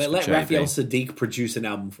thoughts. But for let JB. Raphael Sadiq produce an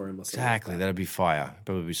album for him or something. Exactly, that'd be fire.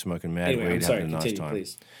 Probably be smoking mad Anyway, weed, I'm sorry. having a nice Continue,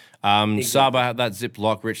 time. please. Saba had that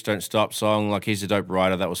Ziploc Rich Don't Stop song. Like, he's a dope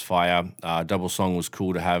writer. That was fire. Double song was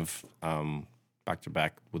cool to have back to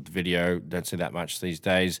back with the video. Don't see that much these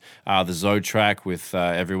days. The Zoe track with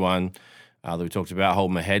everyone that we talked about,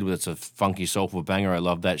 Hold My Head, it's a funky, soulful banger. I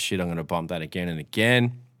love that shit. I'm going to bump that again and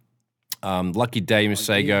again. Lucky Day,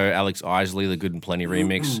 Masego, Alex Isley, the Good and Plenty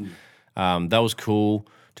remix. That was cool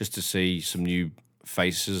just to see some new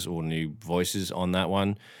faces or new voices on that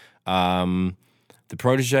one. The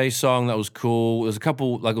Protege song, that was cool. There's a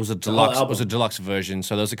couple, like, it was a deluxe version.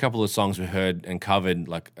 So there's a couple of songs we heard and covered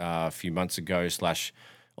like a few months ago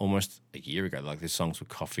 / almost a year ago. Like, there's songs with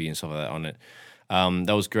Coffee and stuff like that on it.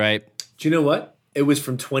 That was great. Do you know what? It was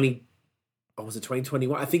from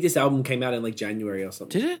 2021? I think this album came out in like January or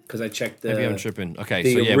something. Did it? Because I checked the. Maybe I'm tripping. Okay,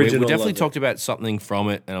 the so yeah, we original definitely of it. talked about something from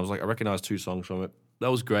it, and I was like, I recognize 2 songs from it.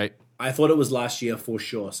 That was great. I thought it was last year for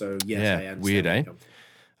sure. So yes, Yeah, I understand. weird, where eh? you come from.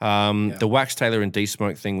 The Wax Taylor and D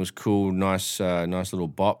Smoke thing was cool. Nice little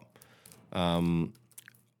bop.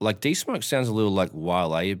 Like, D Smoke sounds a little like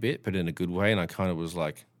Wale a bit, but in a good way. And I kind of was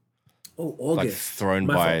like, Oh, August. thrown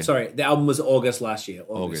My by- fault. Sorry, the album was August last year.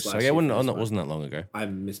 August. So last yeah, year, wasn't that long ago. I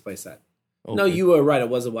misplaced that. All No, good. you were right. It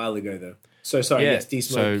was a while ago though. So sorry. Yeah. Yes, D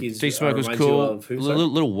So Smoke. D Smoke was cool. A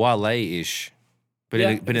little Wale-ish, but Yeah,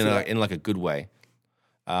 in like a good way.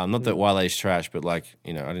 Not that Wale's trash, but like,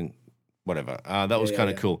 I didn't. Whatever. That was kind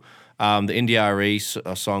of cool. The India RE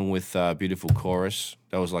song with beautiful chorus.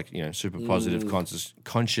 That was like, super positive,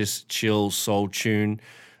 conscious, chill, soul tune.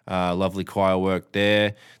 Lovely choir work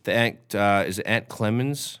there. The Ant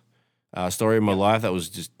Clemens, Story of My Life. That was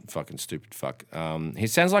just fucking stupid fuck. He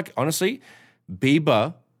sounds like, honestly,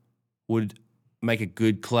 Bieber would make a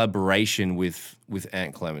good collaboration with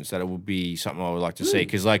Ant Clemens. That it would be something I would like to see.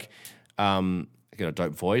 Because like, a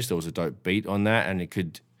dope voice. There was a dope beat on that, and it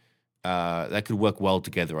could that could work well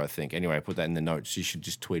together, I think. Anyway, I put that in the notes. You should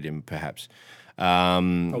just tweet him, perhaps. I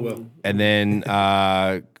will. And then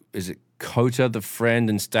is it Kota the Friend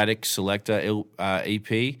and Static Selector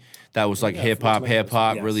EP? That was like hip hop,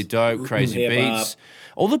 yes. really dope, crazy Hip-hop. beats.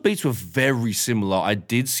 All the beats were very similar. I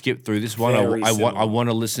did skip through this one. Very I similar. want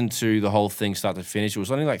to listen to the whole thing start to finish. It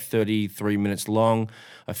was only like 33 minutes long.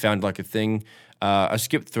 I found like a thing. I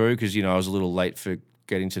skipped through because I was a little late for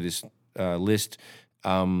getting to this list.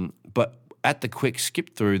 But at the quick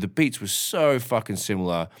skip through, the beats were so fucking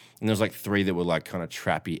similar, and there was like 3 that were like kind of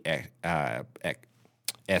trappy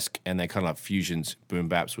esque, and they kind of like fusions, boom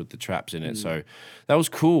baps with the traps in it. So that was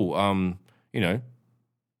cool.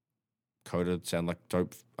 Coda sound like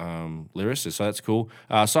dope lyricists, so that's cool.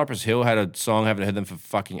 Cypress Hill had a song, haven't heard them for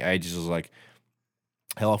fucking ages. I was like,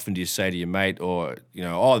 how often do you say to your mate, or,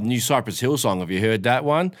 the new Cypress Hill song, have you heard that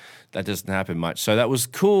one? That doesn't happen much. So that was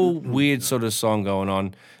cool, weird sort of song going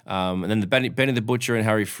on. And then the Benny the Butcher and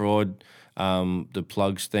Harry Fraud, the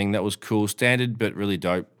plugs thing, that was cool. Standard, but really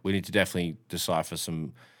dope. We need to definitely decipher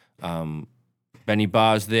some Benny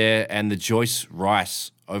bars there. And the Joyce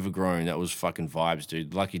Rice, Overgrown, that was fucking vibes,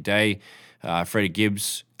 dude. Lucky Day, Freddie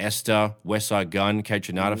Gibbs, Esther, Westside Gun, Kate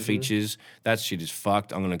Trinata features. That shit is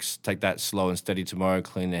fucked. I'm going to take that slow and steady tomorrow,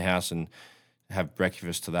 clean the house, and have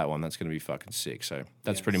breakfast to that one. That's going to be fucking sick. So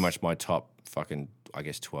that's pretty much my top fucking, I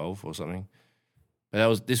guess, 12 or something.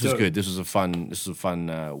 But this was good. This was a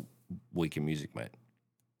fun week in music, mate.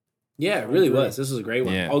 Yeah, it really was. This was a great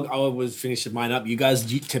one. Yeah. I was finishing mine up. You guys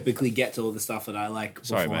typically get to all the stuff that I like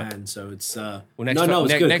Sorry, beforehand, mate. so it's Well, it's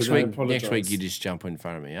good. next 'cause I week, apologize. you just jump in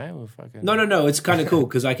front of me, eh? Well, fucking... No. It's kind of cool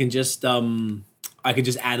because I can just add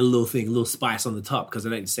a little thing, a little spice on the top because I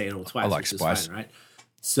don't say it all twice. I like which is spice. fine, right?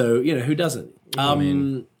 So who doesn't?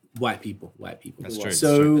 White people. That's true.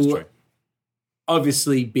 So That's true.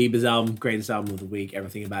 obviously, Bieber's album, greatest album of the week.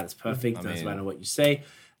 Everything about it's perfect. Doesn't matter what you say.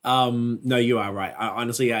 No, you are right.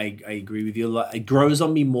 Honestly, I agree with you. It grows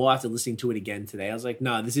on me more after listening to it again today. I was like,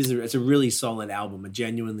 no, it's a really solid album. It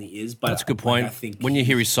genuinely is. But That's a good point. I think when you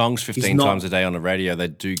hear his songs 15 not- times a day on the radio, they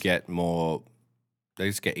do get more. They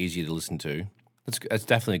just get easier to listen to. That's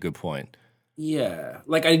definitely a good point. Yeah,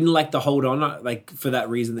 like I didn't like the hold on, like for that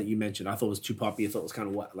reason that you mentioned. I thought it was too poppy. I thought it was kind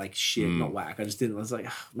of like shit, not whack. I just didn't. I was like,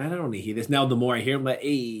 man, I don't want to hear this. Now the more I hear, I'm like,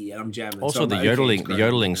 hey, and I'm jamming. Also, So I'm the like, okay, yodeling, it's the great.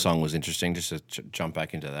 yodeling song was interesting. Just to jump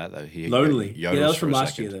back into that, though. He Lonely. Yeah, that was for from a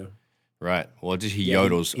last second. year though. Right. Well, just he Yeah,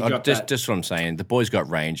 yodels. he dropped that. Just what I'm saying. The boy's got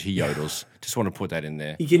range. He yodels. Just want to put that in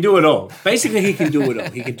there. He can do it all. Basically, he can do it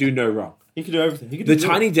all. He can do no wrong. He could do everything. He could The do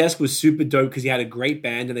Tiny Desk was super dope because he had a great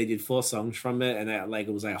band and they did 4 songs from it, and it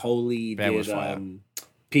was like Holy Band was did fire.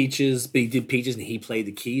 Peaches, but he did Peaches and he played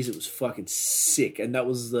the keys. It was fucking sick, and that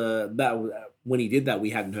was when he did that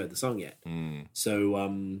we hadn't heard the song yet.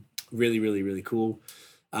 So really, really, really cool.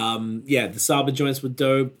 The Saba joints were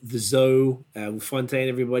dope. The Zoe, Fontaine,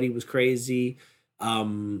 everybody was crazy.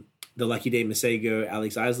 The Lucky Day Masego,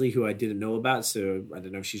 Alex Isley, who I didn't know about, so I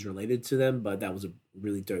don't know if she's related to them, but that was a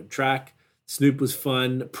really dope track. Snoop was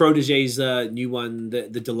fun. Protege's new one, the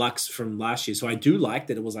deluxe from last year. So I do like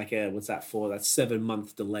that it was like that's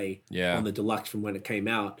 7-month delay on the deluxe from when it came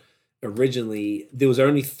out. Originally, there was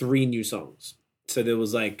only 3 new songs. So there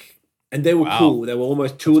was like, and they were cool. There were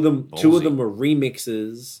almost two of them were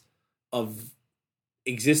remixes of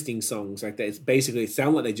existing songs. Like that. It's basically, it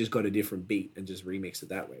sounded like they just got a different beat and just remixed it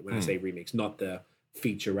that way. When I say remix, not the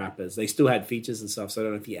feature rappers. They still had features and stuff. So I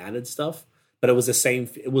don't know if he added stuff, but it was the same.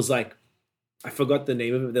 It was like, I forgot the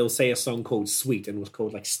name of it. They'll say a song called Sweet and it was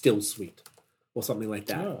called like Still Sweet or something like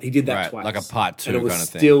that. Oh. He did that twice. Like a part 2 and it was kind of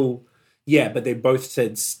thing. still, yeah, but they both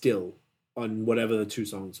said still on whatever the 2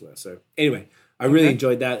 songs were. So anyway, I really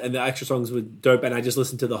enjoyed that. And the extra songs were dope. And I just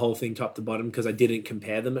listened to the whole thing top to bottom because I didn't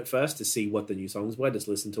compare them at first to see what the new songs were. I just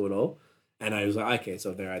listened to it all. And I was like, okay,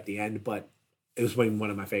 so they're at the end. But it was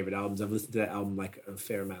one of my favorite albums. I've listened to that album like a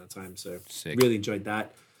fair amount of time. So Sick. really enjoyed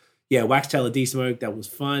that. Yeah, Wax Taylor D Smoke, that was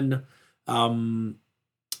fun.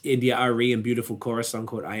 India Ari and beautiful chorus song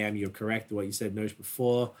called I Am You're Correct, what you said Nosh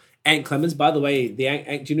before. Ant Clemens, by the way, do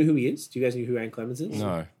you know who he is? Do you guys know who Ant Clemens is?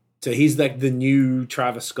 No. So he's like the new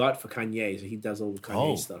Travis Scott for Kanye. So he does all the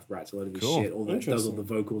Kanye Oh. stuff, writes a lot of his Cool. shit, does all Interesting. the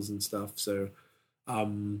vocals and stuff. So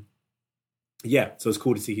so it's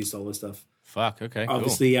cool to see his solo stuff. Fuck. Okay. Cool.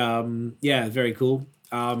 Obviously, very cool.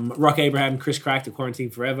 Rock Abraham, Chris Crack, The Quarantine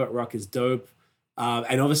Forever. Rock is dope.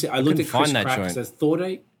 And obviously, I looked at couldn't Chris find that Crack joint. because I thought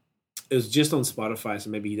it was just on Spotify, so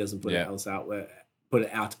maybe he doesn't put Yeah. it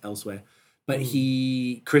out elsewhere. But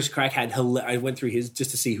Chris Crack had. I went through his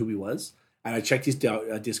just to see who he was, and I checked his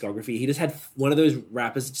discography. He just had one of those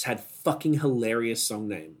rappers that just had fucking hilarious song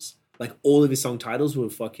names. Like all of his song titles were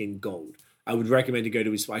fucking gold. I would recommend to go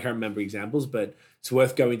to his. I can't remember examples, but it's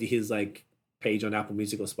worth going to his like page on Apple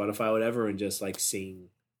Music or Spotify or whatever, and just like seeing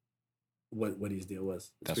what his deal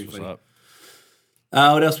was. It's That's pretty what's funny. up.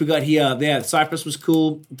 What else we got here? Yeah, Cypress was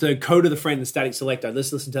cool. The Code of the Friend and Static Select. I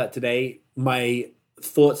just listened to that today. My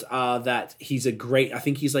thoughts are that he's I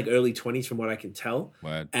think he's like early 20s from what I can tell.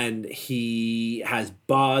 Word. And he has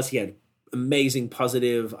bars. He had amazing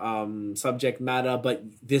positive subject matter. But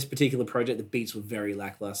this particular project, the beats were very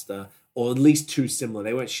lackluster, or at least too similar.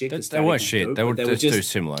 They weren't shit. 'cause They Static weren't was shit. dope, They were but just too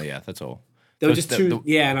similar. Yeah, that's all. they were Because just too,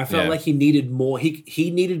 and I felt yeah. like he needed more. He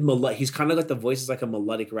needed he's kind of like the voice is like a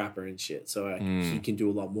melodic rapper and shit, so he can do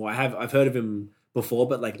a lot more. I've heard of him before,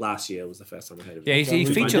 but like last year was the first time I heard of him. Yeah, he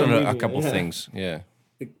Don't featured on mind a that. couple of Yeah. things. Yeah,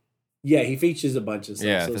 Yeah, he features a bunch of stuff.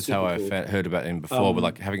 yeah, so that's it's how super I cool. heard about him before. But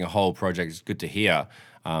like having a whole project is good to hear.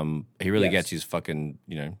 He really Yes. gets his fucking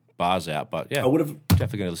bars out. But yeah, I would have,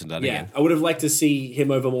 definitely gonna listen to that yeah, again. I would have liked to see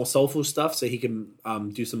him over more soulful stuff, so he can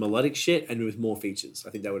do some melodic shit and with more features. I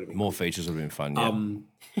think that would have been More features would have been fun.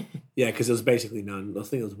 Yeah, yeah, because there was basically none. I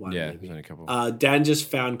think it was one. yeah, maybe. there's only a couple. Dan just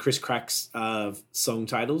found Chris Crack's song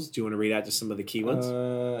titles. Do you want to read out just some of the key ones?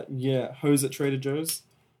 Yeah, Hose at Trader Joe's.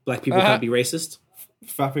 Black people can't be racist.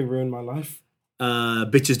 Fapping ruined my life.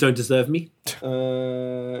 Bitches don't deserve me.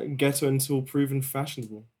 Ghetto until proven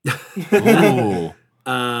fashionable. Ooh,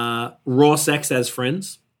 Raw sex as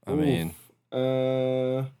friends. I mean,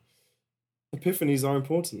 Epiphanies are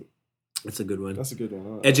important. That's a good one. That's a good one. I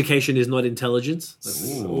like Education is not intelligence.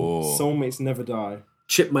 That's- that. Ooh. Soulmates never die.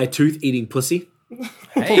 Chip my tooth eating pussy.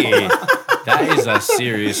 hey, that is a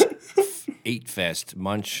serious eat fest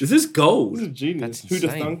munch. Is this This is gold? genius. That's Who'd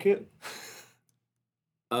have insane. thunk it?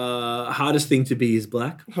 Hardest thing to be is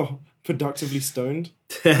black. Oh, productively stoned.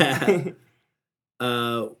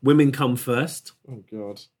 Women come first. Oh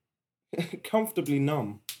god. Comfortably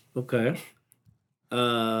numb. Okay.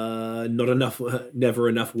 Not enough. Never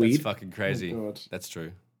enough That's weed. fucking crazy. Oh, God. That's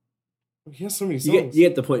true. He has so many You songs.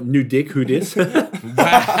 get the point. New dick. Who dis?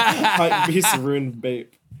 Hype beast ruined babe.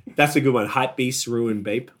 That's a good one. Hype beast ruin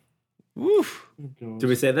babe. Woof. Oh, God. Did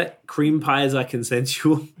we say that? Cream pies are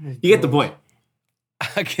consensual. You get the point.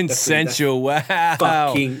 Consensual. Wow.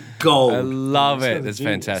 Fucking gold. I love it. guy's That's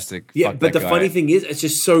genius. fantastic. Yeah, Fuck but that the guy. funny thing is, it's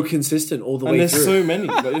just so consistent all the And way there's through. so many.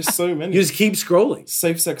 Like, there's so many. You just keep scrolling.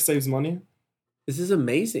 Safe sex saves money. This is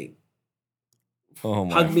amazing. Oh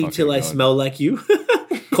my Hug me fucking till I God. smell like you.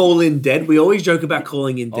 Call in dead. We always joke about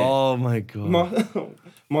calling in dead. Oh my God.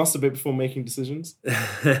 Masturbate before making decisions.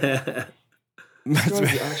 That's- Guys are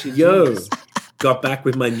actually Yo, genius. got back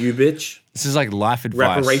with my new bitch. this is like life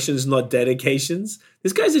advice. Reparations, not dedications.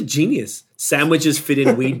 This guy's a genius. Sandwiches fit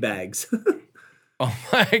in weed bags. Oh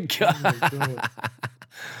my God. God.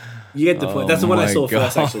 You get the point. That's the one I my saw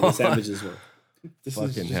first, God. actually. The sandwiches one. This Fucking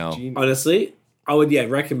is just hell. genius. Honestly, I would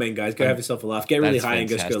recommend guys go have yourself a laugh. Get really That's high and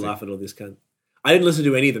just go fantastic. laugh at all this cunt. I didn't listen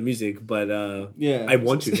to any of the music, but Yeah. I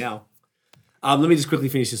want to now. Let me just quickly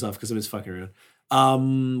finish this off because I'm just fucking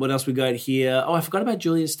around. What else we got here? Oh, I forgot about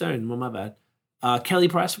Julia Stone. Well, my bad. Kelly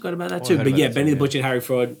Price, forgot about that Oh, I too. heard But about yeah, that Benny too, the Butcher and Harry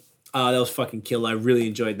Fraud. That was fucking killer. I really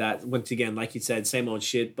enjoyed that. Once again, like you said, same old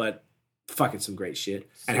shit, but fucking some great shit.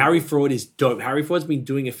 And Harry Fraud is dope. Harry Fraud's been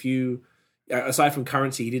doing a few, aside from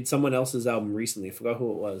Currency, he did someone else's album recently. I forgot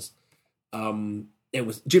who it was. It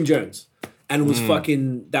was Jim Jones. And it was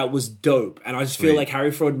fucking, that was dope. And I just feel Sweet. like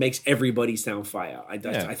Harry Fraud makes everybody sound fire. I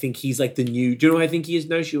think he's like the new, do you know what I think he is?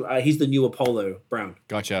 No, he's the new Apollo Brown.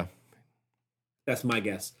 Gotcha. That's my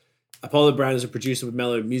guess. Apollo Brown is a producer with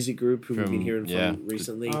Mellow Music Group who we've been From- hearing yeah. from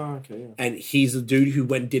recently. Oh, okay, yeah. And he's the dude who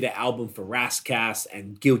went and did an album for Rascast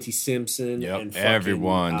and Guilty Simpson. Yep. And fucking,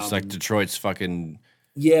 Everyone. It's like Detroit's fucking.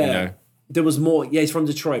 yeah. you know. There was more. Yeah, he's from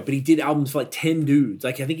Detroit, but he did albums for like 10 dudes.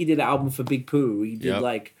 Like, I think he did an album for Big Pooh. He did Yep.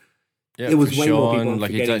 like, Yeah, It was for way more Sean, people I'm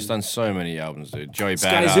like forgetting. he's done so many albums, dude. Joey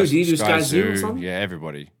Sky Badass, Zoo. Did he do Sky Sky Zoo or Zoo, something? Yeah,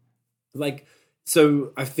 everybody. like,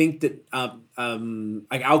 so I think that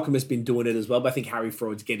like Alchemist's been doing it as well, but I think Harry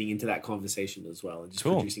Fraud's getting into that conversation as well and just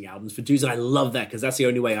Cool. producing albums for dudes. And I love that because that's the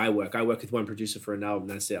only way I work. I work with one producer for an album.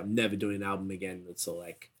 That's it. I'm never doing an album again. It's all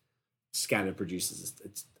like scattered producers.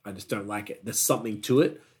 I just don't like it. There's something to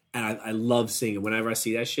it, and I love seeing it. Whenever I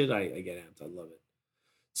see that shit, I get amped. I love it.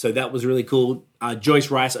 So that was really cool. Joyce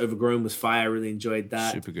Rice, Overgrown was fire. I really enjoyed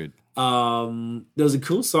that. Super good. There was a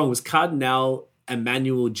cool song. It was Cardinal,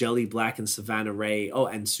 Emmanuel, Jelly Black, and Savannah Ray. Oh,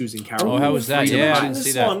 and Susan Carroll. Oh, how was that? Freedom Yeah, I Hut. didn't This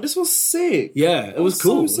see that. one. This was sick. Yeah, it was That's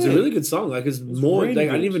cool. so It was a really sick. good song. Like, it's more. really Like, I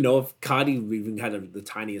didn't good. even know if Cardi even had the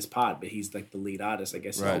tiniest part, but he's like the lead artist. I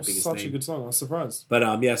guess is Right. the biggest Such name. a good song. I was surprised.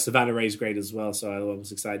 But yeah, Savannah Ray's great as well. So I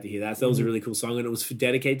was excited to hear that. So that was a really cool song, and it was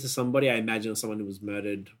dedicated to somebody. I imagine it was someone who was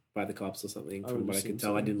murdered by the cops or something. From would what I assume could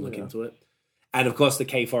tell, so, I didn't look yeah. into it. And of course, the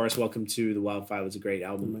K Forest Welcome to the Wildfire was a great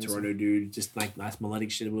album. Amazing. Toronto dude, just like nice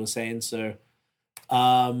melodic shit we were saying. So,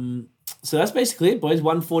 so that's basically it, boys.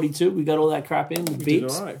 142. We got all that crap in with We did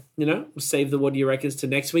beats. all right. You know, we'll save the What Do You Records to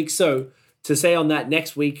next week. So to say on that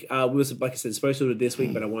next week, we was like I said, supposed to do it this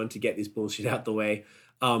week, but I wanted to get this bullshit out the way,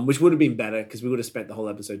 which would have been better because we would have spent the whole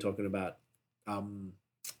episode talking about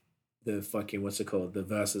the fucking what's it called, the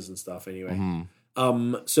verses and stuff. Anyway.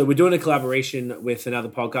 So we're doing a collaboration with another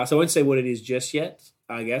podcast. I won't say what it is just yet,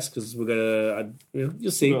 I guess, because we're gonna,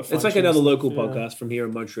 you'll see. We've got It's like fine-tuned another stuff, local yeah. podcast from here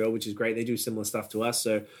in Montreal, which is great. They do similar stuff to us,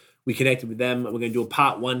 so we connected with them. We're gonna do a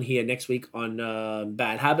part 1 here next week on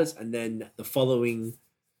bad habits, and then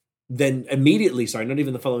immediately, not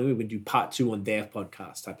even the following week, we're gonna do part 2 on their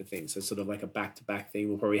podcast type of thing. So sort of like a back-to-back thing.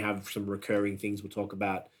 We'll probably have some recurring things we'll talk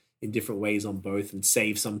about in different ways on both, and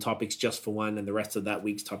save some topics just for one, and the rest of that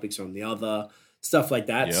week's topics are on the other. Stuff like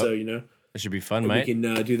that. Yep. So, It should be fun, we mate. can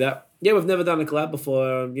do that. Yeah, we've never done a collab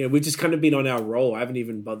before. We've just kind of been on our roll. I haven't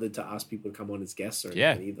even bothered to ask people to come on as guests or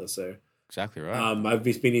anything either. So Exactly right. I've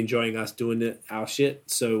just been enjoying us doing our shit.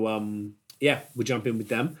 So yeah, we'll jump in with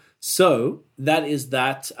them. So that is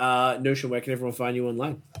that. Notion, where can everyone find you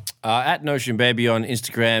online? At Notion Baby on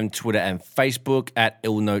Instagram, Twitter, and Facebook. At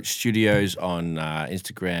Ill Note Studios on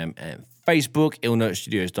Instagram and Facebook.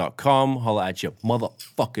 illnotestudios.com. Holla at your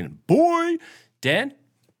motherfucking boy. Dan?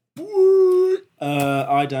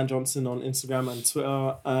 I Dan Johnson on Instagram and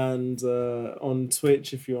Twitter, and on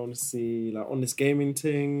Twitch if you want to see like on this gaming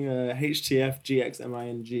thing,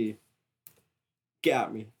 HTFGXMING. Get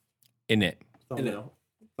at me. In it. Thumbnail.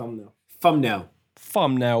 Thumbnail. Thumbnail.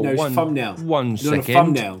 No, it's one, thumbnail. 1 Doing second. a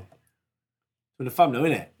thumbnail. Doing a thumbnail,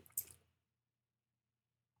 innit?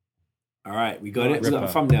 All right, we got it. We got a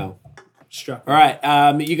Ripper. thumbnail. Strap. All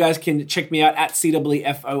right, you guys can check me out at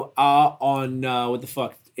CWFOR on what the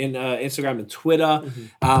fuck in Instagram and Twitter,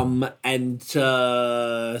 and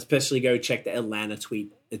especially go check the Atlanta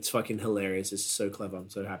tweet. It's fucking hilarious. It's so clever. I'm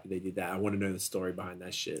so happy they did that. I want to know the story behind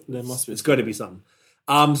that shit. There must be. It's got to be something.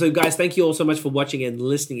 So guys, thank you all so much for watching and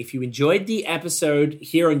listening. If you enjoyed the episode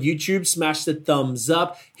here on YouTube, smash the thumbs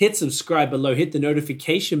up, hit subscribe below, hit the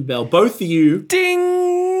notification bell. Both of you.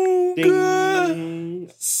 Ding!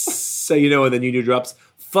 Ding. So you know when the new drops.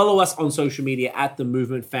 Follow us on social media at The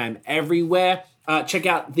Movement Fam everywhere. Check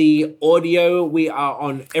out the audio. We are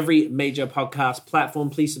on every major podcast platform.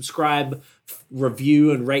 Please subscribe,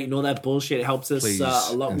 review, and rate and all that bullshit. It helps us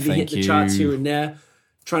a lot. And We hit the charts here and there.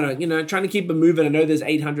 Trying to keep it moving. I know there's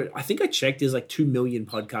 800. I think I checked. There's like 2 million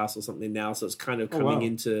podcasts or something now. So it's kind of coming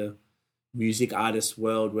into music artist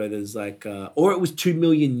world where there's like, or it was 2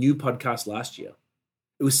 million new podcasts last year.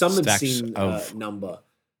 It was some Stacks obscene of numbers.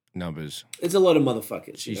 Numbers. It's a lot of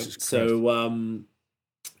motherfuckers. Jesus Christ. So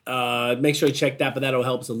make sure you check that, but that'll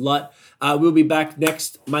help us a lot. We'll be back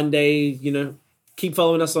next Monday. Keep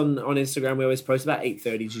following us on Instagram. We always post about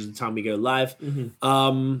 8:30 is usually the time we go live.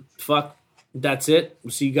 That's it.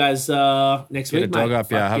 We'll see you guys next week. Get a dog mate. up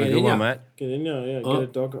here. Have a good one, mate. Get in there, yeah. Get a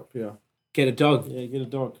dog up here. Get a dog. Yeah, get a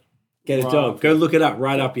dog. Get a Right dog. up Go look it up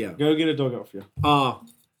right up here. Go get a dog up here.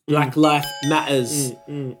 Black Life Matters.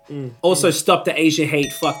 Also, stop the Asian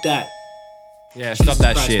hate. Fuck that. Yeah, stop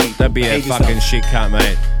that Christ, shit. mate. Don't be a Behave fucking yourself. shit cunt,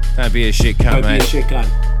 mate. Don't be a shit cunt, Don't be a mate. shit cunt.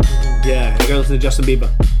 Yeah, go listen to Justin Bieber.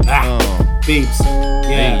 Oh. Biebs.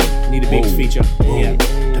 Yeah, Hey. need a Biebs Whoa. feature. Whoa. Yeah.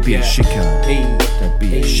 Don't be a shit cunt. Hey. Don't be a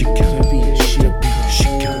Hey. shit cunt. Don't be a